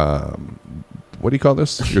your what do you call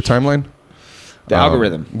this? Your timeline? The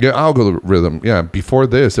algorithm. Yeah, algorithm. Yeah. Before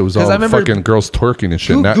this, it was 'Cause all I remember fucking girls twerking and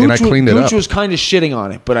shit. Gooch, And I cleaned it Gooch up. was kind of shitting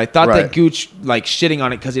on it, but I thought Right. that Gooch like shitting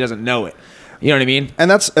on it because he doesn't know it. You know what I mean? And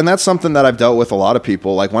that's something that I've dealt with a lot of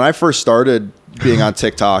people. Like when I first started being on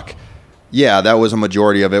TikTok, yeah, that was a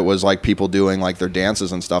majority of it was like people doing like their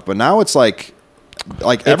dances and stuff. But now it's like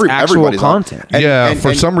actual everybody's content. On. Yeah,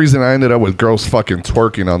 for some reason I ended up with girls fucking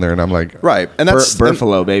twerking on there, and I'm like, right, and that's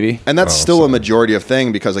Buffalo, baby. And that's still a majority of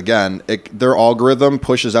thing because again, their algorithm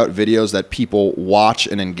pushes out videos that people watch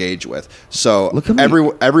and engage with. So Look at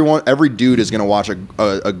me. every dude is gonna watch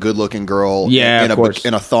a good looking girl Yeah, in of course.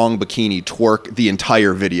 a thong bikini twerk the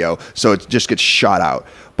entire video. So it just gets shot out.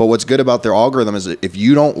 But what's good about their algorithm is if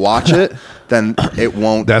you don't watch it, then it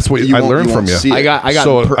won't. That's what I learned from you. see it.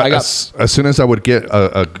 As soon as I would get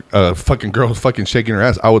a fucking girl fucking shaking her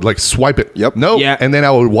ass, I would like swipe it. Yep. No. Yeah. And then I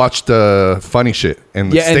would watch the funny shit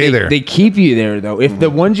and Yeah, stay and there. they keep you there though. If the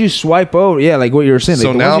ones you swipe over, yeah, like what you were saying, like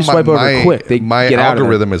so the now ones you swipe over quick, they my get out of there.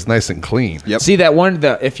 algorithm is nice and clean. Yep. See that one,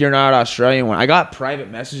 the if you're not Australian one. I got private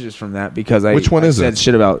messages from that because Which one I is said it?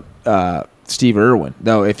 shit about Steve Irwin.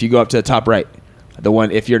 No, if you go up to the top right, the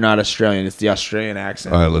one if you're not Australian, it's the Australian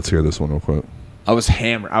accent. All right, let's hear this one real quick. I was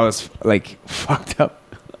hammered. I was like fucked up.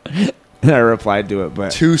 And I replied to it,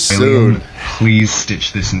 but Too soon. Please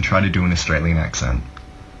stitch this and try to do an Australian accent.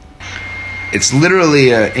 It's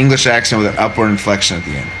literally an English accent with an upward inflection at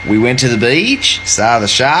the end. We went to the beach, saw the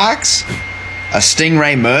sharks, a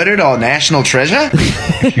stingray murdered our national treasure.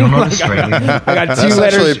 If you're not Australian, I got two That's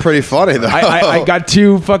letters. actually pretty funny though. I got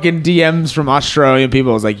two fucking DMs from Australian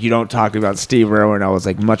people. I was like, you don't talk about Steve Irwin. I was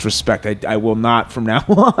like, much respect. I will not from now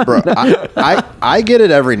on. Bro, I get it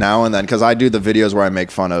every now and then because I do the videos where I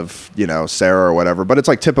make fun of, you know, Sarah or whatever, but it's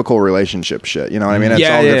like typical relationship shit. You know what I mean? It's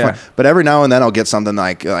Yeah, all yeah, good yeah. fun. But every now and then I'll get something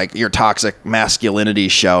like your toxic masculinity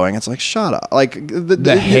showing. It's like, shut up. Like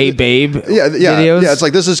The Hey Babe videos. Yeah. It's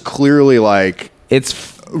like, this is clearly like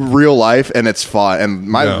It's real life and it's fun.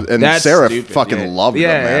 And and That's Sarah stupid, fucking yeah. loved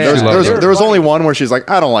Yeah, them, man. yeah. There was only one where she's like,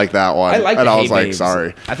 I don't like that one. I like and the I Hey was like, Babes.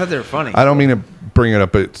 sorry. I thought they were funny. I don't mean to bring it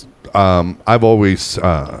up, but I've always,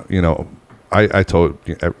 I told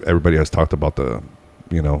everybody has talked about the,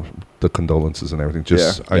 the condolences and everything.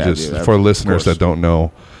 Just, Yeah. Dude, for listeners course. that don't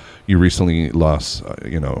know, you recently lost,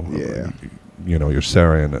 your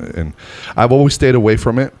Sarah, and I've always stayed away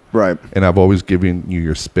from it. Right. And I've always given you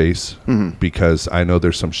your space because I know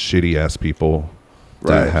there's some shitty ass people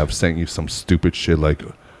that Right. have sent you some stupid shit like,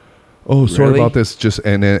 oh, sorry Really? about this, just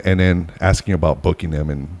and then asking about booking them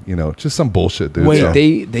and just some bullshit, dude. Wait, So,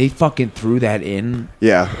 they fucking threw that in.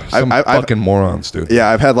 Yeah. some I've fucking morons, dude. Yeah,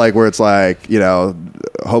 I've had like where it's like,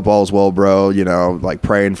 hope all's well, bro, like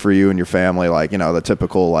praying for you and your family, like, the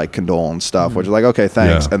typical like condolence stuff, which is like, okay,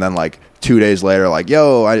 thanks. Yeah. And then like 2 days later, like,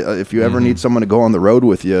 yo, if you ever need someone to go on the road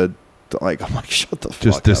with you, like, I'm like, shut the fuck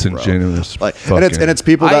Just up, bro. disingenuous. Like, fucking, and it's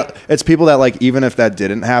people that like, even if that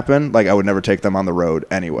didn't happen, like I would never take them on the road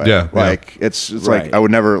anyway. Yeah, Like it's Right. like I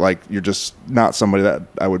would never, like, you're just not somebody that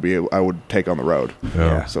I would take on the road.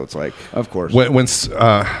 Yeah. So it's like, Of course.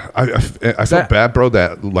 I felt that- bad, bro,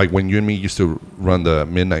 that like when you and me used to run the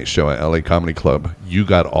midnight show at LA Comedy Club, you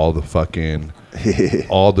got all the fucking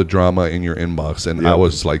all the drama in your inbox, and I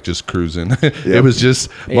was like just cruising. It was just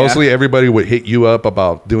mostly everybody would hit you up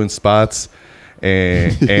about doing spots,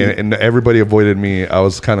 and everybody avoided me. I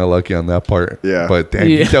was kind of lucky on that part. Yeah. But damn,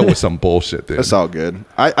 you dealt with some bullshit, dude. it's all good.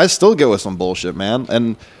 I still get with some bullshit, man.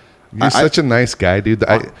 And You're such a nice guy, dude.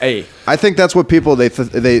 Hey, I think that's what people they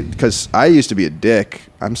because I used to be a dick.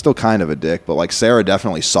 I'm still kind of a dick, but like Sarah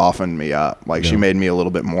definitely softened me up. Like she made me a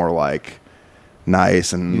little bit more like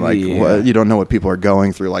nice and like you don't know what people are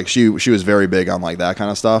going through. Like she was very big on like that kind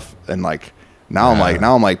of stuff. And like now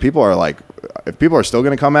I'm like people are like, if people are still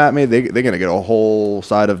gonna come at me, they're gonna get a whole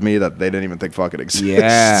side of me that they didn't even think fucking exists.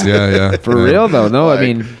 yeah. yeah. For real though, no, Like- I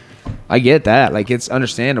mean, I get that. Like, it's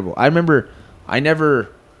understandable. I remember,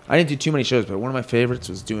 I didn't do too many shows, but one of my favorites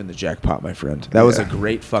was doing the Jackpot, my friend. That was a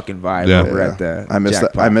great fucking vibe over at the I miss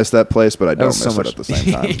Jackpot. that. I miss that place, but I don't was miss so it much at the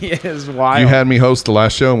same time. it was wild. You had me host the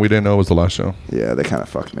last show, and we didn't know it was the last show. Yeah, they kind of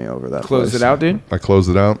fucked me over that. Closed place. it out, dude. I closed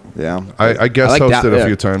it out. Yeah, I guest I like that, hosted a yeah.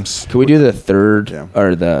 few times. Can we do the third Yeah.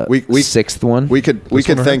 or the We- sixth one? we could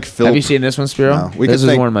thank Phil. Have you seen this one, Spiro? No, we This could is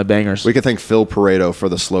thank- one of my bangers. We could thank Phil Pareto for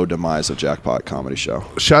the slow demise of Jackpot Comedy Show.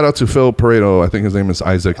 Shout out to Phil Pareto. I think his name is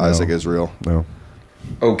Isaac. now. Isaac Israel. No.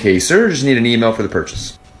 Okay, sir, just need an email for the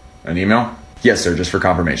purchase. An email? Yes, sir, just for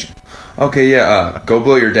confirmation. Okay, yeah, go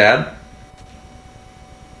blow your dad.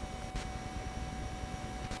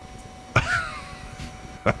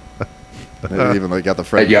 Maybe even like got the At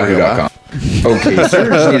Fred yahoo.com. Okay, sir,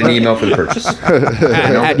 just need an email for the purchase.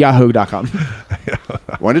 at yahoo.com.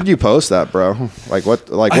 When did you post that, bro? Like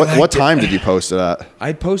what time did you post it at?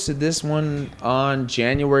 I posted this one on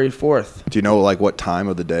January 4th. Do you know like what time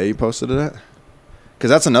of the day you posted it at? Because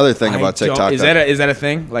that's another thing about TikTok. Is that a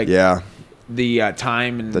thing? Like, yeah, the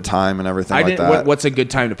time and the time and everything I like didn't. that. What's a good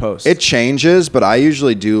time to post? It changes, but I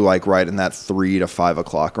usually do like right in that 3 to 5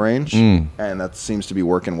 o'clock range, Mm. and that seems to be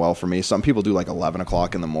working well for me. Some people do like 11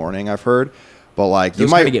 o'clock in the morning. I've heard, but like you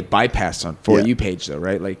you might might get bypassed on For You page though,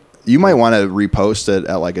 right? Like You might want to repost it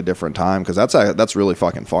at like a different time because that's really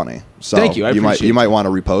fucking funny. So Thank you. I appreciate you might want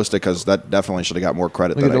to repost it because that definitely should have got more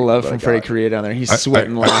credit. Look at than the I- love that I from got. Freddie Correa down there. He's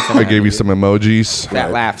sweating, laughing. I gave you some emojis,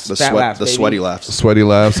 fat laughs. The fat sweat, laughs, the baby. sweaty laughs. sweaty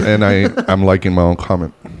laughs, and I'm liking my own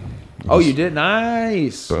comment. Oh, you did?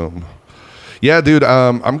 Nice. Boom. Yeah, dude.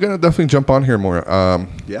 I'm gonna definitely jump on here more.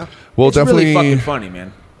 Yeah. We'll It's definitely. really fucking funny,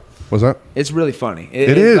 man. What's that? It's really funny.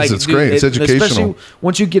 It is. It's great. It's educational. Especially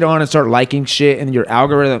once you get on and start liking shit and your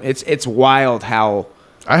algorithm, it's wild how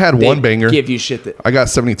I had they one banger. give you shit that. I got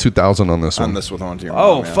 72,000 on this one. On this with on to your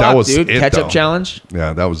Oh mom, yeah. fuck, That was dude! it, Ketchup though. challenge.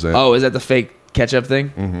 Yeah, that was it. Oh, is that the fake ketchup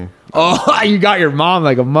thing? Mm-hmm. Oh, you got your mom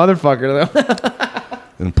like a motherfucker though.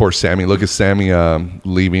 And poor Sammy. Look at Sammy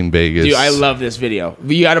leaving Vegas. Dude, I love this video.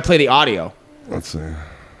 You got to play the audio Let's see.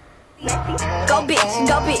 Go bitch,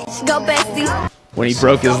 go bitch, go bestie. when he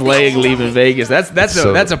broke his leg leaving Vegas. That's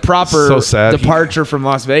So- a proper so sad. departure from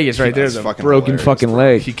Las Vegas right there. That's The fucking broken hilarious, fucking bro.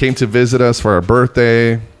 leg. He came to visit us for our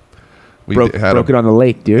birthday. We Broke it on the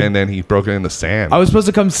lake, dude. and then he broke it in the sand. I was supposed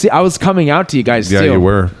to come see. I was coming out to you guys. yeah, too. you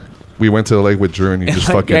were. We went to the lake with Drew, and you just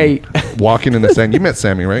Like, fucking hey. walking in the sand. You met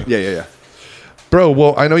Sammy, right? Yeah. Bro,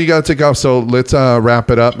 well, I know you got to take off, so let's wrap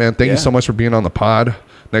it up, man. Thank Yeah. you so much for being on the pod.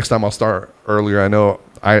 Next time I'll start earlier. I know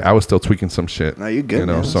I was still tweaking some shit. No, you good? You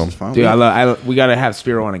know, man. so This is fine. Dude, we gotta have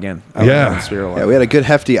Spiro on again. I love Yeah. having Spiro on. Yeah, we had a good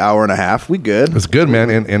hefty hour and a half. We good. it's good, man,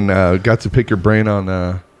 and got to pick your brain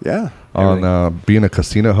on Yeah. being a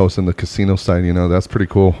casino host in the casino side. You know, that's pretty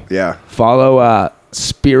cool. Yeah. Follow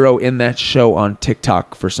Spiro in that show on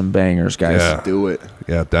TikTok for some bangers, guys. Yeah. Do it.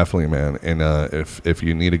 Yeah, definitely, man. And if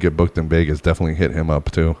you need to get booked in Vegas, definitely hit him up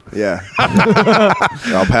too. Yeah.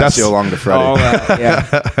 I'll pass you along to Freddie. All that,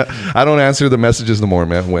 yeah. I don't answer the messages no more,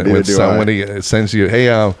 man. When Neither do somebody sends you, hey,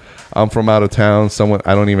 I'm from out of town.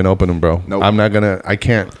 I don't even open them, bro. Nope. I'm not gonna. I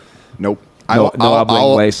can't. Nope. No habla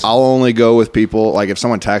inglés. I'll only go with people like if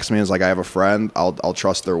someone texts me and is like I have a friend, I'll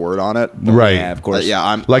trust their word on it. Right. Yeah, of course. Yeah,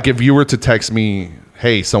 I'm Like if you were to text me,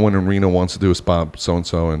 hey, someone in Reno wants to do a spot, so and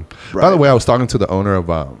so. And by Right. the way, I was talking to the owner of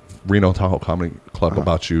Reno Tahoe Comedy Club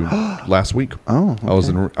about you last week. Oh, I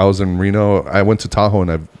was in Reno. I went to Tahoe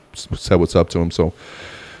and I said what's up to him. So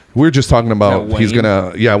we were just talking about Is that he's Wayne?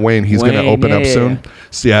 gonna Wayne. He's gonna Wayne, open up yeah. soon.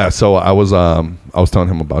 So I was telling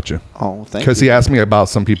him about you. Oh, thank Because you. he asked me about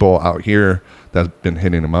some people out here that's been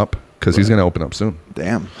hitting him up because he's gonna open up soon.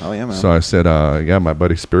 Damn. Oh yeah, man. So I said, yeah, my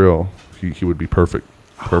buddy Spiro, he would be perfect,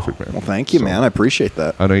 man. Well, thank you, So man. I appreciate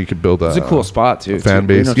that. I know you could build It's a cool spot too. fan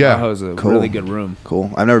base. Reno Yeah. Tahoe's a Cool. really good room.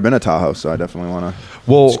 Cool. I've never been to Tahoe, so I definitely want to.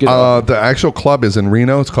 Well, good. the actual club is in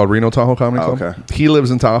Reno. It's called Reno Tahoe Comedy Oh, Club. okay. He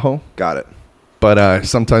lives in Tahoe, Got it. but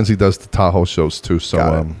sometimes he does the Tahoe shows too. So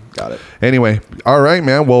Got it. anyway, all right,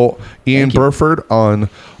 man. Well, Ian Thank you. Burford on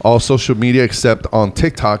all social media except on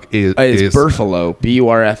TikTok is It's Burfalo,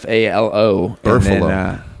 Burfalo.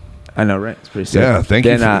 Burfalo. I know, right? It's pretty sick. Yeah, thank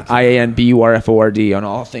you Then for- IANBURFORD on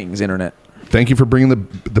all things internet. Thank you for bringing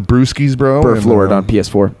the brewskis, bro. Burf and, Lord on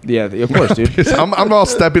PS4. Yeah, of course, dude. I'm all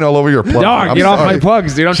stepping all over your plug. Dog, I'm get off sorry. my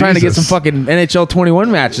plugs, dude. I'm trying to get some Jesus. fucking NHL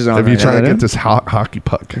 21 matches on. If you're right trying now, to get dude. this hockey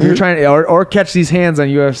puck, You're trying to, or catch these hands on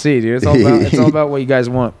UFC, dude. It's all about what you guys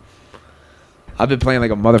want. I've been playing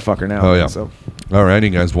like a motherfucker now. Oh, man, yeah. So all righty,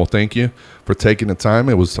 guys. Well, thank you for taking the time.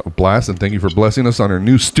 It was a blast, and thank you for blessing us on our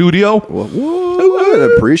new studio.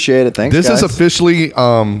 Would appreciate it. Thanks. This guys. is officially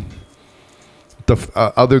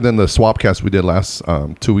other than the swapcast we did last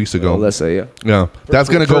 2 weeks ago. Alyssa, yeah. Yeah, that's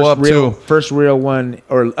gonna go up too. First real one,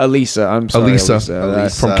 or Elisa. I'm sorry, Elisa, Elisa.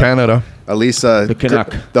 from Canada. Elisa, The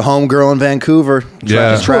Canuck. the home girl in Vancouver.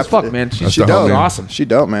 Yeah. She's cool as fuck, man. That's She the dope. homie. awesome. She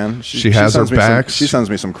dope, man. She has her sends me backs. She sends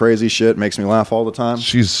me some crazy shit. Makes me laugh all the time.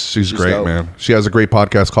 She's great, dope. man. She has a great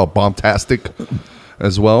podcast called Bombtastic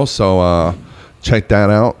as well. So check that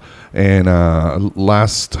out. And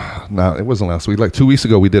it wasn't last week. Like 2 weeks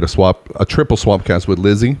ago, we did a triple swapcast with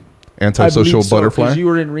Lizzie, Antisocial I believe so, Butterfly. 'cause you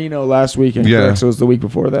were in Reno last weekend. Yeah. Correct? So it was the week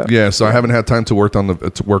before that. Yeah, so I haven't had time to work on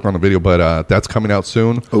the video, but that's coming out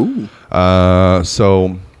soon. Ooh.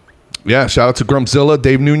 So yeah, shout out to Grumpzilla,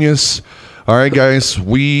 Dave Nunez. All right, guys.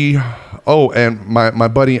 And my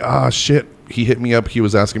buddy, he hit me up. He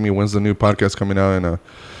was asking me when's the new podcast coming out, and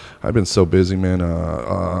I've been so busy, man.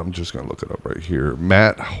 I'm just gonna look it up right here.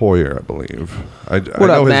 Matt Hoyer, I believe. I know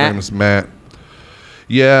up, his Matt? name is Matt.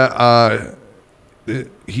 Yeah,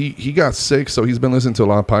 he got sick, so he's been listening to a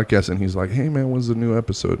lot of podcasts, and he's like, "Hey, man, when's the new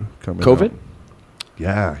episode coming?" COVID? out?"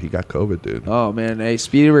 Yeah, he got COVID, dude. Oh man, hey,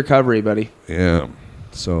 speedy recovery, buddy. Yeah.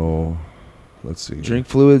 So, let's see. Drink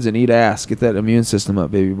fluids and eat ass. Get that immune system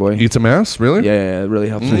up, baby boy. Eat some ass, really? Yeah, it really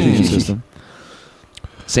helps the immune system.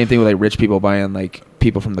 Same thing with like rich people buying like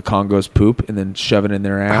people from the Congo's poop and then shoving it in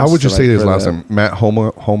their ass. How would you to, say like, his for last the- name? Matt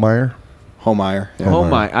Holmeyer? Homeyer. Yeah.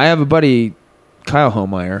 Homeyer. I have a buddy, Kyle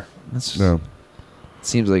Homeyer. That's No.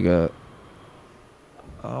 seems like a.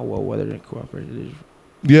 Oh well, whether to cooperate.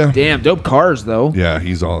 Yeah. Damn, dope cars though. Yeah,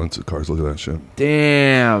 he's all into cars. Look at that shit.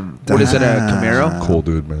 Damn. What is it? A Camaro? Cool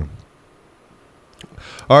dude, man.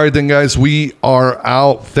 All right, then, guys, we are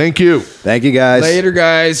out. Thank you. Thank you, guys. Later,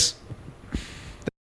 guys.